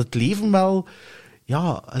 Anders had het leven wel...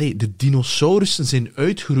 Ja, de dinosaurussen zijn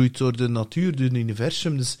uitgeroeid door de natuur, door het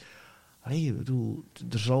universum. Dus, ik bedoel,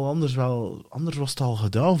 er zal anders was het al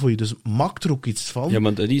gedaan voor je. Dus maak er ook iets van. Ja,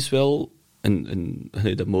 maar dat is wel,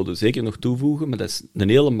 dat moet je zeker nog toevoegen, maar dat is een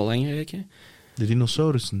hele belangrijke. De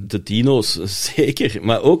dinosaurussen. De dino's, zeker.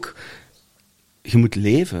 Maar ook, je moet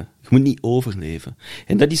leven. Je moet niet overleven.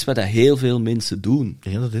 En dat is wat dat heel veel mensen doen.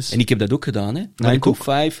 Ja, dat is. En ik heb dat ook gedaan, hè. 9 ik to ook.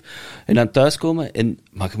 5. En dan thuiskomen.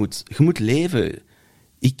 Maar je moet leven.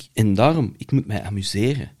 En daarom, ik moet mij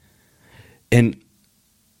amuseren. En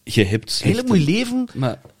je hebt slechte... Eigenlijk moet je leven...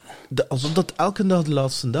 Maar... Alsof dat elke dag de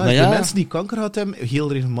laatste dag Maar is. ja. De mensen die kanker gehad hebben,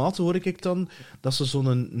 heel regelmatig hoor ik dan, dat ze zo'n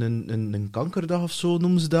een kankerdag of zo,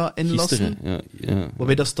 noemen ze dat, inlassen. Gisteren, ja.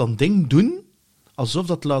 Waarbij dat ze dan ding doen, alsof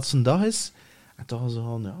dat de laatste dag is. En dan gaan ze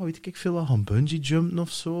gaan, ja, weet ik veel, gaan bungee jumpen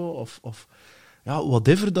of zo. Of ja,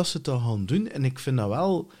 whatever dat ze dan gaan doen. En ik vind dat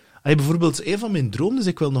wel... bijvoorbeeld, een van mijn dromen is,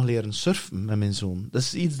 ik wil nog leren surfen met mijn zoon. Dat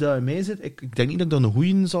is iets dat in mij zit. Ik denk niet dat ik dat een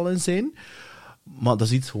goeie zal in zijn. Maar dat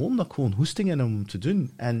is iets gewoon dat ik gewoon hoesting heb om te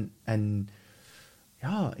doen. En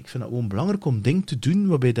ja, ik vind het gewoon belangrijk om dingen te doen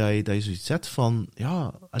waarbij dat je zoiets zet van,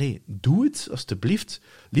 ja, doe het, alstublieft.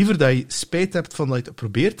 Liever dat je spijt hebt van dat je het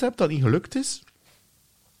geprobeerd hebt, dat het niet gelukt is,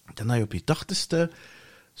 dan dat je op je 80ste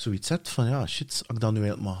zoiets zet van, ja, shit, heb ik dat nu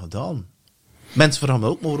eigenlijk maar gedaan. Mensen vragen me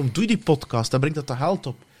ook, maar waarom doe je die podcast? Dan brengt dat geld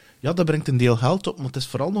op. Ja, dat brengt een deel geld op, maar het is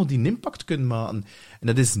vooral nog die impact kunnen maken. En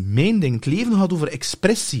dat is mijn ding. Het leven gaat over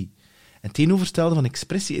expressie. En het tegenovergestelde van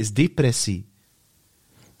expressie is depressie.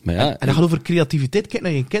 Maar ja, en dat gaat over creativiteit. Kijk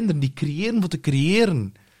naar je kinderen, die creëren voor te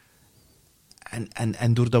creëren.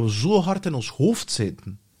 En doordat we zo hard in ons hoofd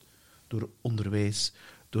zitten, door onderwijs,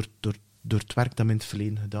 door het werk dat we in het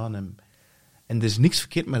verleden gedaan hebben. En er is niks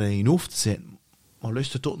verkeerd met in je hoofd te zitten. Maar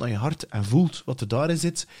luistert ook naar je hart en voelt wat er daarin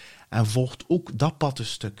zit. En volgt ook dat pad een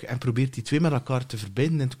stuk. En probeert die twee met elkaar te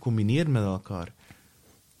verbinden en te combineren met elkaar.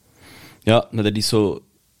 Ja, maar dat is zo...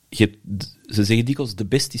 Ze zeggen dikwijls, the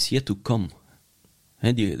best is yet to come.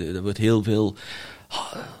 Er wordt heel veel...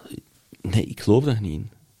 Nee, ik geloof daar niet in.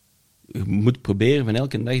 Je moet proberen van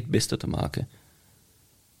elke dag het beste te maken.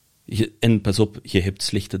 En pas op, je hebt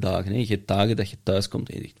slechte dagen. Hè. Je hebt dagen dat je thuis komt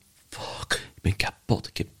en je zegt, fuck, ik ben kapot,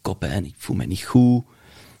 ik heb koppijn, ik voel me niet goed.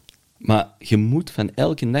 Maar je moet van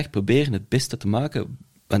elke dag proberen het beste te maken,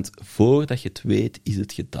 want voordat je het weet, is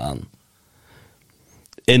het gedaan.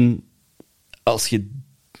 En als je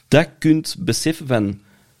dat kunt beseffen van...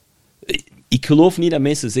 Ik geloof niet dat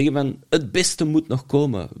mensen zeggen van het beste moet nog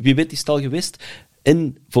komen. Wie weet is het al geweest.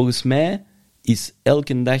 En volgens mij is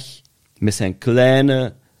elke dag met zijn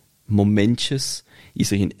kleine momentjes,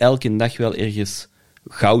 is er in elke dag wel ergens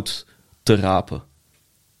goud te rapen.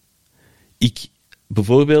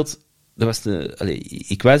 Bijvoorbeeld,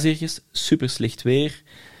 ik was ergens, super slecht weer.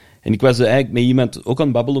 En ik was eigenlijk met iemand ook aan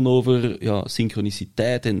het babbelen over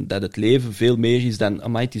synchroniciteit en dat het leven veel meer is dan,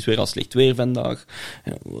 amai, het is weer al slecht weer vandaag.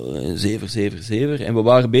 Zever. En we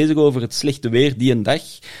waren bezig over het slechte weer die een dag.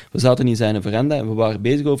 We zaten in zijn veranda en we waren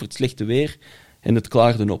bezig over het slechte weer en het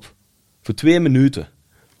klaarde op. Voor 2 minuten.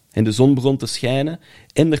 En de zon begon te schijnen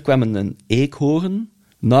en er kwam een eekhoorn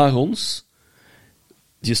naar ons.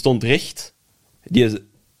 Die stond recht. Die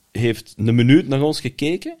heeft een minuut naar ons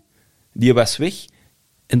gekeken. Die was weg.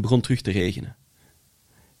 En het begon terug te regenen.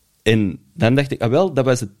 En dan dacht ik, dat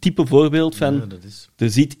was het type voorbeeld van... Ja,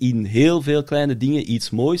 er zit in heel veel kleine dingen iets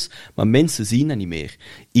moois, maar mensen zien dat niet meer.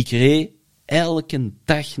 Ik reed elke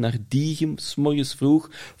dag naar Diegem, 's morgens vroeg,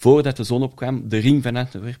 voordat de zon opkwam, de ring van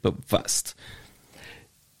Antwerpen vast.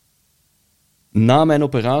 Na mijn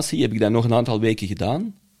operatie heb ik dat nog een aantal weken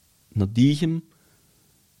gedaan, naar Diegem.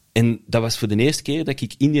 En dat was voor de eerste keer dat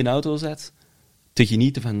ik in die auto zat, te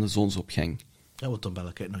genieten van de zonsopgang. Ja, want dan bel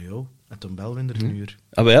ik naar jou. En dan bellen we in een uur.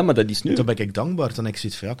 Ah, maar ja, maar dat is nu. Dan ben ik dankbaar. Dan heb ik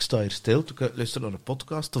zoiets van, ik sta hier stil, ik luister naar een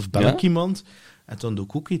podcast, of bel ik iemand, en dan doe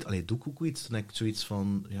ik ook iets. Dan heb ik zoiets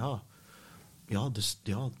van, dus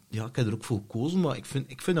ik heb er ook voor gekozen, maar ik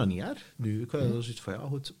vind dat niet erg. Nu, ik heb zoiets van,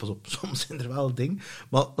 goed, pas op, soms zijn er wel dingen.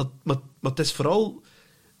 Maar het is vooral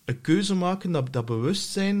een keuze maken, dat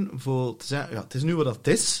bewustzijn, voor te zeggen, het is nu wat dat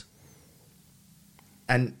is.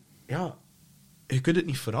 En, je kunt het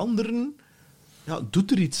niet veranderen.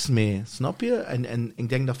 Doet er iets mee, snap je? En ik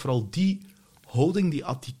denk dat vooral die houding, die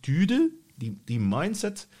attitude, die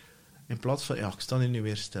mindset, in plaats van, ik sta hier nu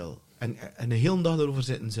weer stil. En een hele dag erover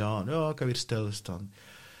zitten ze aan, ik heb weer stilgestaan.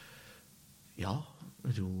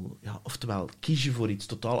 Oftewel, kies je voor iets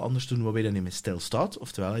totaal anders doen waarbij je niet meer stilstaat,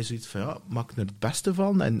 oftewel je zoiets van, maak er het beste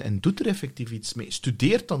van en doe er effectief iets mee.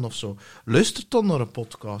 Studeer dan of zo. Luister dan naar een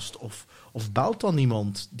podcast of belt dan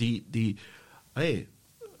iemand die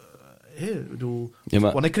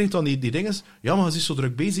want ik kreeg dan die dingen, maar je is zo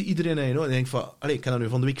druk bezig, iedereen en je denkt van, ik heb dat nu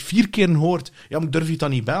van de week 4 keer gehoord, maar ik durf je dan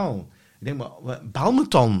niet bellen. Ik denk, maar bel me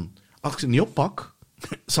dan. Als ik het niet oppak,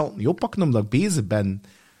 zal het niet oppakken omdat ik bezig ben.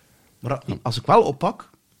 Maar als ik wel oppak,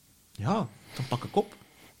 dan pak ik op.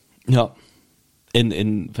 Ja.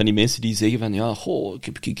 En van die mensen die zeggen van, ja, goh, ik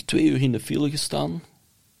heb 2 uur in de file gestaan,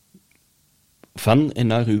 van en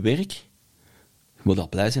naar uw werk. Je moet al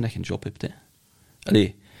blij zijn dat je een job hebt, hè.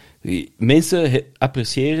 Allee, mensen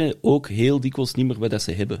appreciëren ook heel dikwijls niet meer wat dat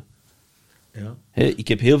ze hebben. Ja. Ik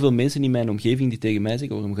heb heel veel mensen in mijn omgeving die tegen mij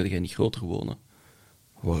zeggen, waarom ga jij niet groter wonen?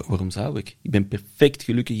 Waarom zou ik? Ik ben perfect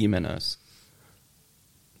gelukkig in mijn huis.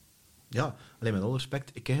 Ja, alleen met alle respect,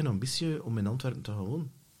 ik heb een ambitie om in Antwerpen te gaan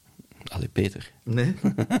wonen. Allee, Peter. Nee.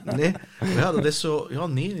 Maar ja, dat is zo... Ja,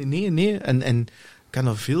 nee. En ik kan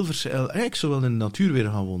nog veel verschillen. Ik zou wel in de natuur weer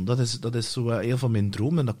gaan wonen. Dat is zo heel van mijn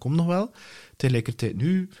droom en dat komt nog wel. Tegelijkertijd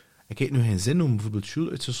nu... Ik heb nu geen zin om bijvoorbeeld Jules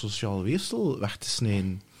uit zijn sociaal weefsel weg te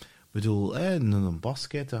snijden. Ik bedoel, in een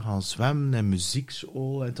basket te gaan zwemmen en muziek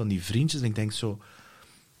zo, en dan die vriendjes. En ik denk zo...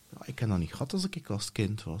 Ja, ik heb dat niet gehad als ik als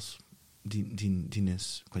kind was. Die is...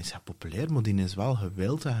 Ik wil niet zeggen populair, maar die is wel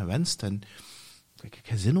gewild en gewenst. En ik heb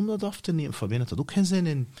geen zin om dat af te nemen. Fabien had dat ook geen zin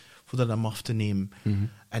in, voor dat hem af te nemen. Mm-hmm.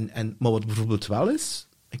 Maar wat bijvoorbeeld wel is...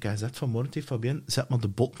 Ik heb gezegd vanmorgen tegen Fabien, zet maar de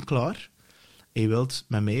botten klaar. Hij wilt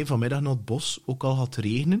met mij vanmiddag naar het bos, ook al gaat het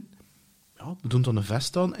regenen. Ja, we doen dan een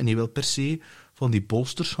vest aan. En hij wil per se van die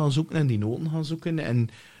bolsters gaan zoeken en die noten gaan zoeken. En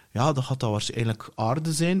ja, dat gaat dan waarschijnlijk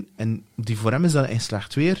aarde zijn. En die voor hem is dat in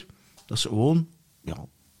slecht weer. Dat is gewoon... Ja,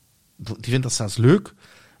 die vindt dat zelfs leuk.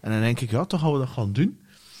 En dan denk ik, ja, toch gaan we dat gaan doen.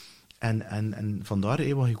 En vandaar,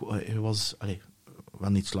 hij was...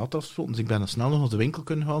 wel niet laat afgesproken, dus ik ben dan snel nog naar de winkel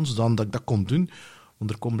kunnen gaan, zodat ik dat kon doen.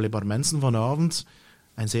 Want er komen blijkbaar mensen vanavond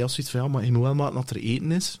en zij als zoiets van, ja, maar je moet wel maken dat er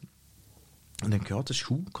eten is. En denk ik, ja, het is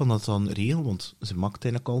goed, ik kan dat dan regelen, want ze maakt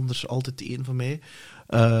eigenlijk anders altijd eten van mij.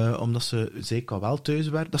 Omdat zij kan wel thuis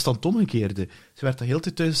werken. Dat is dan het omgekeerde. Ze werkt de hele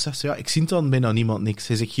tijd thuis en zegt ze, ja, ik zie dan bijna niemand niks.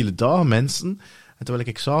 Zij zegt hele dagen mensen, en terwijl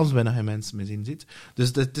ik s'avonds bijna geen mensen meer ziet.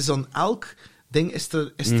 Dus het is dan elk ding is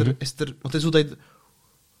er want het is hoe dat je...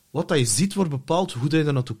 Wat dat je ziet wordt bepaald hoe dat je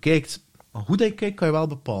er naartoe kijkt. Maar hoe dat je kijkt, kan je wel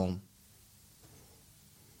bepalen.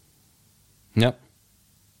 Ja.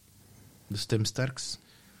 Dus Tim Sterckx,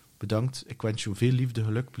 bedankt. Ik wens je veel liefde,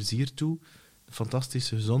 geluk, plezier toe. Een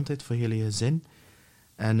fantastische gezondheid voor jullie gezin.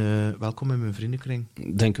 En welkom in mijn vriendenkring.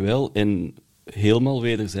 Dank u wel. En helemaal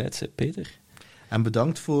wederzijds, hè, Peter. En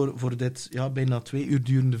bedankt voor dit bijna 2 uur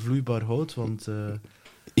durende vloeibaar hout, want...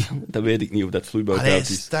 Ja, dat weet ik niet of dat vloeibaar hout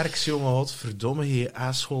is. Sterckx, jongen, godverdomme, je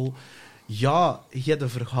asshole. Ja, je hebt een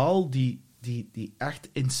verhaal die echt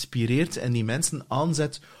inspireert en die mensen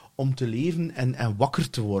aanzet om te leven en wakker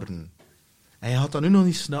te worden. En je gaat dat nu nog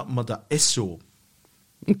niet snappen, maar dat is zo.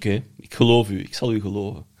 Oké, ik geloof u. Ik zal u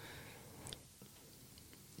geloven.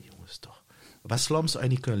 Jongens, toch. West-Vlaams zou je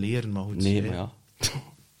niet kunnen leren, maar goed. Nee, maar ja.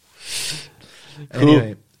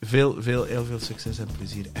 Anyway, heel veel succes en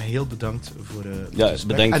plezier. En heel bedankt voor het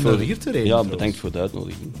gesprek. En voor hier te rijden. Ja, bedankt voor de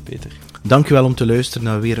uitnodiging, Peter. Dankjewel om te luisteren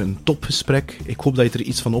naar weer een topgesprek. Ik hoop dat je er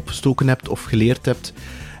iets van opgestoken hebt of geleerd hebt.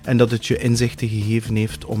 En dat het je inzichten gegeven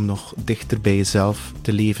heeft om nog dichter bij jezelf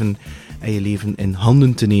te leven en je leven in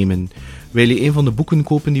handen te nemen. Wil je een van de boeken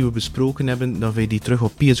kopen die we besproken hebben, dan vind je die terug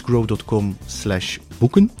op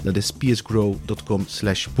psgrow.com/boeken. Dat is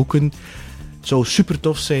psgrow.com/boeken. Het zou super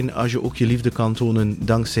tof zijn als je ook je liefde kan tonen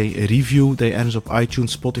dankzij een review dat je ergens op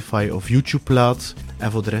iTunes, Spotify of YouTube plaat.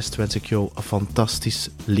 En voor de rest wens ik jou een fantastisch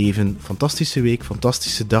leven, fantastische week,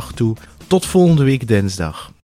 fantastische dag toe. Tot volgende week dinsdag.